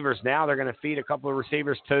receivers now. They're going to feed a couple of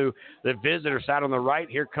receivers to the visitor side on the right.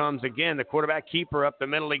 Here comes, again, the quarterback keeper up the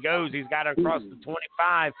middle he goes. He's got it across the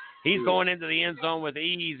 25. He's going into the end zone with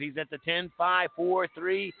ease. He's at the 10, 5, 4,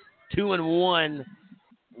 3, 2, and 1.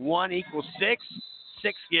 1 equals 6.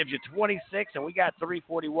 6 gives you 26, and we got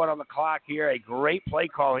 3:41 on the clock here. A great play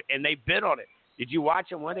call, and they bid on it. Did you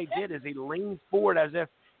watch him? What they did is he leaned forward as if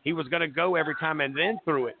he was going to go every time and then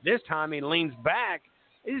threw it. This time he leans back.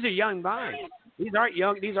 These are young minds. These aren't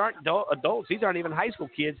young. These aren't adults. These aren't even high school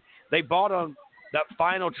kids. They bought on that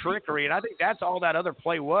final trickery, and I think that's all that other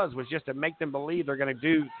play was just to make them believe they're going to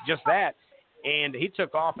do just that. And he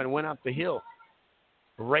took off and went up the hill.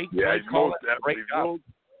 Great play call. Great job.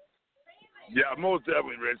 Yeah, most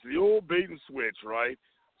definitely, Rich. The old bait and switch, right?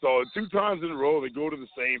 So 2 times in a row they go to the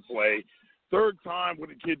same play. 3rd time, what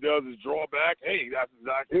the kid does is draw back. Hey, that's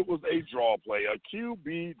exactly. It was a draw play, a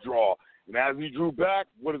QB draw. And as he drew back,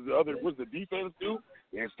 what does the defense do?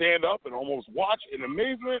 They stand up and almost watch in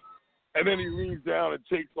amazement, and then he leans down and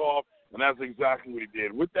takes off, and that's exactly what he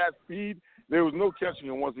did. With that speed, there was no catching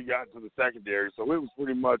him once he got into the secondary, so it was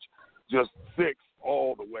pretty much just 6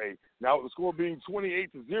 all the way. Now, with the score being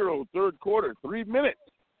 28-0, 3rd quarter, 3 minutes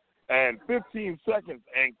and 15 seconds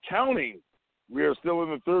and counting. We are still in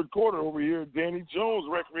the 3rd quarter over here at Danny Jones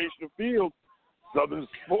Recreational Field, Southern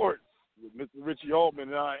Sports, with Mr. Richie Altman,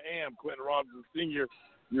 and I am Quentin Robinson Sr.,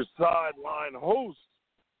 your sideline host,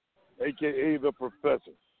 a.k.a. the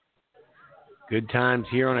Professor. Good times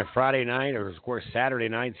here on a Friday night, or, of course, Saturday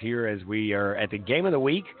nights here as we are at the Game of the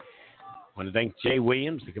Week. I want to thank Jay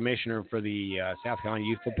Williams, the commissioner for the South Carolina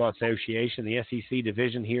Youth Football Association, the SEC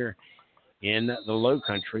division here in the Low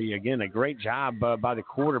Country. Again, a great job by the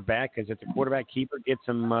quarterback, as if the quarterback keeper gets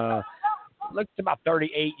him, looks about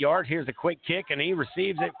 38 yards. Here's a quick kick, and he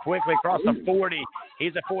receives it quickly across the 40.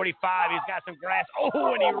 He's at 45. He's got some grass.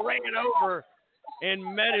 Oh, and he ran over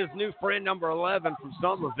and met his new friend, number 11 from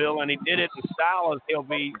Summerville, and he did it in style as he'll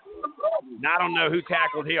be. And I don't know who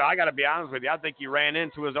tackled here. I got to be honest with you. I think he ran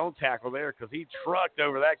into his own tackle there because he trucked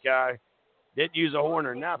over that guy. Didn't use a horn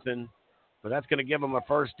or nothing. But that's going to give them a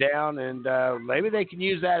 1st down, and maybe they can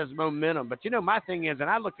use that as momentum. But, my thing is, and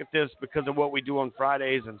I look at this because of what we do on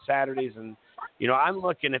Fridays and Saturdays, and, I'm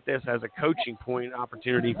looking at this as a coaching point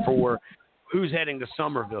opportunity for who's heading to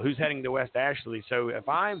Summerville, who's heading to West Ashley. So if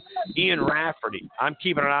I'm Ian Rafferty, I'm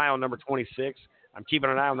keeping an eye on number 26. I'm keeping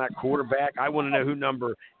an eye on that quarterback. I want to know who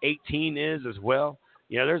number 18 is as well.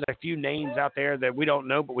 There's a few names out there that we don't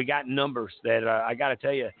know, but we got numbers that I got to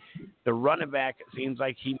tell you, the running back, it seems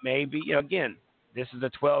like he may be, again, this is a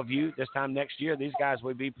 12U. This time next year, these guys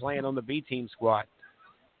will be playing on the B team squad.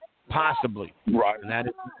 Possibly. Right. And that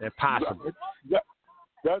is possible.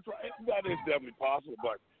 That's right. That is definitely possible.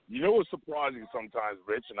 But you know what's surprising sometimes,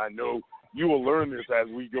 Rich, and I know you will learn this as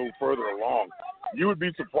we go further along. You would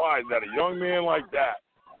be surprised that a young man like that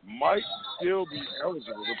might still be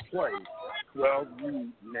eligible to play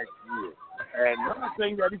 12U next year. And I'm not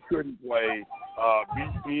saying that he couldn't play B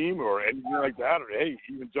team or anything like that, or hey,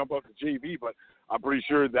 even jump up to JV, but I'm pretty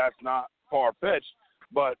sure that's not far-fetched.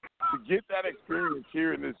 But to get that experience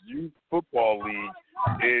here in this youth football league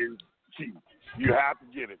is key. You have to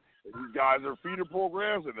get it. And these guys are feeder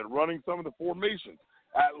programs, and they're running some of the formations,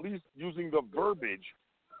 at least using the verbiage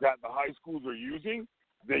that the high schools are using,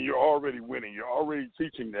 then you're already winning. You're already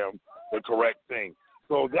teaching them the correct thing.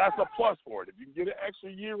 So that's a plus for it. If you can get an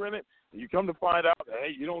extra year in it, and you come to find out that,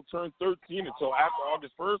 hey, you don't turn 13 until after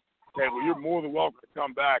August 1st, okay, well, you're more than welcome to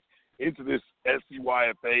come back into this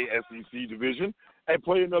SCYFA SEC division and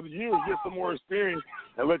play another year and get some more experience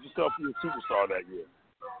and let yourself be a superstar that year.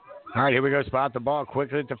 All right, here we go. Spot the ball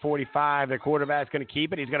quickly at the 45. The quarterback's going to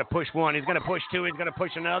keep it. He's going to push one. He's going to push two. He's going to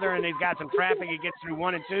push another, and he's got some traffic. He gets through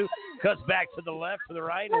 1 and 2, cuts back to the left, to the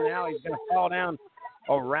right, and now he's going to fall down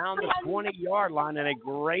around the 20-yard line. And a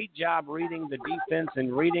great job reading the defense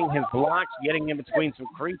and reading his blocks, getting in between some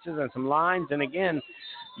creases and some lines. And, again,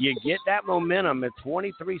 you get that momentum. At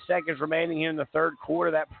 23 seconds remaining here in the third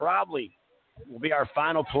quarter, that probably will be our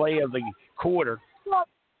final play of the quarter.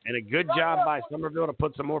 And a good job by Summerville to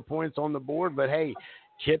put some more points on the board. But, hey,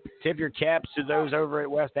 tip your caps to those over at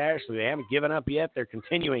West Ashley. They haven't given up yet. They're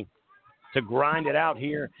continuing to grind it out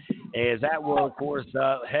here, as that will, of course,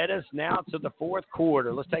 head us now to the fourth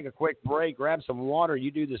quarter. Let's take a quick break, grab some water. You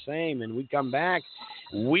do the same, and we come back.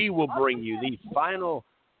 We will bring you the final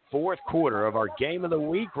fourth quarter of our game of the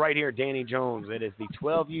week right here, Danny Jones. It is the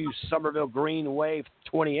 12U Summervillle Green Wave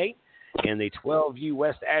 28 and the 12U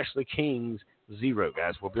West Ashley Kings 0,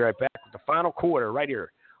 guys. We'll be right back with the final quarter right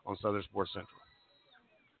here on Southern Sports Central.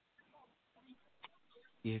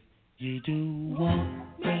 If you do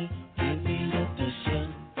want me, give me a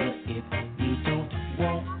decision. But if you don't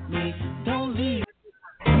want me, don't leave.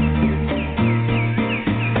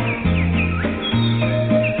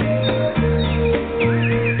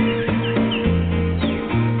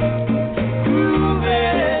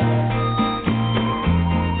 Groovy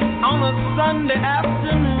on a Sunday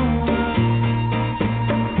afternoon.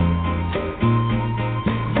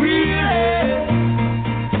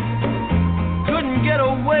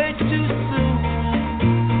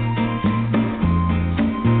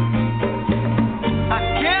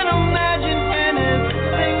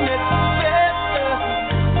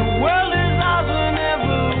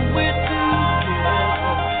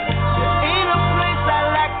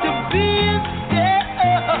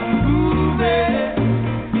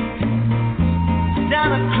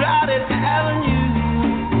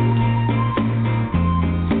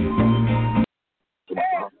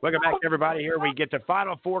 Welcome back, everybody. Here we get to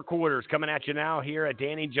final four quarters coming at you now here at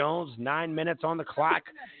Danny Jones. 9 minutes on the clock,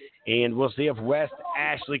 and we'll see if West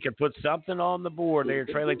Ashley can put something on the board. They're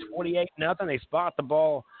trailing 28-0. They spot the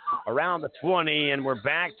ball around the 20, and we're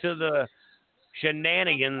back to the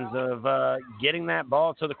shenanigans of getting that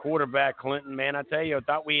ball to the quarterback, Clinton. Man, I tell you, I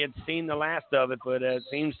thought we had seen the last of it, but it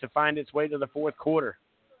seems to find its way to the fourth quarter.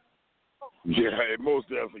 Yeah, it most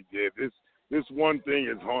definitely did. This one thing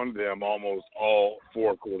has haunted them almost all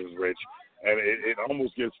four quarters, Rich, and it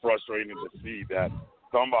almost gets frustrating to see that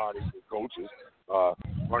somebody, the coaches,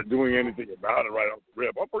 aren't doing anything about it right off the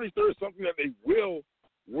rip. I'm pretty sure it's something that they will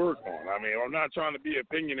work on. I mean, I'm not trying to be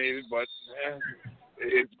opinionated, but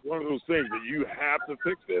it's one of those things that you have to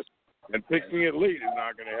fix this, and fixing it late is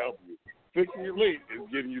not going to help you. Fixing it late is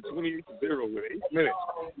getting you 28-0 with 8 minutes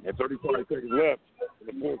and 35 seconds left in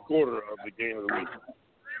the fourth quarter of the game of the week.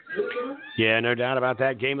 Yeah, no doubt about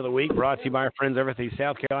that. Game of the week brought to you by our friends over at the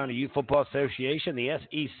South Carolina Youth Football Association, the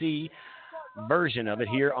SEC version of it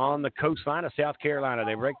here on the coastline of South Carolina.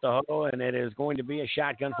 They break the huddle, and it is going to be a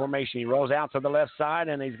shotgun formation. He rolls out to the left side,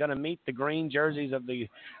 and he's going to meet the green jerseys of the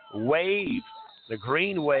Wave, the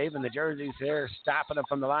Green Wave, and the jerseys there stopping him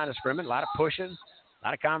from the line of scrimmage. A lot of pushing, a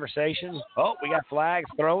lot of conversation. Oh, we got flags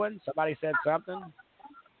throwing. Somebody said something.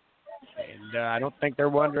 And I don't think they're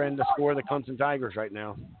wondering the score of the Clemson Tigers right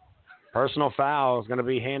now. Personal foul is going to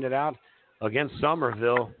be handed out against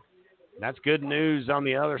Summervillle. That's good news on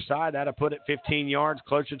the other side. That'll put it 15 yards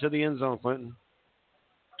closer to the end zone, Clinton.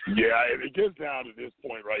 Yeah, if it gets down to this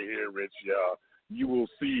point right here, Rich, you will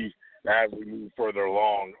see as we move further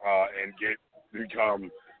along and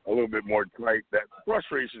become a little bit more tight, that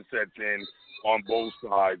frustration sets in on both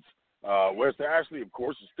sides West Ashley, of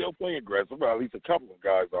course, is still playing aggressive, or at least a couple of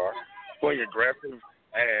guys are playing aggressive.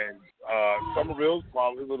 And Summerville's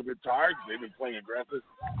probably a little bit tired. They've been playing aggressive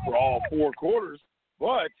for all 4 quarters.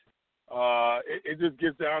 But it just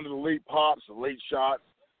gets down to the late pops, the late shots,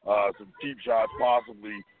 some cheap shots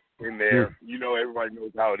possibly in there. You know, everybody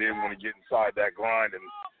knows how it is when you get inside that grind and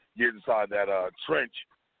get inside that trench,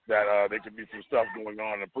 that there could be some stuff going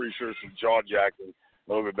on. I'm pretty sure some jaw jacking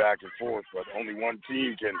a little bit back and forth, but only one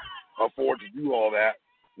team can afford to do all that,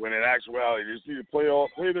 when in actuality they just need to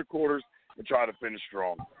play their quarters and try to finish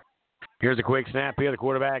strong. Here's a quick snap here. The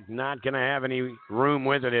quarterback not going to have any room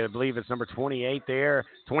with it. I believe it's number 28 there.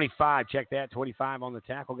 25, check that, 25 on the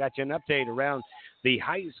tackle. Got you an update around the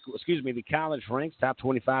the college ranks. Top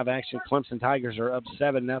 25 action. Clemson Tigers are up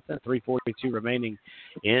 7-0. 3:42 remaining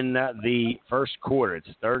in the first quarter. It's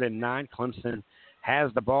 3rd and 9. Clemson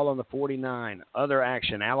has the ball on the 49. Other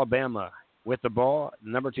action, Alabama with the ball.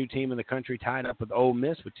 Number 2 team in the country, tied up with Ole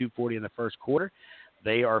Miss with 2:40 in the first quarter.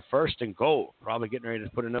 They are first and goal, probably getting ready to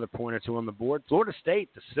put another point or two on the board. Florida State,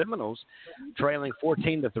 the Seminoles, trailing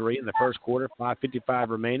 14-3 in the first quarter, 5:55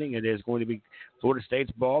 remaining. It is going to be Florida State's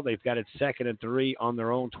ball. They've got it 2nd and 3 on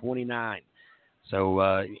their own 29. So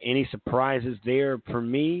any surprises there for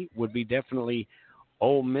me would be definitely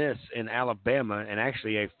Ole Miss and Alabama, and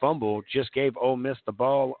actually a fumble just gave Ole Miss the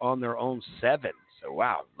ball on their own 7. So,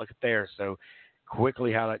 wow, look at there. So,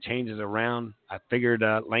 quickly how that changes around. I figured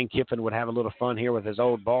Lane Kiffin would have a little fun here with his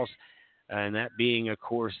old boss, and that being, of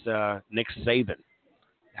course, Nick Saban.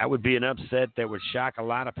 That would be an upset that would shock a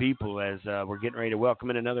lot of people as we're getting ready to welcome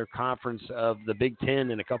in another conference of the Big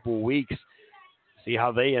Ten in a couple of weeks. See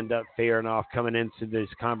how they end up faring off coming into this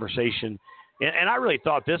conversation. And I really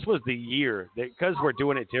thought this was the year that, because we're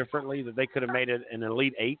doing it differently, that they could have made it an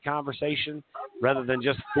Elite 8 conversation rather than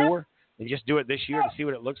just 4, and just do it this year to see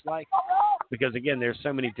what it looks like. Because, again, there's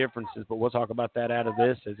so many differences, but we'll talk about that out of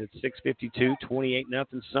this as it's 6:52,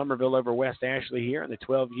 28-0 Summerville over West Ashley here in the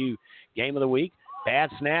 12U game of the week.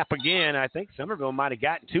 Bad snap again. I think Summerville might have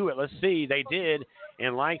gotten to it. Let's see. They did.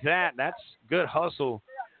 And like that, that's good hustle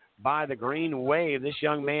by the Green Wave. This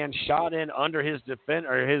young man shot in under his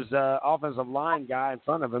offensive line guy in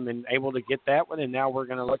front of him and able to get that one. And now we're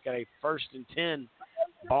going to look at a 1st and 10.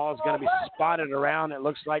 Ball's going to be spotted around, it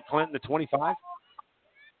looks like, Clinton, the 25.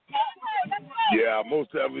 Yeah,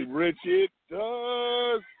 most definitely, Rich. It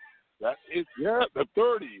does. That is, the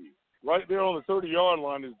 30. Right there on the 30-yard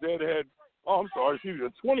line is deadhead. Oh, I'm sorry,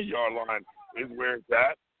 the 20-yard line is where it's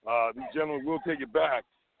at. These gentlemen will take it back.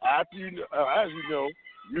 After as you know,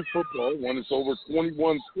 youth football, when it's over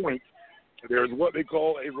 21 points, there's what they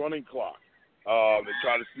call a running clock. They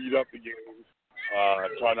try to speed up the game.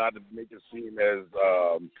 Try not to make it seem as,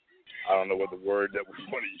 I don't know what the word that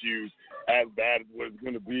we want to use, as bad as what it's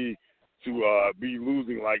going to be to be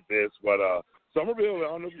losing like this. But Summerville, I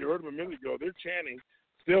don't know if you heard them a minute ago, they're chanting,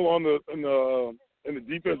 still in the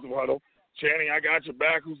defensive huddle, chanting, "I got your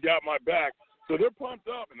back, who's got my back?" So they're pumped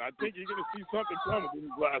up, and I think you're going to see something coming in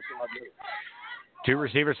these last 5 minutes. 2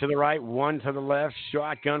 receivers to the right, 1 to the left.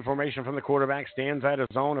 Shotgun formation from the quarterback. Stands at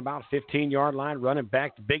his own about 15-yard line. Running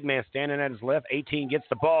back. The big man standing at his left. 18 gets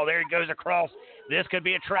the ball. There he goes across. This could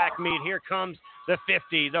be a track meet. Here comes the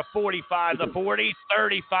 50, the 45, the 40,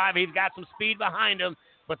 35. He's got some speed behind him,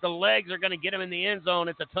 but the legs are going to get him in the end zone.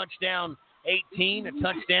 It's a touchdown 18, a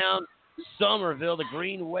touchdown Summerville. The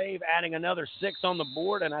Green Wave adding another 6 on the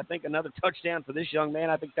board, and I think another touchdown for this young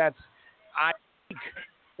man. I think that's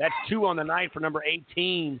 2 on the night for number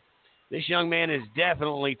 18. This young man is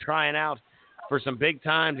definitely trying out for some big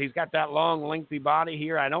times. He's got that long, lengthy body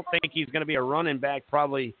here. I don't think he's going to be a running back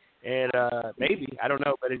probably at maybe. I don't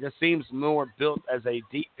know, but it just seems more built as a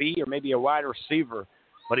DB or maybe a wide receiver.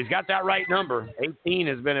 But he's got that right number. 18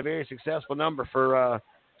 has been a very successful number for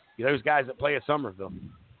those guys that play at Summerville.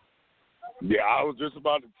 Yeah, I was just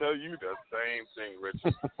about to tell you the same thing, Rich.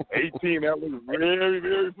 18, that looks very,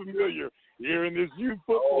 very familiar here in this youth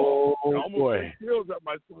football. Oh, almost boy. Feels at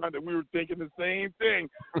my spine that we were thinking the same thing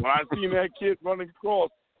when I seen that kid running across,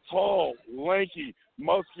 tall, lanky,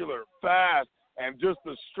 muscular, fast, and just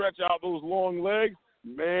to stretch out those long legs.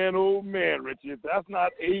 Man, oh, man, Richie, if that's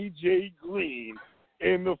not A.J. Green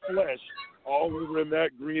in the flesh, all over in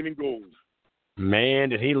that green and gold. Man,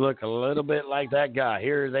 did he look a little bit like that guy.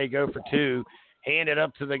 Here they go for 2. Hand it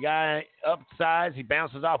up to the guy upsides. He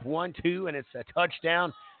bounces off 1, 2, and it's a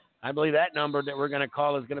touchdown. I believe that number that we're going to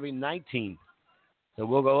call is going to be 19. So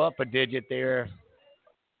we'll go up a digit there.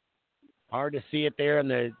 Hard to see it there.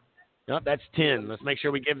 Nope, that's 10. Let's make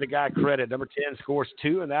sure we give the guy credit. Number 10 scores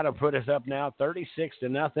 2, and that'll put us up now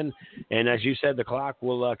 36-0. And as you said, the clock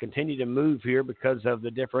will continue to move here because of the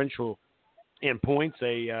differential in points.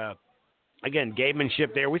 A again,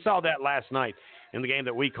 gamemanship there. We saw that last night in the game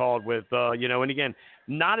that we called with, and again,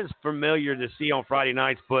 not as familiar to see on Friday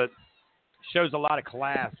nights, but shows a lot of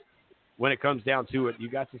class when it comes down to it. You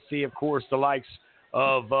got to see, of course, the likes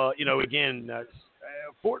of,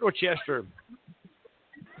 Fort Dorchester.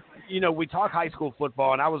 We talk high school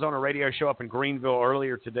football, and I was on a radio show up in Greenville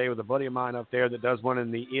earlier today with a buddy of mine up there that does one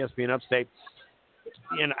in the ESPN Upstate.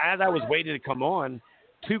 And as I was waiting to come on,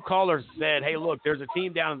 two callers said, hey, look, there's a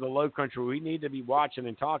team down in the Low Country we need to be watching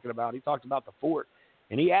and talking about. He talked about the Fort.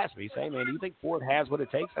 And he asked me, hey, man, do you think Fort has what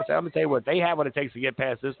it takes? I said, I'm going to tell you what, they have what it takes to get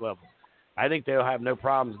past this level. I think they'll have no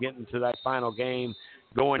problems getting to that final game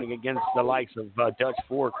going against the likes of Dutch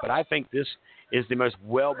Fork. But I think this is the most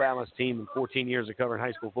well-balanced team in 14 years of covering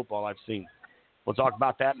high school football I've seen. We'll talk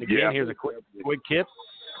about that. And again, here's a quick kip.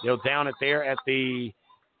 They'll down it there at the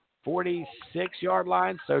 46-yard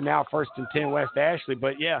line. So now 1st and 10 West Ashley.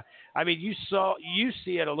 But, yeah, I mean, you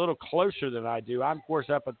see it a little closer than I do. I'm, of course,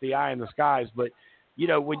 up at the eye in the skies. But,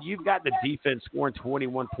 when you've got the defense scoring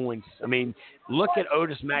 21 points, I mean, look at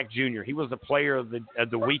Otis Mack Jr. He was the player of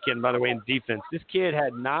the weekend, by the way, in defense. This kid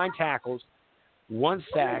had 9 tackles, 1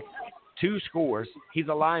 sack, 2 scores. He's a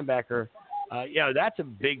linebacker. That's a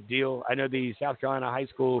big deal. I know the South Carolina high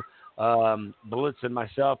school Blitz and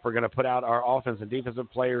myself are going to put out our offense and defensive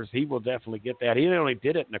players. He will definitely get that. He only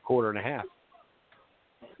did it in a quarter and a half.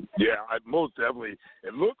 Yeah, most definitely.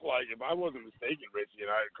 It looked like, if I wasn't mistaken, Richie, and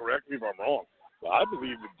correct me if I'm wrong, but I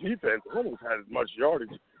believe the defense almost had as much yardage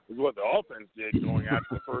as what the offense did going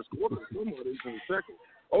after the first quarter, somewhat into the second.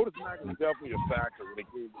 Otis Mack was definitely a factor when it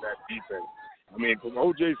came to that defense. I mean, from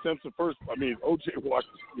O.J. Simpson from O.J.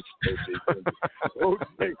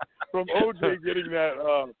 getting that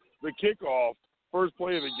the kickoff, first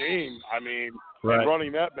play of the game, and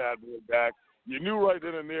running that bad boy back, you knew right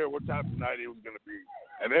then and there what type of night it was going to be.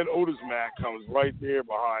 And then Otis Mack comes right there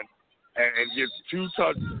behind and gets 2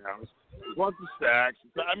 touchdowns, a bunch of sacks.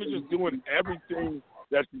 Just doing everything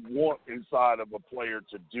that you want inside of a player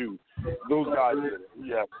to do. Those guys did it.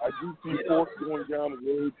 Yeah, I do see Fort going down the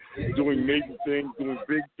road, doing major things, doing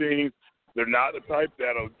big things. They're not the type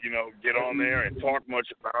that'll, get on there and talk much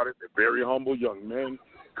about it. They're very humble young men.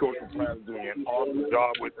 Coach Pratt is doing an awesome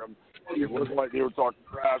job with them. It wasn't like they were talking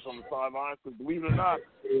trash on the sidelines, because believe it or not,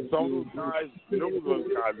 some of those guys know those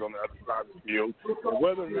guys on the other side of the field. But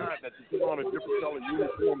whether or not that you put on a different color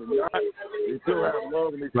uniform or not, they still have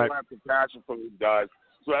love and they still have compassion for these guys.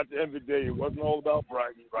 So at the end of the day, it wasn't all about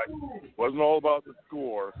bragging, right? It wasn't all about the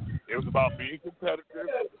score. It was about being competitive.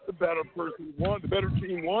 The better person won. The better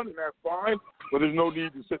team won, and that's fine. But there's no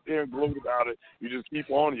need to sit there and gloat about it. You just keep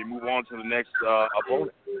on and you move on to the next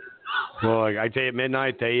opponent. Well, I tell you, at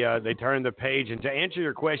midnight, they turned the page. And to answer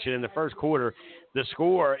your question, in the first quarter, the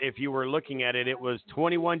score, if you were looking at it, it was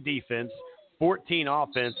 21 defense, 14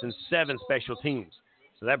 offense, and 7 special teams.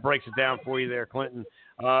 So that breaks it down for you there, Clinton.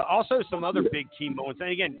 Also, some other big key moments.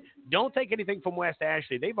 And, again, don't take anything from West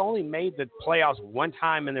Ashley. They've only made the playoffs one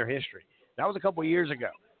time in their history. That was a couple of years ago,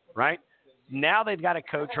 right? Now they've got a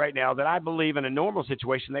coach right now that I believe in a normal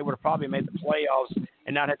situation they would have probably made the playoffs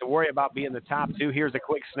and not had to worry about being the top 2. Here's a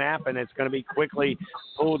quick snap, and it's going to be quickly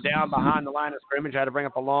pulled down behind the line of scrimmage. I had to bring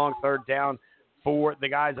up a long 3rd down for the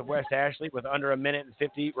guys of West Ashley with under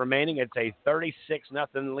 1:50 remaining. It's a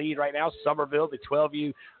 36-0 lead right now. Summervillle, the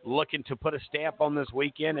 12U, looking to put a stamp on this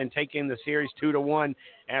weekend and taking the series 2-1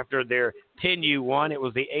 after their 10U won. It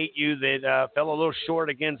was the 8U that fell a little short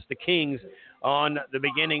against the Kings on the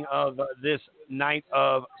beginning of this night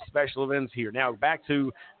of special events here. Now, back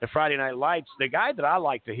to the Friday Night Lights. The guy that I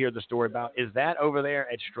like to hear the story about is that over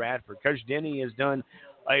there at Stratford. Coach Denny has done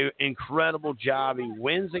an incredible job. He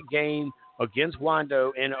wins a game against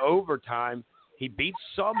Wando in overtime. He beats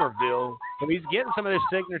Summervillle, so he's getting some of his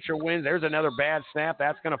signature wins. There's another bad snap.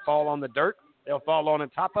 That's going to fall on the dirt. They'll fall on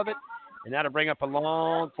top of it, and that'll bring up a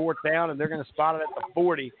long 4th down, and they're going to spot it at the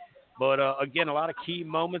 40. But, again, a lot of key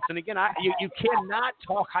moments. And, again, you cannot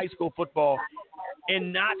talk high school football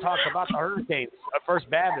and not talk about the Hurricanes at First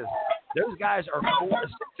Baptist. Those guys are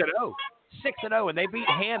 6-0. 6-0, and they beat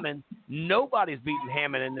Hammond. Nobody's beaten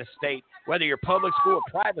Hammond in this state, whether you're public school or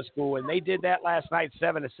private school, and they did that last night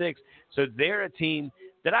 7-6. So they're a team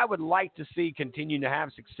that I would like to see continue to have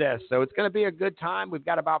success. So it's going to be a good time. We've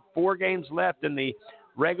got about 4 games left in the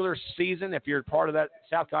regular season if you're part of that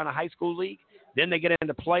South Carolina High School League. Then they get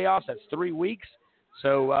into playoffs. That's 3 weeks.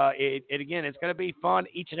 So, again, it's going to be fun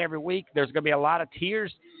each and every week. There's going to be a lot of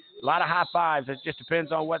tears, a lot of high fives. It just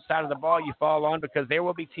depends on what side of the ball you fall on, because there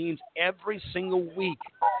will be teams every single week,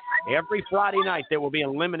 every Friday night that will be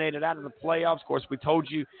eliminated out of the playoffs. Of course, we told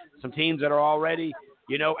you some teams that are already,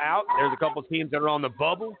 out. There's a couple of teams that are on the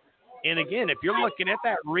bubble. And, again, if you're looking at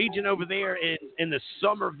that region over there in the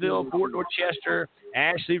Summervillle, Fort Dorchester,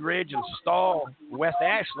 Ashley Ridge, and Stall, West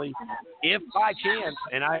Ashley, if by chance,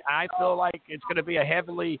 and I feel like it's going to be a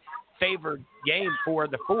heavily favored game for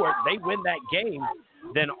the Fort, they win that game,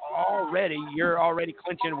 then you're already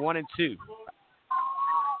clinching 1 and 2.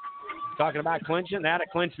 Talking about clinching, that'll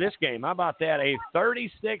clinch this game. How about that? A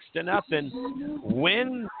 36-0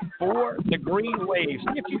 win for the Green Wave.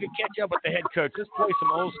 See if you can catch up with the head coach. Let's play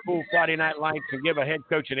some old school Friday Night Lights and give a head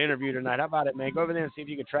coach an interview tonight. How about it, man? Go over there and see if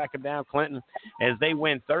you can track him down, Clinton, as they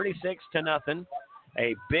win 36-0.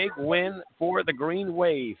 A big win for the Green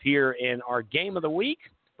Wave here in our game of the week,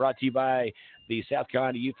 brought to you by the South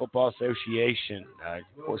Carolina Youth Football Association.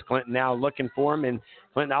 Of course, Clinton now looking for him. And,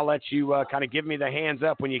 Clinton, I'll let you kind of give me the hands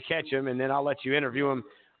up when you catch him, and then I'll let you interview him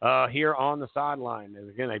here on the sideline. And,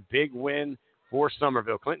 again, a big win for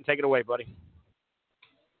Summervillle. Clinton, take it away, buddy.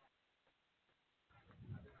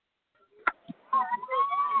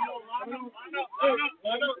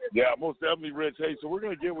 Yeah, most definitely, Rich. Hey, so we're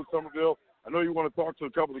going to get with Summervillle. I know you want to talk to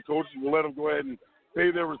a couple of coaches. We'll let them go ahead and pay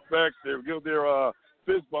their respects. They'll give their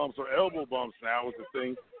fist bumps or elbow bumps now is the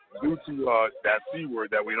thing due to that C word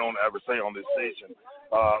that we don't ever say on this station.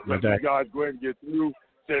 Let these guys go ahead and get through,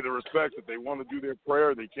 say their respects. If they want to do their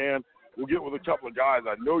prayer, they can. We'll get with a couple of guys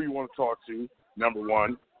I know you want to talk to, number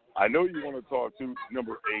 1. I know you want to talk to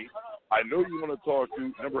number 8. I know you want to talk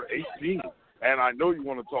to number 18. And I know you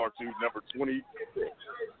want to talk to number 26.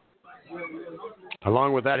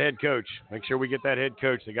 Along with that head coach. Make sure we get that head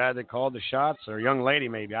coach, the guy that called the shots, or a young lady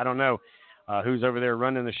maybe. I don't know who's over there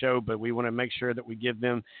running the show, but we want to make sure that we give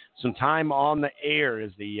them some time on the air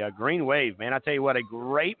as the Green Wave. Man, I tell you what, a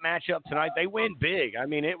great matchup tonight. They win big. I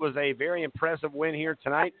mean, it was a very impressive win here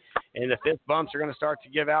tonight, and the fist bumps are going to start to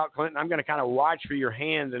give out. Clinton, I'm going to kind of watch for your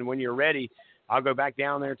hands, and when you're ready, I'll go back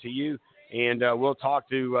down there to you. And we'll talk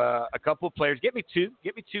to a couple of players. Get me two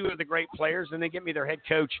of the great players, and then get me their head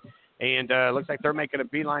coach. And looks like they're making a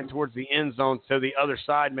beeline towards the end zone to the other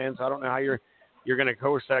side, man. So I don't know how you're going to, of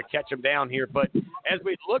course, catch them down here. But as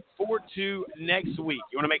we look forward to next week,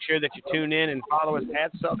 you want to make sure that you tune in and follow us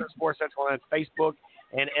at Southern Sports Central on Facebook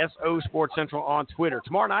and SO Sports Central on Twitter.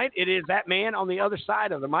 Tomorrow night, it is that man on the other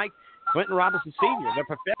side of the mic, Quentin Robinson Sr., the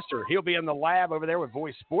professor. He'll be in the lab over there with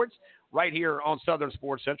Voice Sports right here on Southern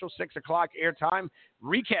Sports Central, 6 o'clock airtime,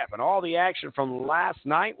 recapping all the action from last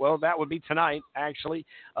night. Well, that would be tonight, actually,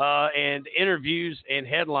 and interviews and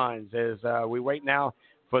headlines as we wait now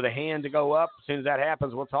for the hand to go up. As soon as that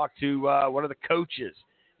happens, we'll talk to one of the coaches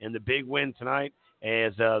in the big win tonight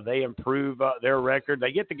as they improve their record.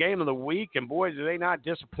 They get the game of the week, and, boy, do they not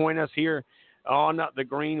disappoint us here on the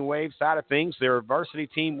Green Wave side of things. Their varsity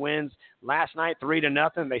team wins last night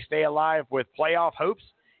 3-0. They stay alive with playoff hopes.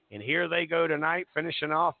 And here they go tonight,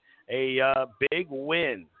 finishing off a big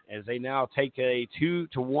win as they now take a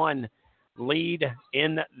 2-1 lead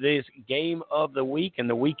in this game of the week and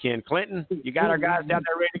the weekend. Clinton, you got our guys down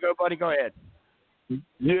there ready to go, buddy? Go ahead.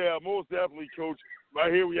 Yeah, most definitely, Coach.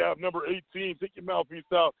 Right here we have number 18. Take your mouthpiece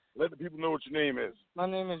out. Let the people know what your name is. My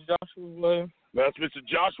name is Joshua Williams. That's Mr.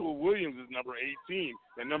 Joshua Williams is number 18.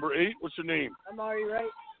 And number 8, what's your name? Amari Wright.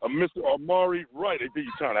 Mr. Amari Wright. I think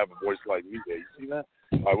you're trying to have a voice like me there. You see that?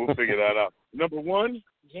 All right, we'll figure that out. Number 1?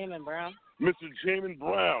 Jamin Brown. Mr. Jamin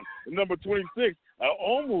Brown. And number 26,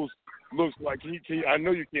 almost looks like I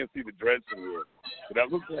know you can't see the dreads from here, but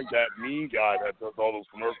that looks like that mean guy that does all those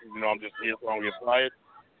commercials. You know, I'm just here so I don't get fired.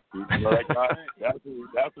 You know that guy? That's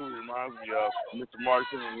who reminds me of Mr.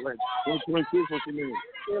 Martin and Lynch. What's your name?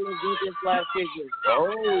 Caleb Jenkins / KJ.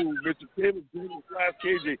 Oh, Mr. Caleb Jenkins /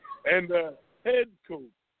 KJ. And the head coach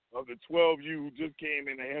of the 12U who just came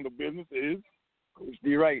in to handle business is Coach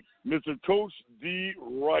D. Wright. Mr. Coach D.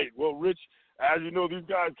 Wright. Well, Rich, as you know, these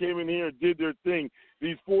guys came in here and did their thing.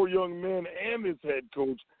 These 4 young men and this head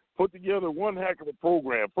coach put together one heck of a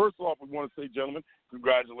program. First off, we want to say, gentlemen,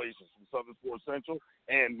 congratulations from Southern Sports Central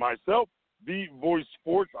and myself, the Voice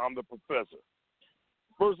Sports. I'm the professor.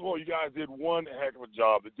 First of all, you guys did one heck of a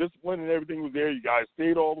job. The discipline and everything was there. You guys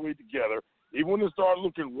stayed all the way together. Even when it started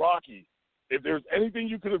looking rocky, if there's anything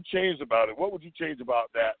you could have changed about it, what would you change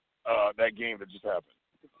about that game that just happened?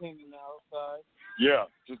 Containing the outside. Yeah,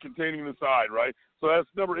 just containing the side, right? So that's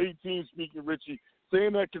number 18 speaking, Richie,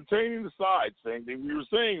 saying that containing the side, same thing we were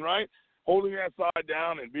saying, right? Holding that side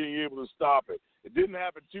down and being able to stop it. It didn't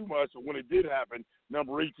happen too much, but when it did happen,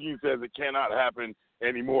 number 18 says it cannot happen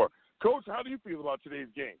anymore. Coach, how do you feel about today's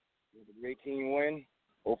game? It was a great team win.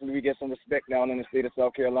 Hopefully we get some respect down in the state of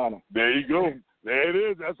South Carolina. There you go. There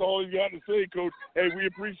it is. That's all you got to say, Coach. Hey, we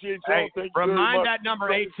appreciate y'all. Hey, Thank you very remind much. that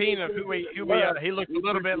number 18 of who he looked a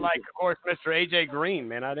little bit like, of course, Mr. A.J. Green,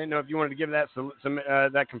 man. I didn't know if you wanted to give that some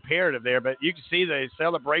that comparative there, but you can see the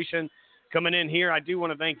celebration coming in here. I do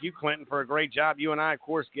want to thank you, Clinton, for a great job. You and I, of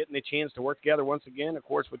course, getting the chance to work together once again, of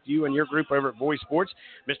course, with you and your group over at Voice Sports.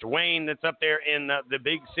 Mr. Wayne, that's up there in the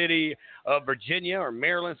big city of Virginia or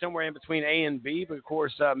Maryland, somewhere in between A and B. But, of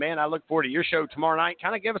course, man, I look forward to your show tomorrow night.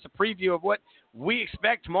 Kind of give us a preview of what we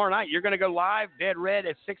expect tomorrow night. You're going to go live, dead red,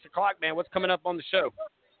 at 6 o'clock, man. What's coming up on the show?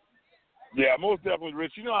 Yeah, most definitely,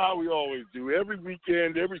 Rich. You know how we always do. Every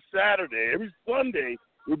weekend, every Saturday, every Sunday,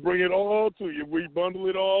 we bring it all to you. We bundle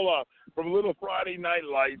it all up. From little Friday night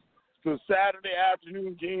lights to Saturday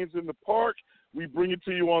afternoon games in the park, we bring it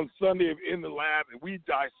to you on Sunday in the lab, and we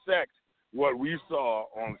dissect what we saw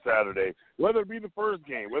on Saturday. Whether it be the first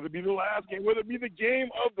game, whether it be the last game, whether it be the game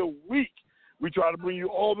of the week, we try to bring you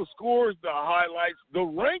all the scores, the highlights, the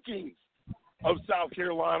rankings of South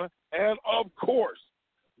Carolina, and, of course,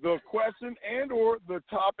 the question and or the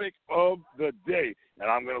topic of the day. And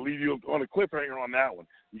I'm going to leave you on a cliffhanger on that one.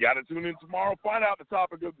 You got to tune in tomorrow, find out the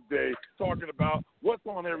topic of the day, talking about what's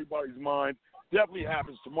on everybody's mind. Definitely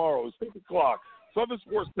happens tomorrow. It's 6 o'clock, Southern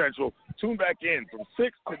Sports Central. Tune back in from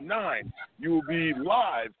 6 to 9. You will be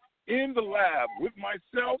live in the lab with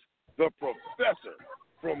myself, the professor,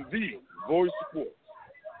 from the Voice Sports.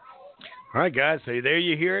 All right, guys, so there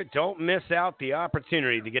you hear it. Don't miss out the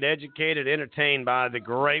opportunity to get educated, entertained by the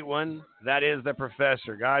great one. That is the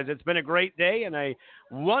professor. Guys, it's been a great day and a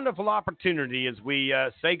wonderful opportunity as we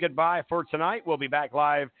say goodbye for tonight. We'll be back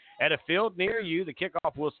live at a field near you. The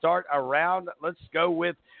kickoff will start around, let's go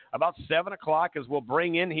with about 7 o'clock, as we'll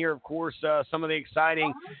bring in here, of course, some of the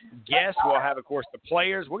exciting guests. We'll have, of course, the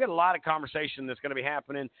players. We'll get a lot of conversation that's going to be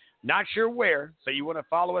happening. Not sure where, so you want to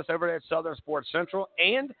follow us over at Southern Sports Central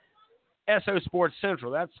and SO Sports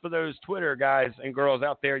Central. That's for those Twitter guys and girls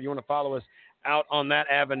out there. You want to follow us out on that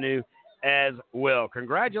avenue as well.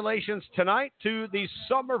 Congratulations tonight to the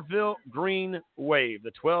Summervillle Green Wave.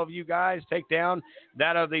 The 12U guys take down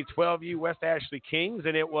that of the 12U West Ashley Kings,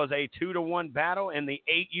 and it was a 2-1 battle. And the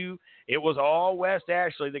 8U, it was all West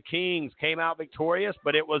Ashley. The Kings came out victorious,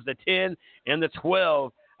 but it was the 10 and the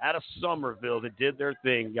 12 out of Summerville that did their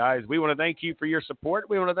thing, guys. We want to thank you for your support.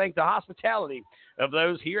 We want to thank the hospitality of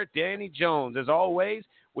those here at Danny Jones. As always,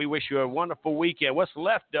 we wish you a wonderful weekend. What's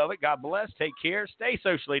left of it, God bless. Take care. Stay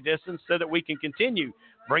socially distanced so that we can continue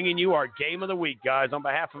bringing you our game of the week, guys. On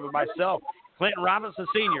behalf of myself, Clinton Robinson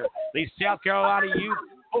Sr., the South Carolina Youth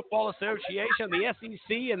Football Association, the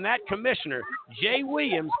SEC, and that commissioner, Jay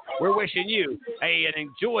Williams, we're wishing you an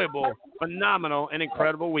enjoyable, phenomenal, and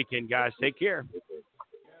incredible weekend, guys. Take care.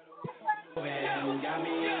 Got me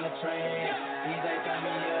in a train. DJ got me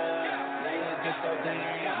up. Ladies just so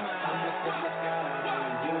damn. I'm a superstar.